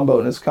my john boat,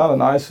 and it's kind of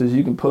nice because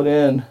you can put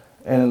in,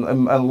 and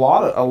a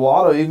lot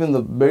of even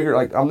the bigger,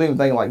 like I'm even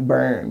thinking like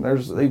Barron.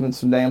 There's even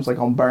some dams like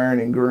on Barron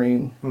and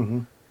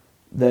Green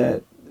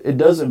that it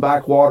doesn't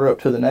back water up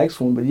to the next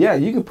one. But yeah,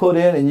 you can put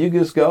in and you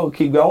just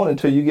keep going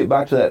until you get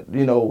back to that,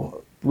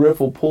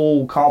 riffle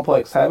pool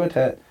complex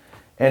habitat.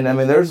 And I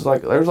mean, there's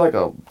like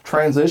a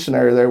transition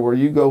area there where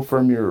you go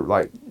from your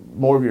like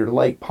more of your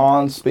lake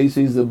pond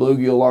species, the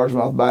bluegill,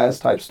 largemouth bass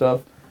type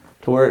stuff,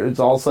 to where it's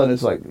all of a sudden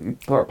it's like you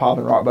start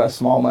popping rock bass,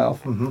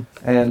 smallmouth,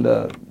 and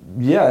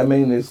yeah, I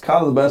mean it's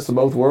kind of the best of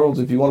both worlds.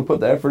 If you want to put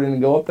the effort in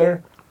and go up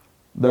there,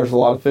 there's a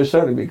lot of fish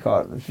there to be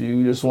caught. If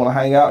you just want to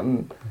hang out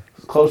and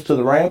close to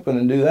the ramp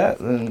and do that,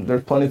 then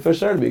there's plenty of fish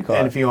there to be caught.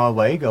 And if you want to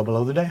weigh, go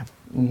below the dam.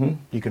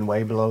 You can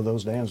weigh below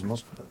those dams.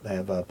 Most they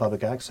have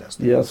public access.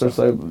 Yes,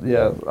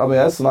 yeah. I mean,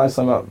 that's the nice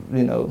thing about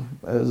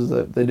is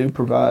that they do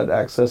provide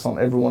access on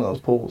every one of those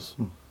pools.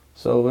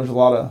 So there's a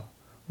lot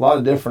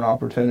of different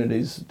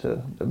opportunities to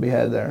be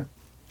had there.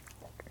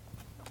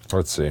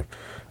 Let's see.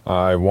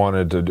 I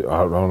wanted to.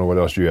 I don't know what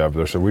else you have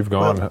there. So we've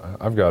gone. Well,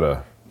 I've got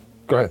a.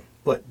 Go ahead.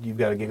 What you've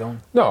got to get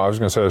going? No, I was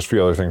going to say there's a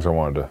few other things I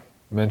wanted to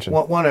mention.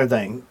 One other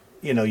thing.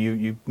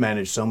 You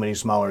manage so many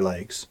smaller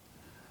lakes.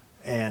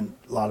 And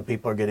a lot of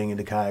people are getting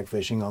into kayak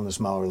fishing on the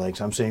smaller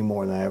lakes. I'm seeing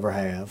more than I ever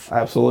have.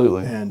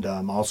 Absolutely. And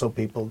also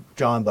people,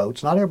 john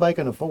boats. Not everybody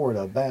can afford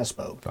a bass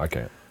boat. I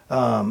can't.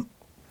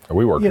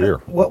 We work here.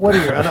 What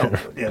are your, I know,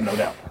 yeah, no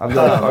doubt. I've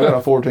got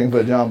a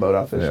 14-foot john boat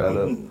I fish out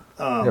of.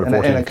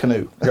 And a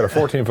canoe. I got a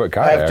 14-foot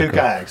kayak. I have 2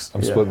 kayaks.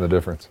 I'm splitting the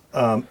difference.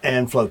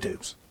 And flow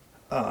tubes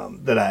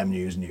that I haven't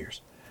used in years.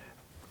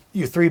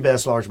 Your 3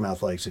 best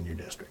largemouth lakes in your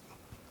district.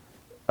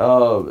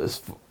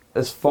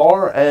 As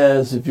far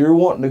as if you're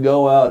wanting to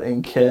go out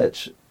and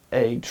catch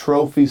a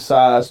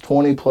trophy-sized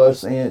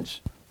 20-plus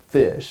inch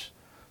fish,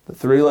 the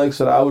 3 lakes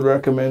that I would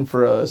recommend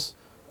for us,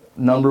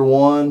 number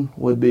 1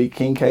 would be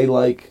Kincaid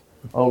Lake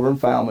over in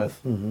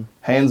Falmouth.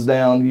 Hands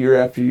down, year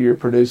after year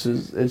it's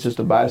just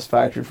a bass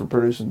factory for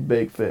producing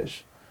big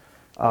fish.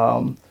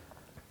 Our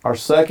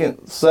second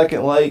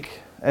lake,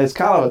 and it's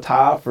kind of a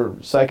tie for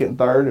second and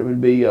third, it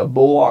would be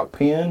Bullock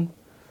Pen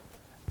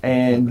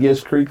and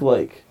Gibbs Creek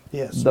Lake.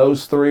 Yes.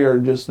 Those 3 are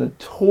just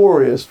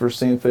notorious for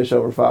seeing fish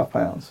over 5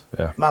 pounds.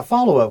 Yeah. My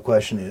follow-up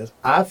question is,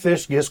 I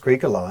fished Gibbs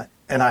Creek a lot,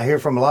 and I hear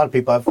from a lot of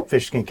people I've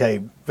fished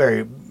Kincaid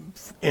very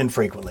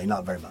infrequently,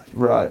 not very much.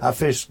 Right. I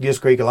fished Gibbs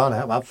Creek a lot.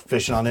 I was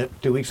fishing on it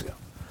 2 weeks ago.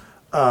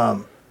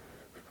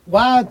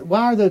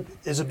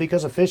 Is it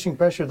because of fishing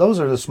pressure? Those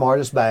are the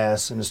smartest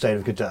bass in the state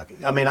of Kentucky.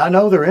 I mean, I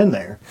know they're in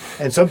there,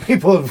 and some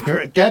people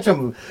catch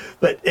them,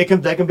 but they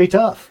can be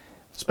tough.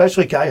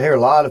 Especially, I hear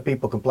a lot of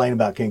people complain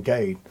about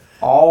Kincaid.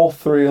 All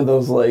 3 of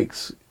those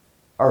lakes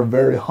are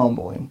very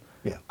humbling.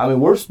 Yeah. I mean,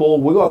 we're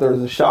spoiled. We go out there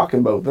as a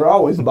shocking boat. They're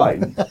always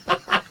biting.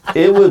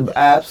 It would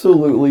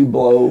absolutely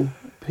blow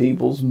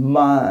people's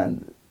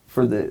mind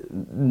for the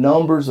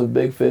numbers of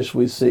big fish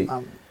we see.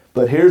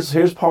 But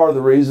here's part of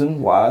the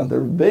reason why they're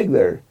big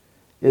there,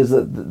 is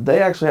that they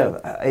actually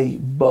have a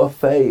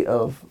buffet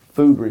of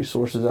food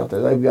resources out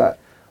there. They've got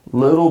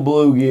little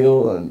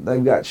bluegill, and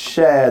they've got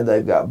shad,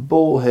 they've got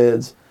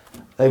bullheads.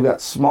 They've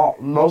got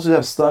mostly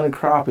have stunted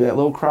crappie, that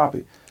little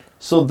crappie.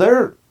 So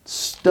they're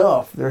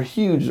stuffed, they're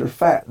huge, they're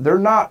fat. They're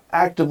not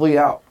actively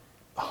out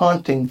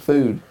hunting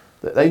food.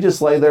 They just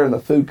lay there and the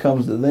food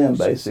comes to them,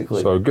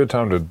 basically. So a good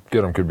time to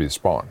get them could be the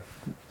spawn.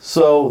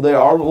 So they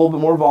are a little bit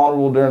more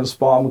vulnerable during the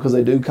spawn because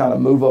they do kind of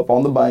move up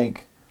on the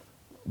bank.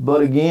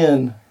 But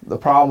again, the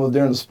problem with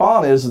during the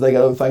spawn is that they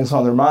got other things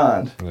on their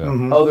mind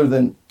other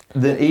than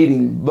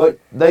eating. But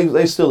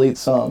they still eat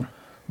some.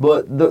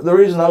 But the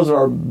reason those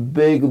are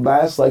big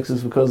bass lakes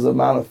is because of the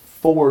amount of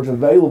forage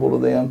available to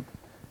them,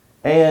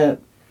 and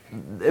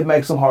it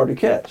makes them hard to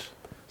catch.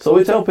 So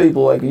we tell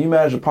people, like, you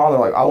manage a pond, they're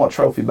like, I want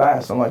trophy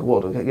bass. I'm like,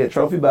 well, to get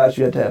trophy bass,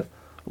 you have to have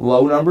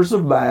low numbers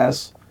of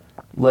bass,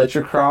 let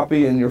your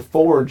crappie and your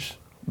forage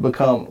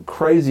become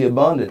crazy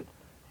abundant,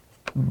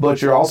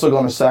 but you're also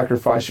going to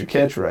sacrifice your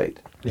catch rate.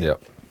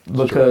 Yep.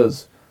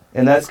 Because,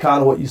 and that's kind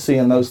of what you see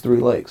in those 3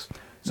 lakes.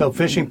 So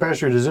fishing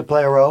pressure, does it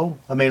play a role?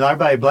 I mean,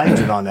 everybody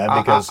blames it on that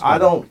because I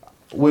don't.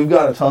 We've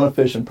got a ton of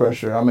fishing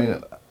pressure. I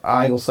mean,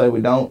 I ain't gonna say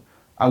we don't.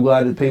 I'm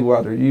glad that people are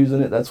out there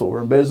using it. That's what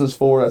we're in business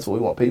for. That's what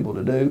we want people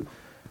to do.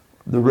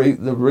 The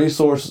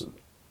resource,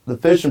 the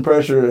fishing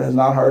pressure has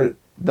not hurt it.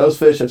 Those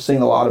fish have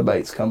seen a lot of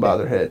baits come by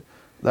their head.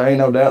 There ain't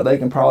no doubt they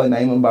can probably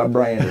name them by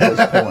brand at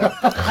this point.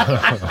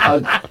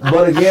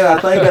 But again, I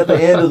think at the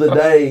end of the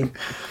day,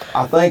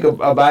 I think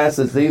a bass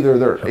is either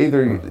they're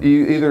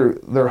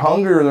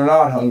hungry or they're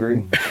not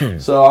hungry.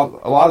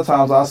 So a lot of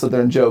times I sit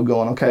there and joke,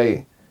 going,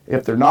 okay,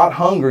 if they're not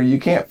hungry, you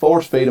can't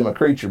force feed them a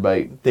creature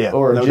bait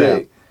or a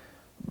jig.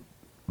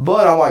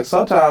 But I'm like,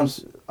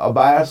 sometimes a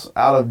bass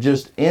out of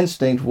just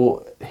instinct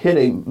will hit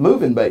a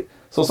moving bait.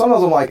 So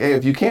sometimes I'm like, hey,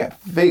 if you can't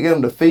get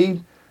them to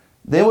feed,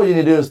 then what you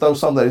need to do is throw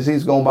something that he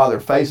sees going by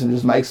their face and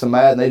just makes them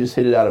mad, and they just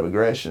hit it out of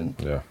aggression.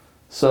 Yeah.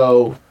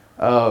 So,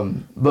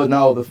 but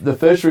no, the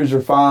fisheries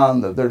are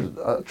fine. There's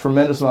a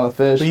tremendous amount of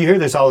fish. But you hear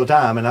this all the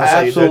time, and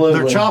I say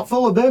they're chock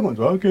full of big ones.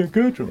 Well, I can't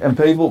catch them. And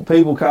people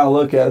kind of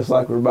look at us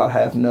like we're about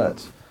half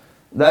nuts.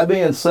 That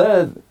being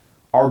said,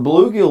 our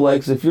bluegill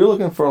lakes, if you're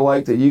looking for a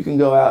lake that you can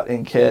go out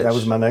and catch. That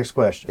was my next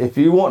question. If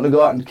you want to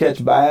go out and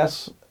catch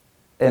bass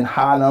in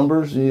high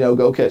numbers,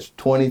 go catch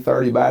 20,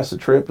 30 bass a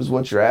trip is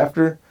what you're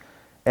after,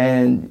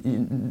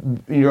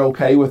 and you're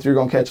okay with you're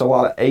going to catch a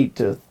lot of 8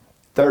 to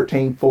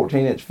 13,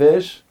 14-inch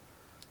fish,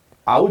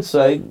 I would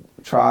say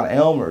try an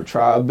Elmer,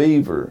 try a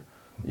Beaver,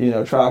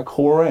 try a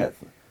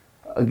Corinth.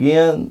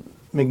 Again,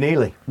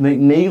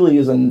 McNeely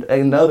is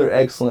another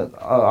excellent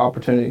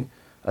opportunity.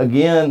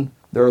 Again,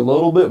 they're a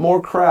little bit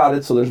more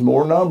crowded, so there's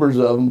more numbers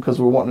of them because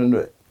we're wanting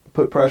to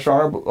put pressure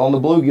on the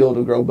bluegill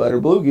to grow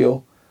better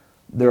bluegill.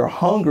 They're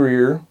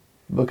hungrier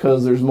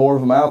because there's more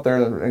of them out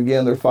there, and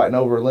again, they're fighting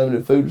over a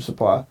limited food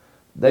supply.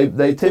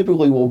 They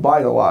typically will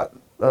bite a lot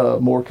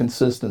more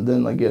consistent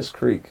than, I guess,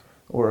 Creek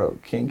or a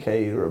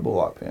Kincaid or a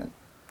Bullock Pin.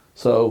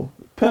 So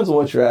depends on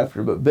what you're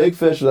after, but big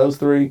fish are those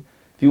 3.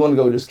 If you want to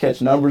go just catch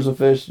numbers of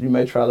fish, you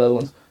may try the other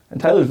ones. And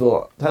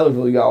Taylorsville,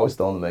 you can always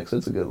throw in the mix.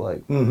 It's a good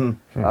lake.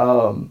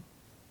 Mm-hmm.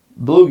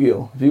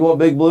 Bluegill. If you want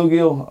big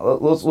bluegill,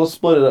 let's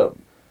split it up.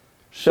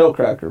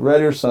 Shellcracker, red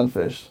ear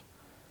sunfish.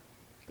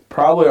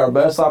 Probably our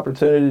best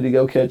opportunity to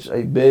go catch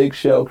a big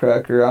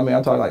shellcracker. I mean,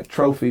 I'm talking like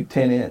trophy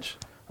 10-inch.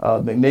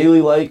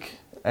 McNeely Lake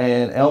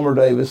and Elmer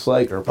Davis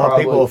Lake are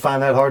probably. People will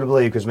find that hard to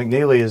believe because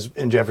McNeely is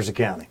in Jefferson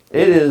County.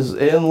 It is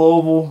in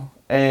Louisville,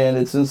 and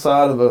it's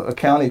inside of a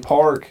county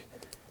park,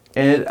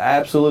 and it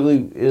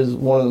absolutely is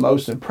one of the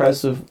most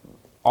impressive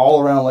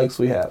all-around lakes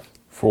we have.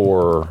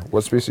 For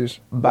what species?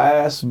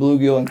 Bass,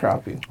 bluegill, and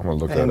crappie. I'm going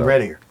to look that up. And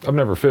red ear. I've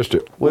never fished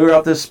it. We were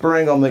out this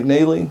spring on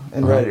McNeely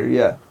and red ear,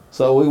 yeah.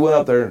 So we went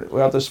up there,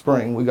 this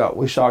spring.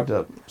 We shocked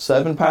up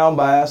 7-pound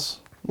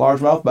bass,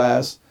 largemouth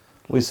bass.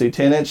 We see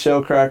 10-inch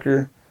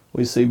shellcracker.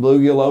 We see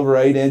bluegill over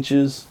 8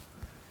 inches.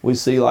 We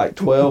see like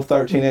 12,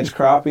 13-inch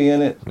crappie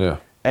in it. Yeah.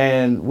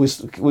 And we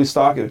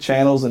stock it with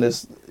channels, and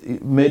it's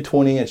mid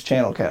 20-inch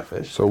channel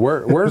catfish. So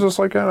where's this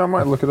lake at? I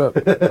might look it up.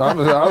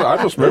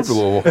 I just moved to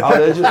Louisville.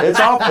 It's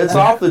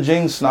off the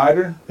Gene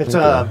Snyder. It's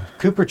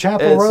Cooper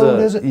Chapel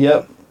Road, is it?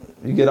 Yep.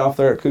 You get off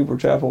there at Cooper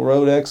Chapel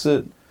Road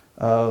exit.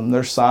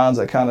 There's signs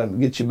that kind of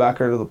get you back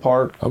there to the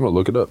park. I'm going to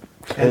look it up.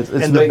 And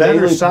the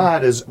better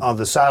side is on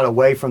the side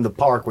away from the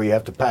park where you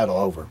have to paddle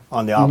over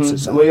on the opposite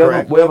side. We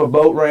have a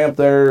boat ramp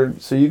there,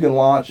 so you can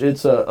launch.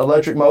 It's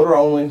electric motor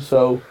only,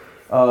 so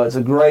it's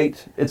a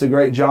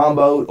great John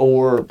boat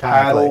or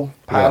paddle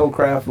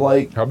craft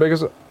lake. How big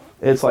is it?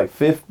 It's like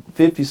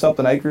 50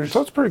 something acres.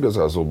 So it's pretty good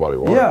size little body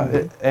of water.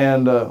 Yeah,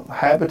 and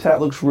habitat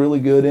looks really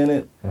good in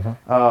it.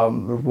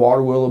 There's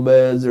water willow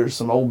beds. There's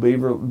some old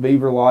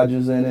beaver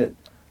lodges in it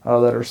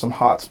that are some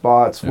hot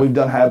spots. We've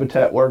done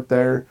habitat work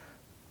there.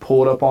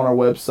 Pull it up on our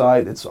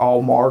website. It's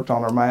all marked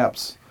on our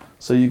maps,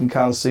 so you can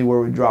kind of see where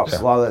we dropped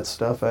a lot of that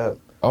stuff at.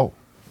 Oh,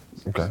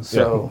 okay.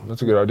 So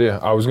that's a good idea.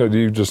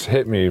 You just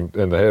hit me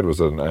in the head with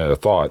a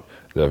thought.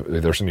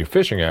 There's a new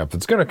fishing app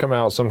that's going to come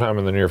out sometime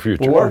in the near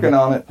future. We're working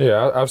on it.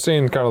 Yeah, I've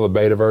seen kind of the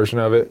beta version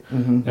of it,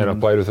 and I've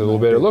played with it a little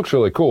bit. It looks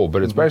really cool,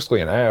 but it's basically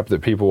an app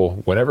that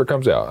people, whenever it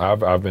comes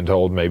out, I've been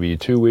told maybe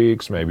 2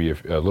 weeks, maybe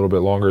a little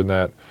bit longer than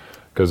that.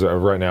 Because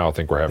right now I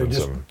think we're having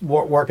some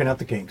working out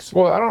the kinks.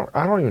 Well,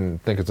 I don't even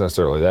think it's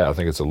necessarily that. I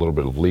think it's a little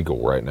bit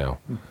illegal right now.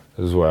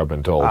 This is what I've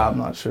been told. I'm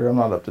not sure. I'm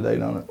not up to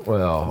date on it.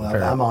 Well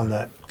I'm on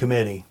that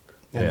committee.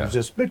 And it's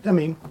just, I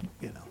mean,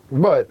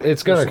 But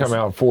it's going to come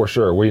out for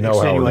sure. We know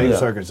how extenuating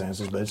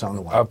circumstances, but it's on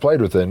the way. I've played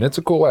with it, and it's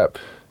a cool app.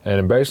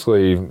 And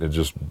basically, it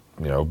just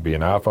be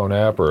an iPhone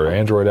app or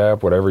Android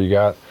app, whatever you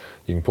got.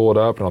 You can pull it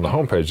up, and on the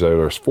homepage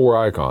there's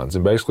 4 icons,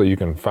 and basically you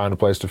can find a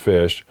place to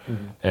fish,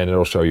 and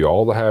it'll show you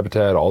all the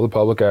habitat, all the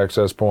public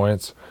access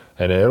points,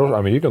 And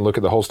you can look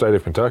at the whole state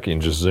of Kentucky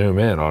and just zoom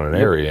in on an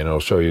area, and it'll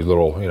show you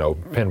little,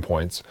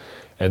 pinpoints.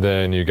 And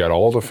then you got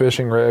all the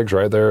fishing regs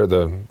right there,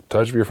 the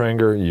touch of your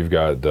finger. You've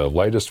got the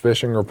latest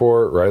fishing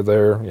report right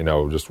there,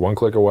 just one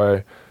click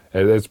away.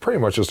 And it's pretty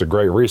much just a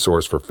great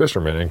resource for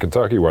fishermen in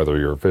Kentucky, whether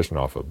you're fishing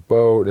off a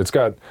boat.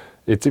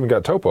 It's even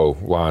got topo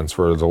lines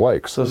for the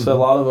lakes. So a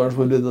lot of ours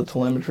we did the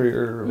telemetry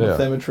or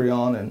bathymetry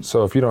on. And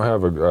so if you don't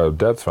have a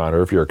depth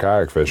finder, if you're a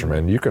kayak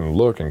fisherman, you can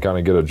look and kind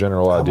of get a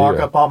general idea. Mark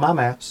up all my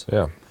maps.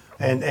 Yeah.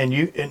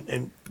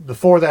 And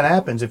before that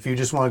happens, if you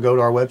just want to go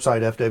to our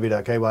website,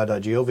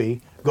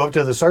 fw.ky.gov, go up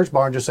to the search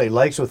bar and just say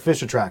lakes with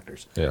fish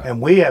attractors. Yeah.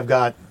 And we have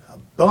got a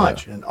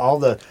bunch and all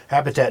the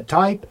habitat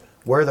type,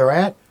 where they're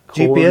at,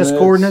 Coordinates. GPS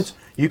coordinates.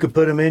 You could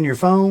put them in your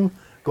phone,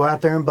 go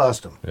out there and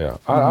bust them. Yeah,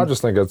 I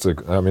just think that's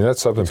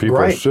something people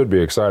great. should be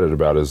excited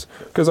about, is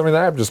because the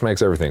app just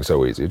makes everything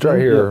so easy. It's right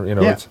here,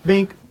 it's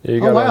Bink.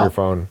 you got it on your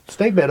phone.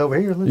 Stake bed over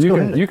here. Let's go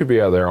hit it. You could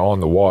be out there on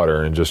the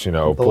water and just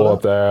pull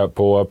up the app,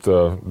 pull up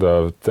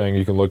the thing.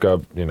 You can look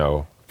up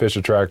fish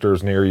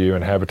attractors near you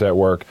and habitat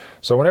work.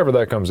 So whenever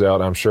that comes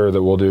out, I'm sure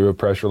that we'll do a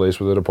press release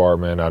with the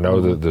department. I know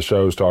that the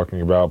show's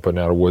talking about putting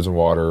out a Woods and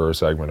Water or a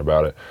segment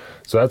about it.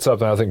 So that's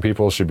something I think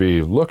people should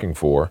be looking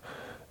for.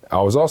 I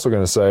was also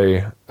going to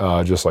say,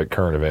 just like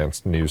current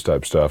events, news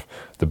type stuff,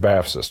 the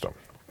BAF system.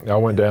 I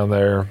went down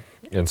there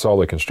and saw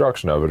the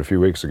construction of it a few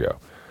weeks ago.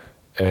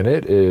 And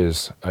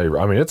it's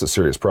a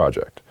serious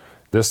project.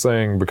 This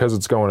thing, because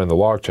it's going in the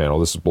lock channel,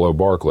 this is below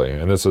Barkley,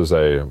 and this is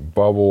a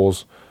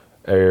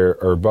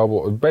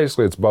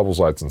basically it's bubbles,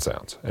 lights, and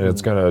sounds. And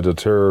it's going to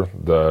deter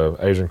the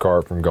Asian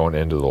carp from going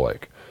into the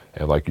lake.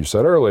 And like you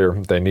said earlier,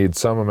 they need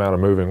some amount of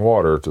moving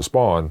water to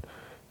spawn,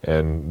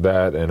 and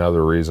that and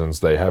other reasons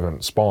they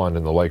haven't spawned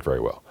in the lake very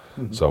well.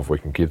 Mm-hmm. So if we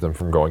can keep them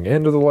from going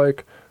into the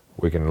lake,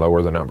 we can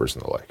lower the numbers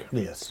in the lake.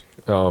 Yes.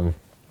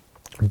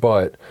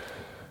 But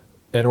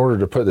in order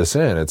to put this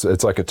in,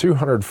 it's like a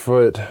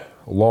 200-foot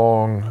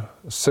long,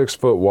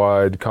 6-foot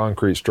wide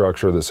concrete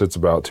structure that sits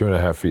about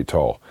 2.5 feet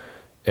tall.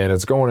 And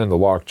it's going in the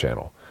lock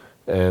channel.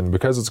 And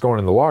because it's going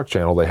in the lock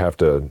channel, they have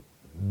to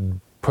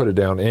put it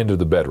down into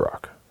the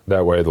bedrock.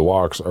 That way the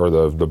locks or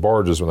the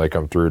barges, when they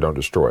come through, don't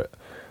destroy it.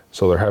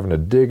 So they're having to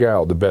dig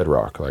out the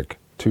bedrock, like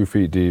 2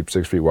 feet deep,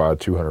 6 feet wide,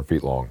 200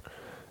 feet long.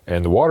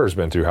 And the water's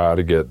been too high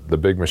to get the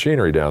big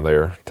machinery down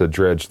there to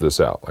dredge this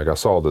out. Like I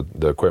saw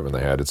the equipment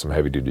they had, it's some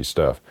heavy duty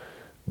stuff,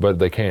 but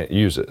they can't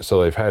use it.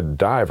 So they've had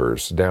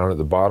divers down at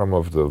the bottom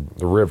of the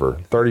river,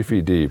 30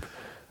 feet deep,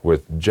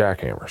 with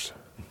jackhammers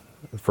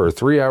for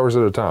 3 hours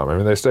at a time. I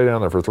mean, they stay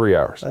down there for 3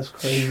 hours. That's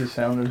crazy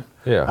sounding.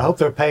 Yeah. I hope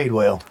they're paid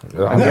well.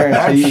 I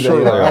guarantee you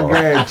sure they are.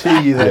 I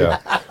guarantee you they are.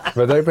 Yeah.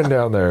 But they've been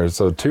down there.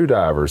 So 2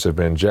 divers have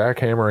been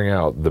jackhammering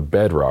out the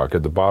bedrock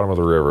at the bottom of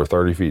the river,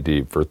 30 feet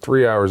deep, for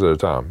 3 hours at a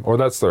time. Or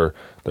that's their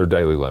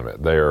daily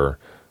limit. They are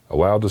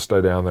allowed to stay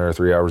down there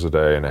 3 hours a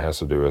day, and it has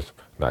to do with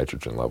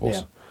nitrogen levels.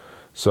 Yeah.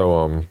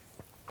 So,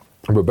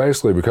 but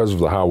basically, because of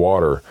the high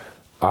water,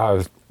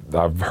 I've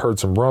heard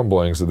some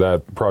rumblings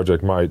that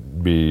project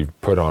might be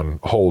put on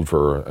hold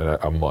for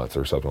a month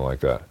or something like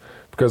that,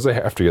 because they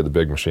have to get the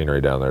big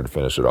machinery down there to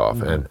finish it off.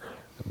 Mm-hmm.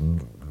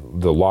 And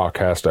the lock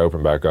has to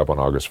open back up on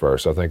August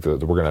 1st. I think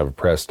that we're going to have a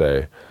press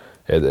day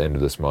at the end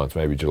of this month,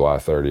 maybe July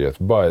 30th.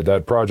 But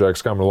that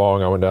project's coming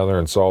along. I went down there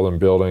and saw them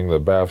building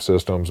the BAF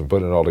systems and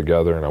putting it all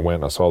together, and I went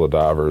and I saw the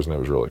divers, and it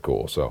was really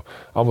cool. So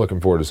I'm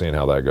looking forward to seeing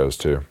how that goes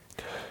too.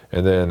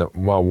 And then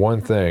my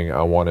one thing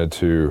I wanted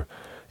to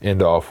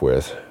end off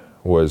with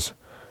was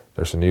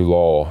there's a new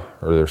law,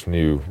 or there's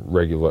new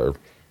regular,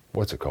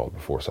 what's it called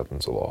before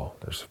something's a law?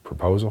 There's a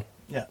proposal?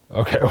 Yeah.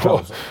 Okay,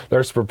 well,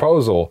 there's a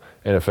proposal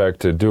in effect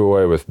to do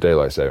away with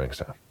daylight savings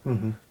time.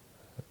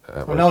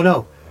 Mm-hmm.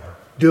 No.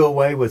 Do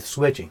away with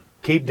switching.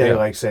 Keep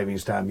daylight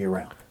savings time year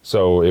round.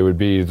 So it would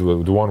be the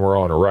one we're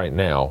on right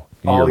now,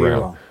 all year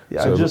round. long.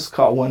 Yeah, So, I just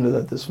caught wind of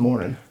that this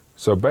morning.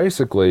 So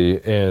basically,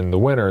 in the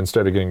winter,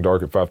 instead of getting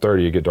dark at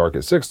 5:30, you get dark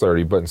at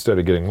 6:30. But instead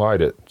of getting light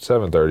at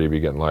 7:30, you be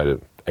getting light at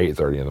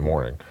 8:30 in the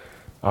morning.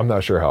 I'm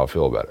not sure how I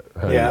feel about it.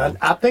 Yeah,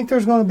 I think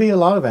there's going to be a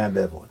lot of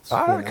ambivalence.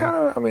 I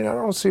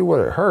don't see what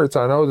it hurts.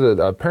 I know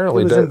that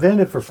apparently it was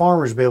invented for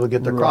farmers to be able to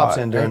get their crops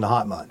in during the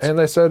hot months. And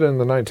they said in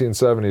the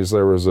 1970s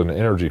there was an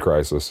energy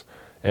crisis.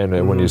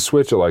 And when you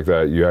switch it like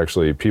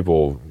that,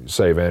 people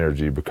save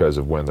energy because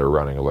of when they're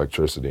running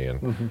electricity.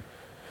 And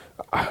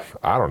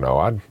I don't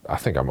know. I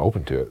think I'm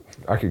open to it.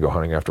 I could go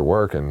hunting after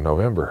work in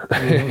November.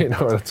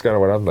 That's kind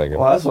of what I'm thinking.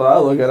 Well, that's what I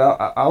look at.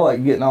 I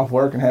like getting off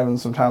work and having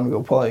some time to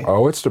go play.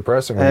 Oh, it's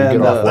depressing when you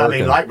get off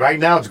work. Like right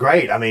now it's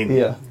great. I mean,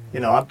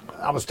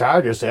 I was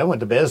tired yesterday. I went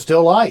to bed, it's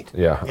still light.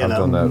 Yeah, I've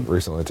done that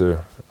recently too.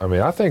 I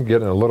mean, I think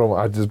getting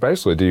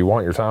basically, do you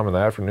want your time in the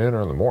afternoon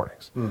or in the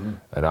mornings? Mm-hmm.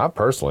 And I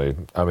personally,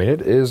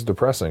 it is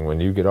depressing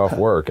when you get off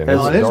work and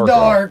it's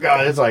dark.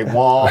 It's like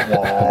wah,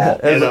 wah.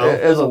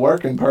 As a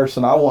working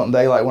person, I want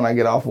daylight when I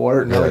get off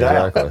work. No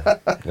doubt.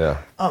 Exactly.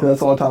 Yeah. That's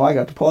the only time I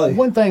got to play.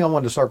 One thing I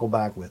wanted to circle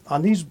back with,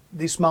 on these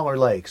smaller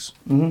lakes,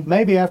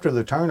 maybe after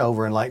the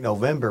turnover in like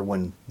November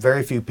when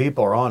very few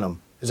people are on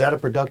them, is that a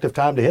productive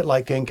time to hit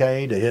Lake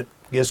Kincaid, to hit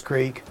Gist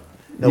Creek?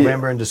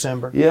 November and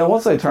December? Yeah,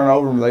 once they turn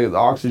over, the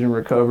oxygen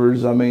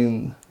recovers. I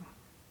mean,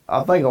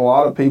 I think a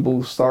lot of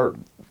people start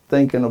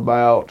thinking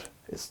about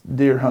it's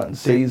deer hunting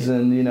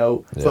season,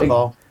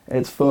 Football.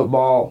 It's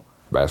football.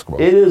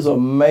 Basketball. It is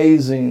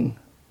amazing.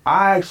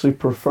 I actually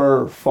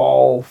prefer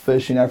fall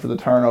fishing after the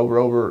turnover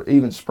over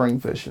even spring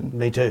fishing.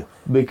 Me too.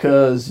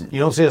 Because you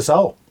don't see a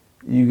soul.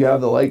 You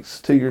got the lakes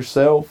to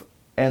yourself,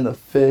 and the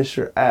fish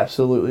are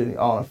absolutely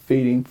on a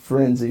feeding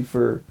frenzy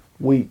for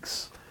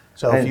weeks.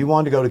 So if you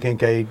wanted to go to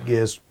Kincaid,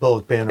 Gist,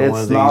 Bullet Pin, or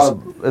one of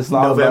these, it's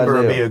not November a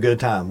bad would deal. be a good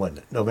time, wouldn't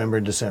it? November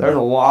and December. There's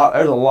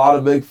a lot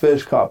of big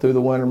fish caught through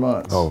the winter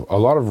months. Oh, a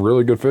lot of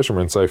really good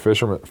fishermen say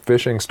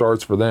fishing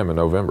starts for them in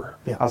November.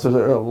 Yeah, I said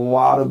there are a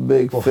lot of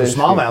big for fish.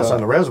 smallmouths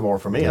on the reservoir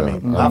for me. Yeah. I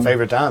mean, my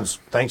favorite time's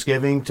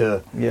Thanksgiving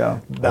to Yeah.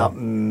 about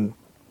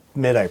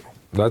mid-April.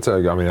 That's I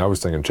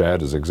was thinking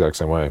Chad is the exact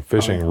same way.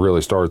 Fishing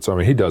really starts,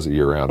 he does it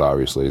year round,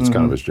 obviously. It's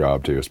kind of his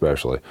job too,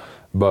 especially.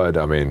 But,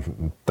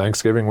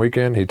 Thanksgiving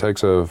weekend, he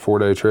takes a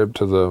 4-day trip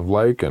to the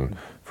lake, and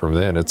from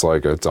then it's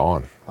like it's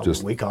on.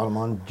 We caught them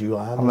on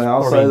July.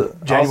 I'll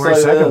January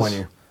say 2nd this. one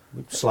year.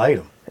 We slayed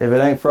them. If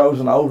it ain't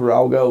frozen over,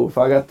 I'll go. If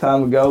I got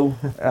time to go,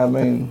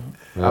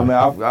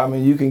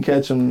 you can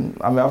catch them.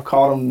 I've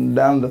caught them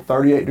down to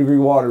 38-degree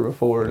water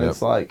before, and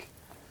it's like,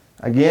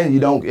 again,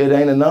 it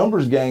ain't a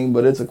numbers game,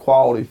 but it's a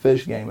quality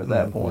fish game at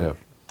that point.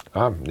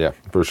 Yeah,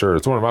 for sure.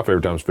 It's one of my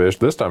favorite times to fish.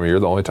 This time of year,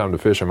 the only time to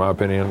fish, in my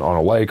opinion, on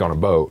a lake, on a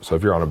boat. So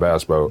if you're on a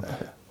bass boat,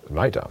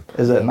 nighttime.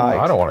 Is at night.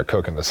 I don't want to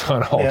cook in the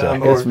sun all day.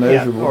 It's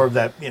miserable. Or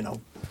that,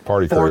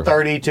 Party crew.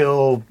 4:30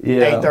 till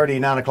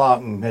 8:30, 9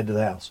 o'clock, and head to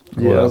the house.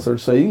 Yeah, so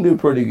you can do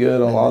pretty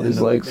good on a lot of these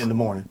lakes. In the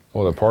morning.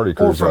 Well, the party Or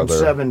crews from out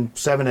there.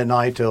 7 at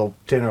night till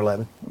 10 or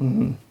 11.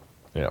 Mm-hmm.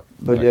 Yeah.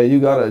 But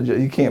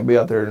you can't be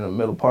out there in the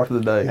middle part of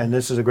the day. And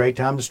this is a great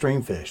time to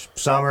stream fish.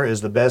 Summer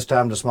is the best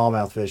time to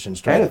smallmouth fish and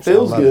stream. And it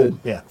feels good.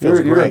 Yeah,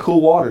 you're in cool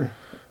water.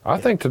 I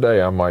think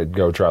today I might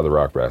go try the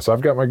rock bass.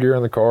 I've got my gear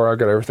in the car. I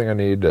got everything I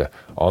need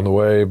on the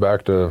way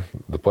back to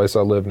the place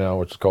I live now,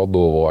 which is called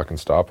Louisville. I can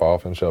stop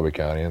off in Shelby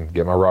County and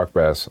get my rock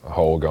bass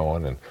hole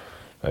going and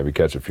maybe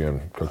catch a few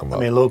and cook them up.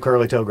 a little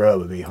curly tail grub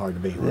would be hard to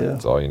beat. Yeah.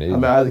 That's all you need.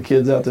 I had the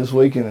kids out this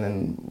weekend,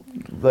 and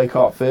they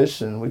caught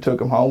fish, and we took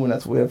them home, and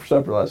that's what we had for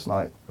supper last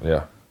night.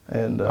 Yeah.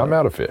 And I'm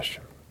out of fish.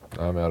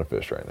 I'm out of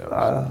fish right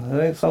now.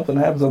 It ain't something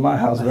that happens at my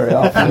house very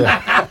often.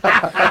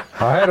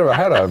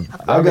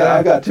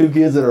 I've got two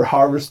kids that are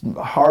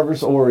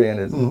harvest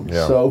oriented.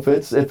 Yeah. So if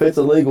it's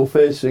a legal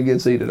fish, it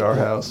gets eaten at our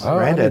house.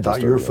 Granddad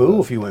thought you were a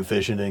fool if you went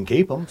fishing and didn't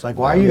keep them. It's like,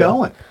 why are you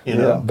going?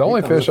 The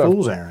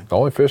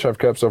only fish I've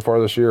kept so far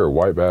this year are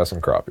white bass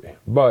and crappie,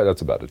 but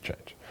that's about to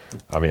change.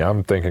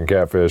 I'm thinking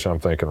catfish. I'm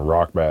thinking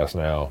rock bass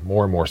now.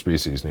 More and more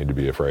species need to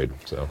be afraid.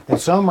 So. And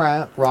some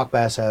rock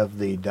bass have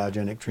the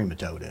diogenic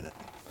trematode in it,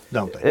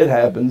 don't they? It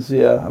happens,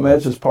 yeah.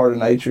 It's just part of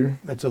nature.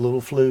 It's a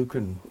little fluke,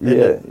 and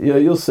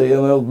you'll see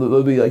them.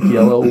 They'll be like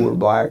yellow or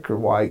black or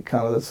white.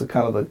 That's the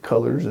kind of the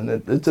colors, and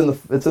it's in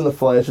the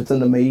flesh. It's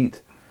in the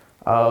meat.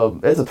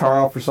 It's a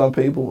turnoff for some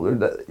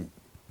people.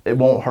 It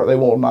won't hurt. They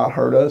will not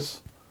hurt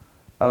us.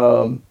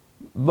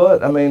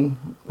 But when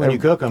you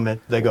cook them,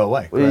 they go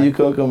away. When you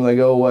cook them, they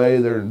go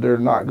away. They're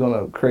not going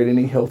to create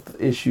any health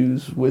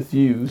issues with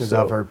you. Because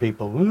I've heard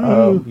people,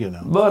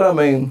 But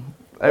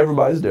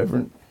everybody's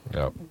different.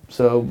 Yep.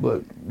 So,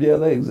 but yeah,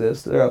 they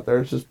exist. They're out there.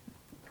 It's just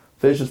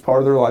fish is part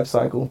of their life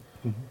cycle,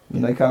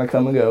 and they kind of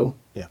come and go.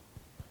 Yeah.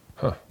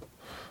 Huh.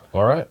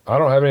 All right. I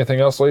don't have anything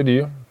else, Lee. Do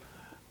you?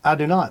 I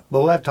do not. But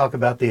we'll have to talk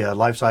about the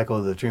life cycle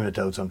of the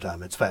trematode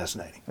sometime. It's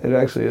fascinating. It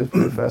actually is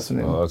pretty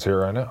fascinating. Well, let's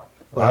hear right now.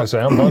 I say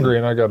I'm hungry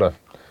and I gotta.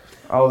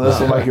 Oh, this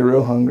will make you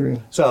real hungry.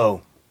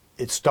 So,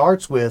 it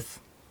starts with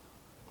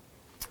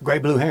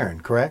great blue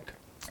heron, correct?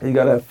 You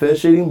got to have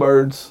fish-eating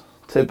birds.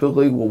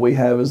 Typically, what we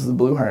have is the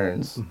blue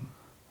herons,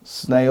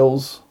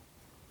 snails,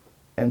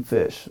 and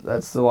fish.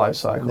 That's the life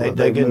cycle.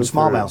 They get in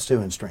smallmouths too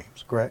in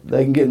streams, correct?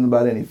 They can get in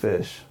about any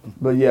fish.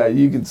 But yeah,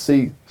 you can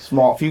see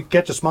small. If you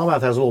catch a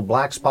smallmouth that has little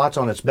black spots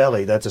on its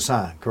belly, that's a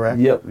sign, correct?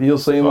 Yep, you'll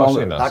see them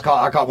on the. I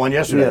caught one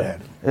yesterday.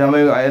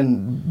 Yeah.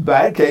 In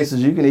bad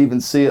cases, you can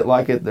even see it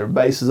like at their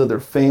bases of their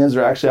fins.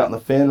 They're actually out in the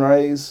fin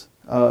rays.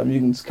 You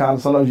can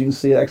sometimes you can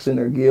see it actually in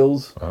their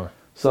gills. Uh-huh.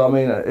 So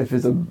if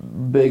it's a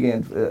big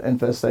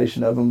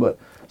infestation of them, but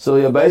so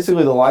yeah,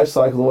 basically the life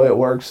cycle, the way it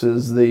works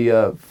is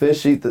the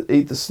fish eat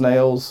the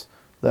snails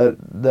that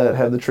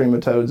have the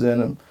trematodes in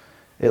them.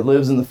 It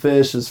lives in the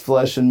fish as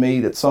flesh and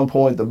meat. At some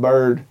point, the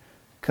bird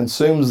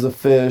consumes the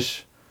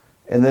fish,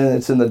 and then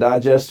it's in the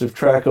digestive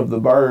tract of the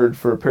bird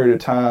for a period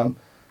of time.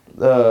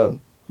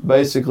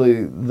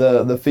 Basically,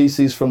 the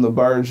feces from the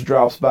birds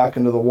drops back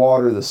into the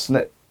water. It's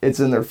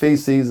in their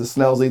feces. The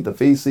snails eat the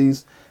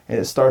feces, and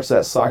it starts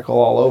that cycle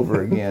all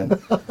over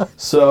again.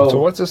 So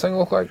what's this thing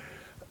look like?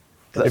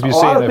 A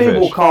lot of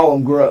people call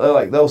them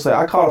grubs. They'll say,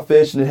 "I caught a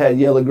fish and it had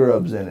yellow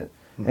grubs in it,"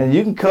 and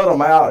you can cut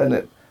them out,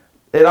 and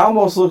it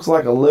almost looks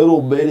like a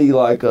little bitty,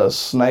 like a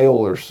snail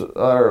or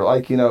a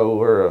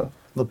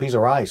little piece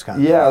of rice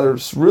kind of. Yeah, they're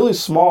really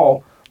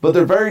small, but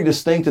they're very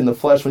distinct in the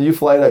flesh. When you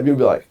fillet it up, you'll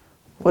be like,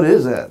 "What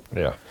is that?"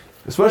 Yeah.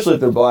 especially if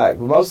they're black.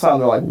 But most of the time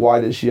they're like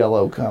whitish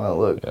yellow kind of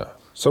look. Yeah.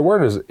 So where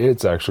does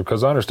its actually,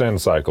 because I understand the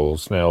cycle,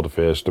 snail to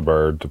fish to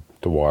bird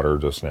to water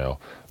to snail,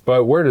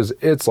 but where does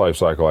its life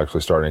cycle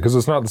actually start in? Because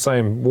it's not the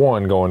same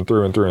one going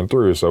through and through and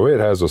through, so it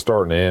has a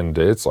start and end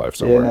to its life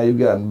somewhere. Yeah, now you've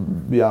gotten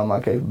beyond my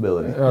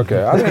capability.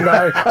 Okay, I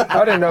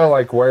didn't know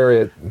like where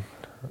it,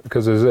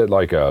 because is it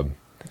like a...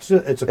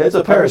 It's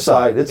a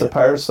parasite. It's a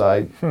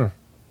parasite. And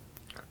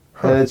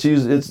it's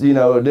used. It's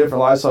a different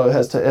life cycle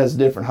has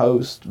different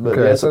hosts. But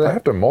okay, so they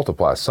have to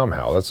multiply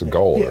somehow. That's the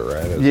goal,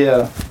 right?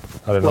 Yeah.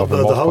 I didn't know if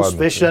the host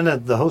fish,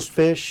 the host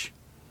fish.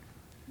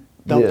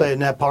 Don't they in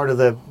that part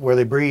of where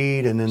they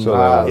breed and then? So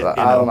I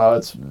don't know.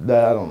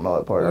 I don't know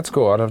that part. That's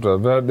cool. I'd have to.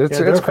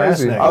 It's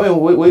crazy. I mean,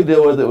 we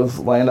deal with it with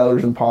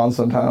landowners and ponds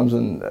sometimes,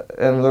 and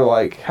they're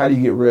like, "How do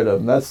you get rid of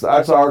them?" That's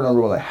our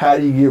number one thing. How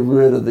do you get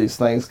rid of these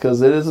things?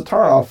 Because it is a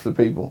turnoff to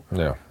people.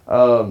 Yeah.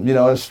 In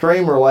a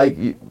stream or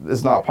lake,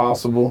 it's not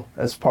possible.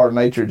 That's part of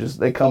nature. Just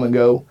they come and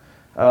go.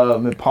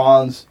 In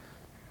ponds,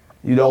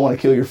 you don't want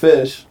to kill your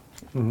fish.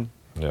 Mm-hmm.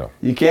 Yeah.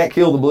 You can't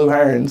kill the blue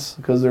herons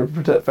because they're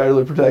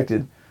federally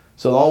protected.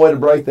 So the only way to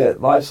break that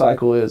life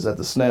cycle is at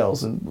the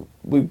snails, and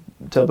we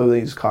tell people they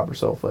use copper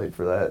sulfate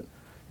for that.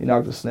 You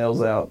knock the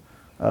snails out,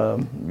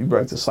 you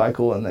break the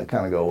cycle, and they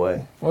kind of go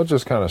away. Well, it's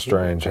just kind of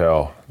strange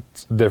how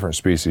different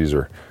species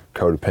are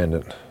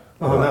codependent.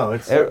 Oh no,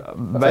 it's basically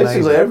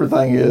amazing.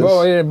 Everything is.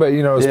 Well, yeah, but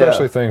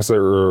especially things that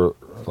are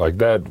like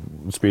that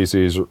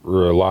species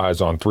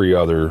relies on 3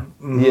 other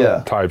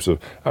types of.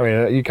 I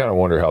mean, you kind of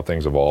wonder how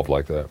things evolved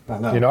like that.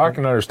 I know. I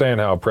can understand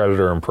how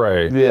predator and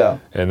prey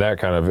and that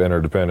kind of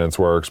interdependence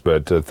works,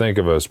 but to think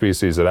of a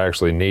species that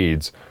actually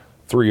needs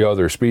 3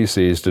 other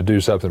species to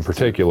do something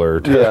particular.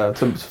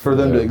 For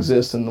them to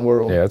exist in the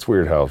world. Yeah, it's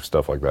weird how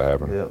stuff like that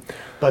happens. Yeah.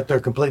 But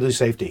they're completely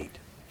safe to eat.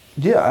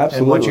 Yeah, absolutely.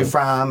 And once you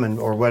fry them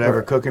or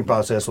whatever cooking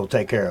process will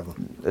take care of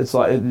them. It's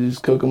like you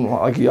just cook them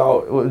like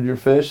y'all with your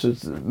fish.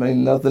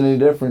 Nothing any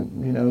different.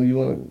 You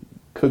want to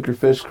cook your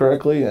fish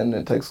correctly, and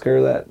it takes care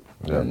of that.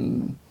 Yeah.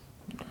 And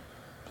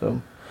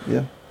so,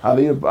 I've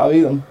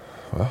eat them.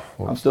 Well,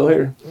 I'm still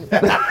here.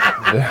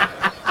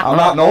 I'm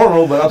not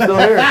normal, but I'm still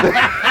here.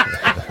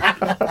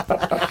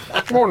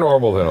 More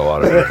normal than a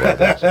lot of people.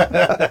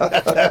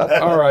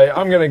 All right,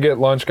 I'm going to get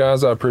lunch,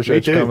 guys. I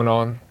appreciate you coming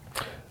on.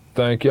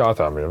 Thank you.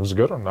 It was a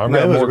good one. I've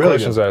got more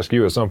questions to ask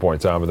you at some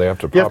point in time, but they have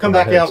to pop come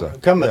back out.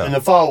 In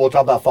the fall, we'll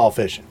talk about fall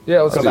fishing.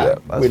 Yeah, let's do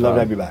that. We'd love to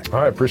have you back. All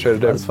right, appreciate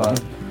it, David. That's fine.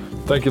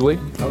 Thank you, Lee.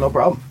 No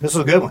problem. This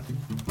was a good one.